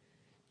 like,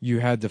 you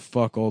had to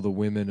fuck all the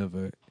women of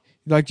a.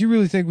 Like, do you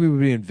really think we would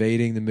be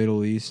invading the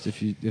Middle East if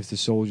the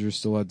soldiers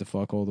still had to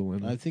fuck all the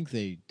women? I think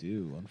they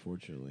do,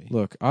 unfortunately.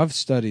 Look, I've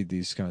studied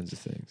these kinds of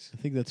things. I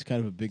think that's kind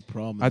of a big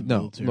problem in the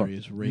military.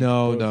 Is rape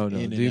no.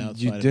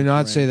 You do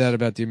not say that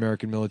about the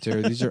American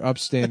military. These are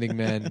upstanding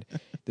men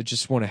that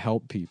just want to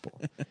help people.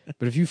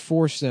 But if you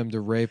force them to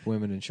rape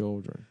women and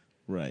children,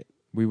 right,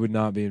 we would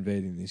not be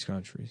invading these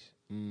countries.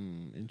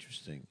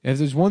 Interesting. If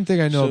there's one thing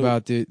I know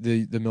about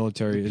the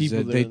military is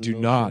that they do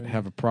not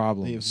have a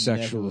problem with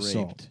sexual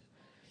assault.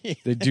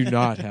 They do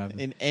not have it.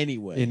 In any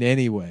way. In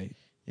any way.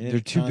 In They're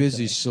too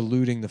busy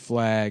saluting the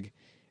flag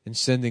and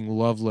sending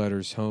love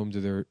letters home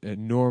to their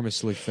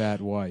enormously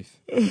fat wife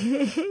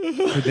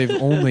that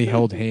they've only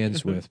held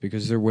hands with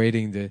because they're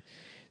waiting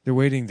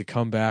to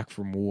come back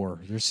from war.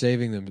 They're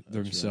saving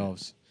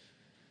themselves.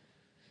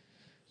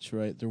 That's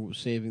right.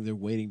 They're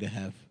waiting to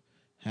have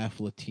half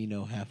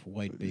Latino, half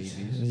white babies.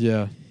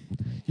 Yeah.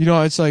 You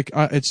know, it's like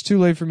it's too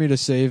late for me to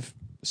save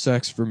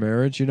sex for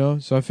marriage, you know?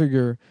 So I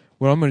figure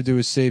what I'm going to do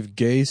is save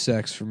gay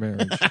sex for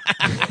marriage.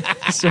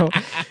 So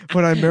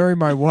when I marry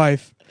my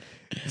wife,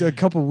 a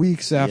couple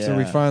weeks after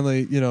we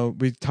finally,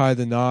 we tie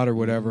the knot or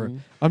whatever,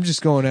 I'm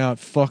just going out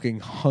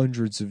fucking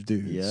hundreds of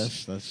dudes.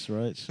 Yes, that's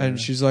right, sir. And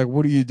she's like,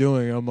 what are you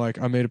doing? I'm like,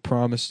 I made a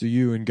promise to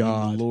you and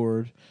God.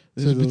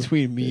 This is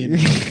between me and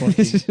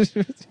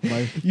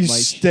my You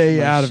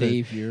stay out of it.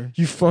 savior.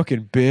 You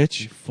fucking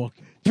bitch. You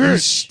fucking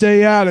Bitch,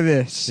 stay out of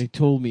this. They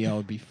told me I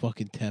would be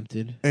fucking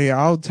tempted. Hey,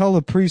 I'll tell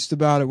the priest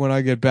about it when I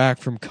get back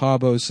from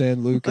Cabo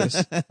San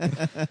Lucas,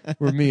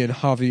 where me and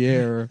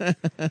Javier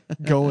are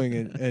going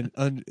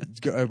and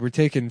we're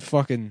taking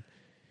fucking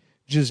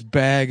just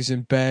bags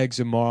and bags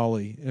of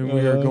Molly, and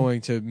we are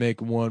going to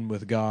make one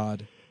with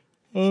God.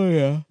 Oh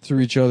yeah,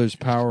 through each other's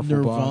powerful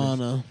Nirvana.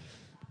 bodies.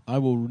 I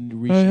will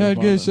reach. I had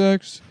Nirvana. gay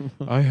sex.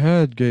 I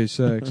had gay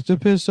sex to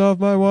piss off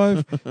my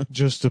wife,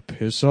 just to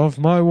piss off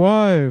my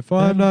wife.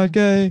 I'm not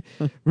gay.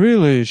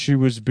 Really, she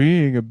was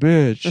being a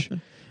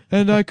bitch,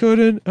 and I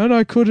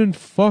couldn't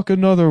fuck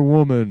another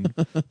woman.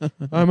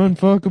 I'm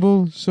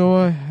unfuckable, so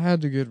I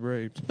had to get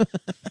raped.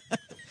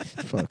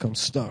 Fuck, I'm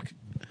stuck.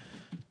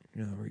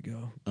 There we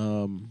go.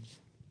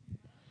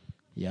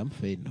 Yeah, I'm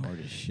fading hard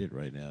as shit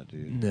right now,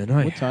 dude. And then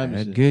I what time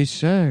had is it? gay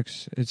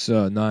sex. It's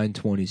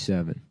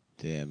 9:27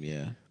 Damn,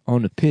 yeah.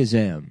 on the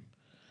PISM.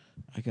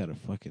 I gotta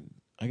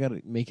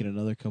make it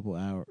another couple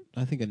hours.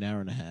 I think an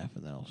hour and a half,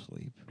 and then I'll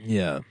sleep.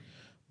 Yeah.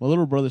 My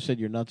little brother said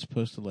you're not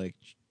supposed to like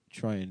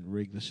try and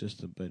rig the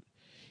system, but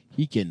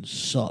he can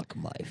suck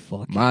my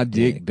fucking. My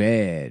dick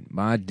bad.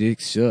 My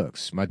dick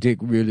sucks. My dick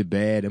really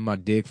bad, and my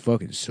dick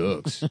fucking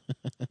sucks.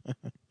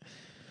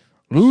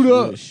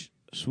 Luda.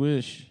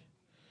 Swish.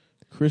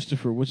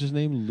 Christopher, what's his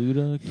name?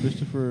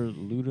 Christopher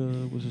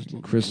Luda. What's his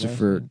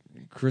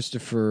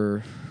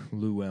Christopher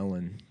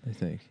Llewellyn, I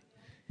think.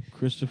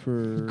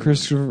 Christopher,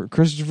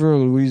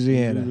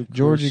 Louisiana. Ludacris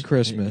Georgie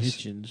Christmas.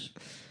 Hitchens.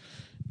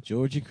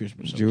 Georgie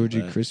Christmas.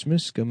 Georgie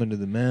Christmas coming to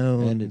the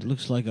mound. And it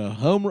looks like a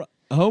home run.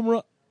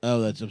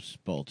 Oh, that's a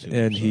ball too.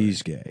 And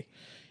he's gay.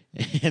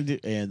 And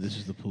this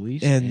is the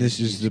police. And this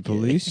is the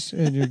police.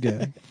 And you're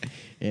gay.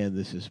 And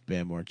this is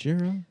Bam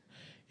Margera.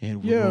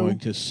 And we're going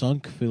to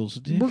sunk Phil's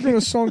dick. We're going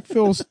to sunk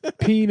Phil's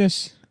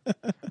penis.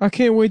 I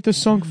can't wait to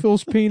sunk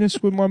Phil's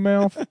penis with my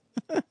mouth.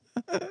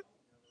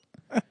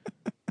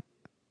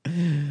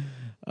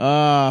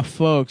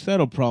 Folks,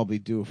 that'll probably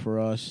do it for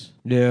us.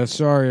 Yeah,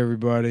 sorry,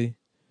 everybody.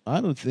 I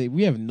don't think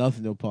we have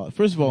nothing to apologize.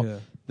 First of all,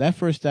 that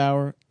first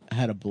hour, I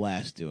had a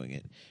blast doing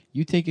it.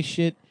 You take a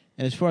shit,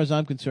 and as far as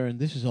I'm concerned,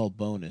 this is all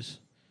bonus.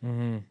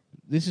 Mm-hmm.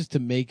 This is to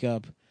make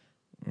up.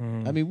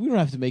 I mean, we don't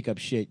have to make up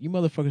shit. You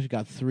motherfuckers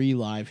got 3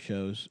 live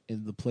shows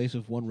in the place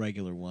of 1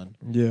 regular one.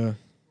 Yeah.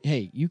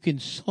 Hey, you can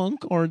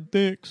sunk our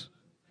dicks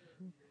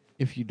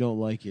if you don't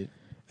like it.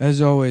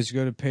 As always,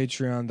 go to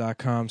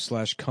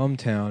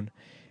patreon.com/cumtown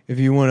if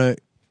you want to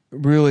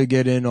really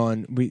get in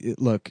on.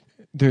 Look,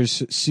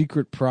 there's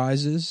secret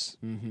prizes.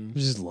 I'm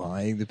just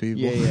lying to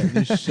people. Yeah.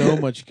 There's so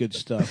much good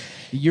stuff.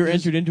 You're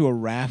entered into a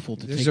raffle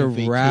to take a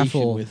vacation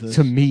raffle with us.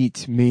 to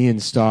meet me and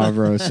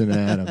Stavros and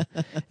Adam.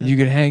 You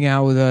can hang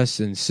out with us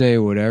and say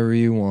whatever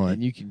you want.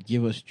 And you can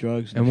give us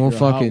drugs. And if we'll you're a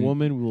hot fucking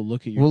woman. We'll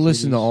look at your. We'll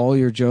listen to titties. all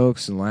your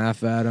jokes and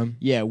laugh at them.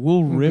 Yeah,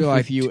 we'll riff like,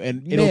 with you,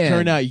 and it'll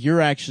turn out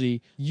you're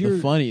actually the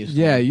funniest.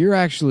 Yeah, one. you're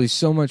actually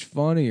so much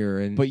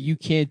funnier, But you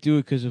can't do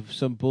it because of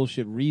some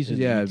bullshit reason.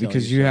 Yeah,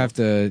 because you have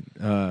to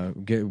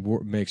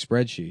make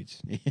spreadsheets.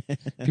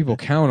 People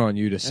count on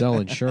you to sell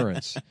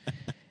insurance.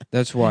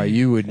 That's why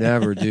you would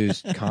never do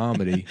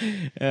comedy.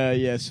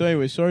 Yeah. So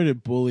anyway, sorry to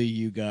bully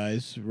you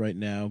guys right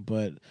now,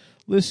 but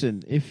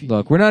listen,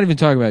 look, we're not even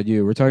talking about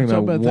you. We're talking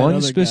about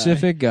one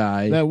specific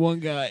guy. That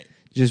one guy.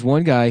 Just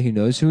one guy who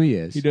knows who he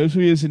is. He knows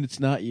who he is, and it's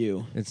not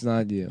you. It's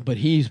not you. But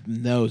he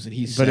knows, and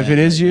he's. But if it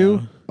is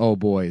you, oh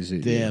boy, is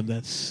it? Damn, you.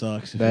 that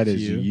sucks. That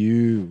is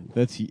you.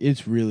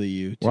 It's really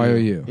you. Too. Why are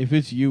you? If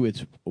it's you,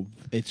 it's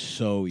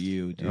so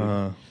you,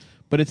 dude.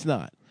 But it's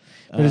not.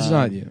 But it's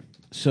not you.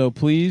 So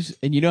please,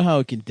 and you know how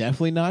it can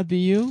definitely not be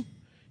you?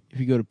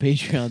 If you go to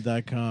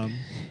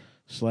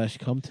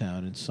patreon.com/cumtown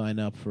and sign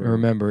up for.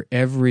 Remember,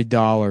 every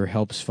dollar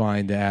helps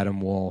find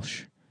Adam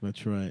Walsh.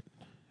 That's right.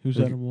 Who's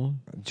Adam Walsh?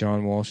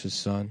 John Walsh's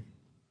son.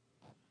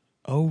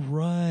 Oh,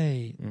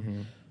 right.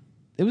 Mm-hmm.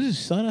 It was his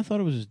son? I thought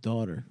it was his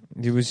daughter.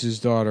 It was his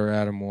daughter,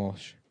 Adam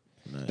Walsh.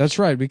 Nice. That's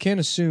right. We can't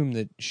assume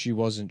that she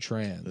wasn't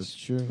trans. That's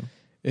true.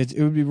 It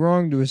would be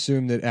wrong to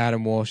assume that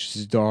Adam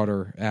Walsh's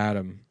daughter,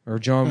 Adam, or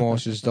John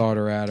Walsh's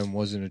daughter, Adam,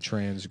 wasn't a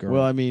trans girl.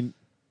 Well, I mean,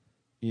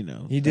 you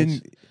know. She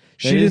didn't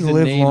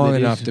live long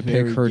enough to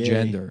pick her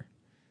gender.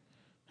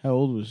 How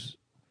old was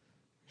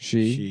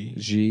she?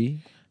 G?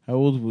 How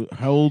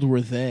old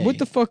were they? What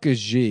the fuck is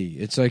G?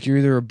 It's like you're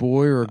either a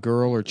boy or a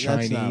girl or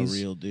Chinese. That's not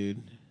real,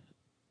 dude.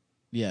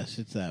 Yes,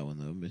 it's that one,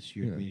 though. It's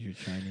you're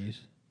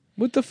Chinese.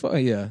 What the fuck?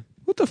 Yeah.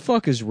 What the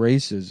fuck is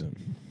racism?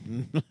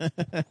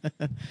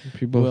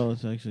 People. Well,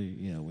 it's actually,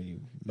 when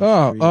you.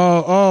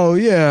 Oh,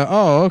 yeah.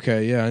 Oh,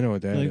 okay. Yeah, I know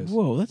what that is.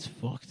 Whoa, that's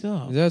fucked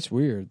up. That's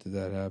weird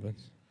that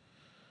happens.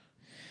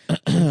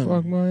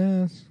 Fuck my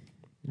ass.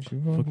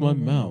 Fuck my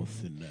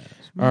mouth and ass.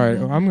 All right,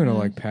 I'm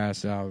gonna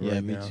pass out right now.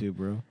 Yeah, me too,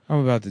 bro. I'm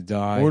about to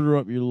die. Order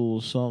up your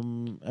little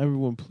something.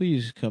 Everyone,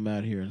 please come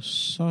out here and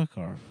suck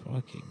our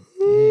fucking dicks.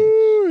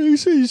 You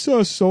say you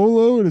saw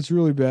Solo and it's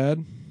really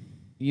bad?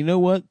 You know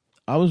what?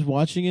 I was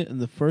watching it, and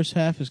the first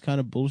half is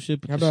kind of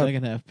bullshit, but the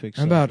second half picks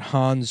How up. about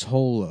Hans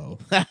Holo?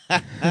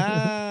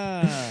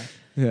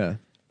 Yeah.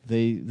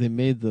 They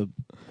made the...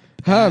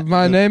 Hi,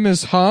 my name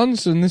is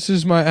Hans, and this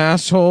is my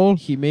asshole.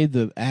 He made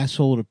the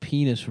asshole to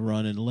penis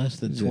run in less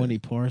than 20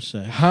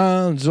 parsecs.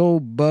 Hans,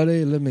 old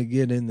buddy, let me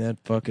get in that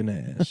fucking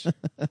ass.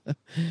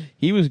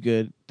 He was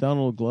good.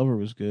 Donald Glover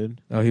was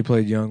good. Oh, he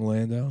played young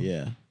Lando?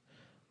 Yeah.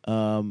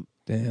 Damn.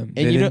 And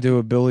They didn't do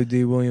a Billy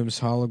D. Williams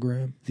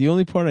hologram? The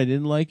only part I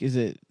didn't like is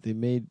that they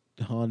made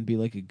Han be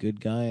like a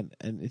good guy,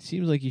 and it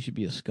seems like he should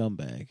be a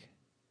scumbag.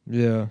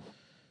 Yeah.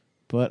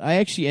 But I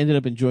actually ended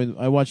up enjoying.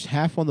 I watched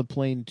half on the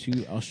plane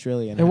to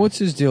Australia. And what's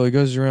his deal? He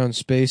goes around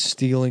space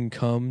stealing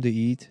cum to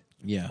eat?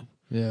 Yeah.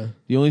 Yeah.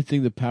 The only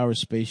thing that powers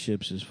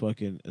spaceships is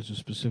a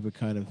specific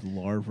kind of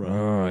larva.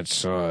 Oh,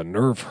 it's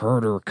nerf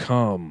herder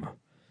cum.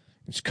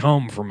 It's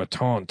cum from a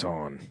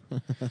tauntaun.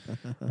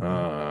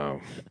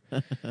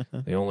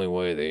 The only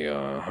way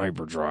the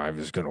hyperdrive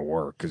is going to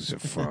work is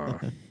if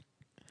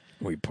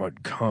we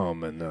put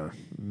cum in the...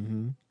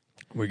 Mm-hmm.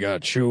 We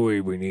got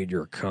Chewie, we need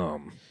your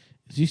cum.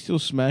 Is he still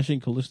smashing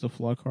Callista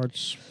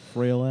Flockhart's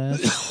frail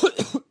ass?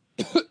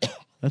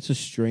 That's a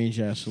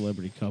strange-ass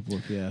celebrity couple,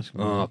 if you ask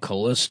me.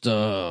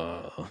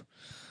 Callista,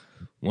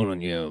 why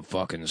don't you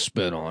fucking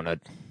spit on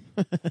it?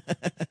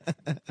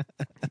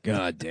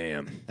 God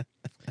damn.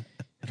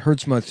 It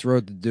hurts my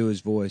throat to do his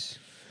voice.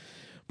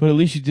 But at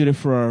least you did it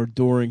for our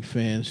adoring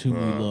fans whom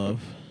we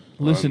love.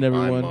 Listen,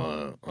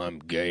 everyone. I'm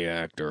gay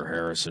actor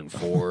Harrison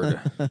Ford.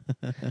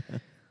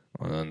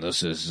 And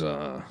this is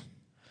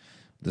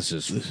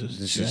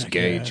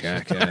gay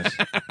jackass.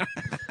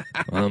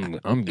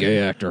 I'm gay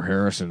actor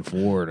Harrison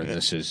Ford, and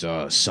this is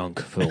sunk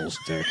Phil's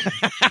dick.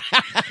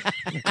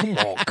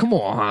 Come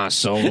on, Han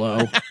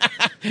Solo.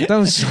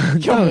 Come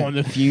on,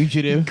 the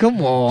fugitive.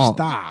 Come on,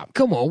 stop.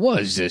 Come on,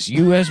 what is this?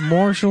 U.S.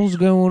 Marshals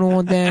going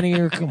on down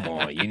here? Come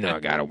on, you know I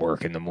got to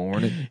work in the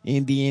morning.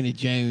 Indiana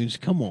Jones,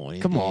 come on,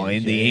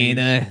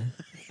 Indiana.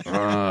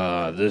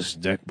 This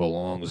dick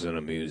belongs in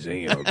a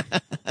museum.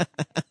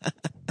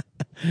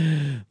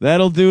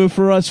 That'll do it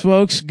for us,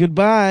 folks.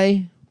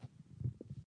 Goodbye.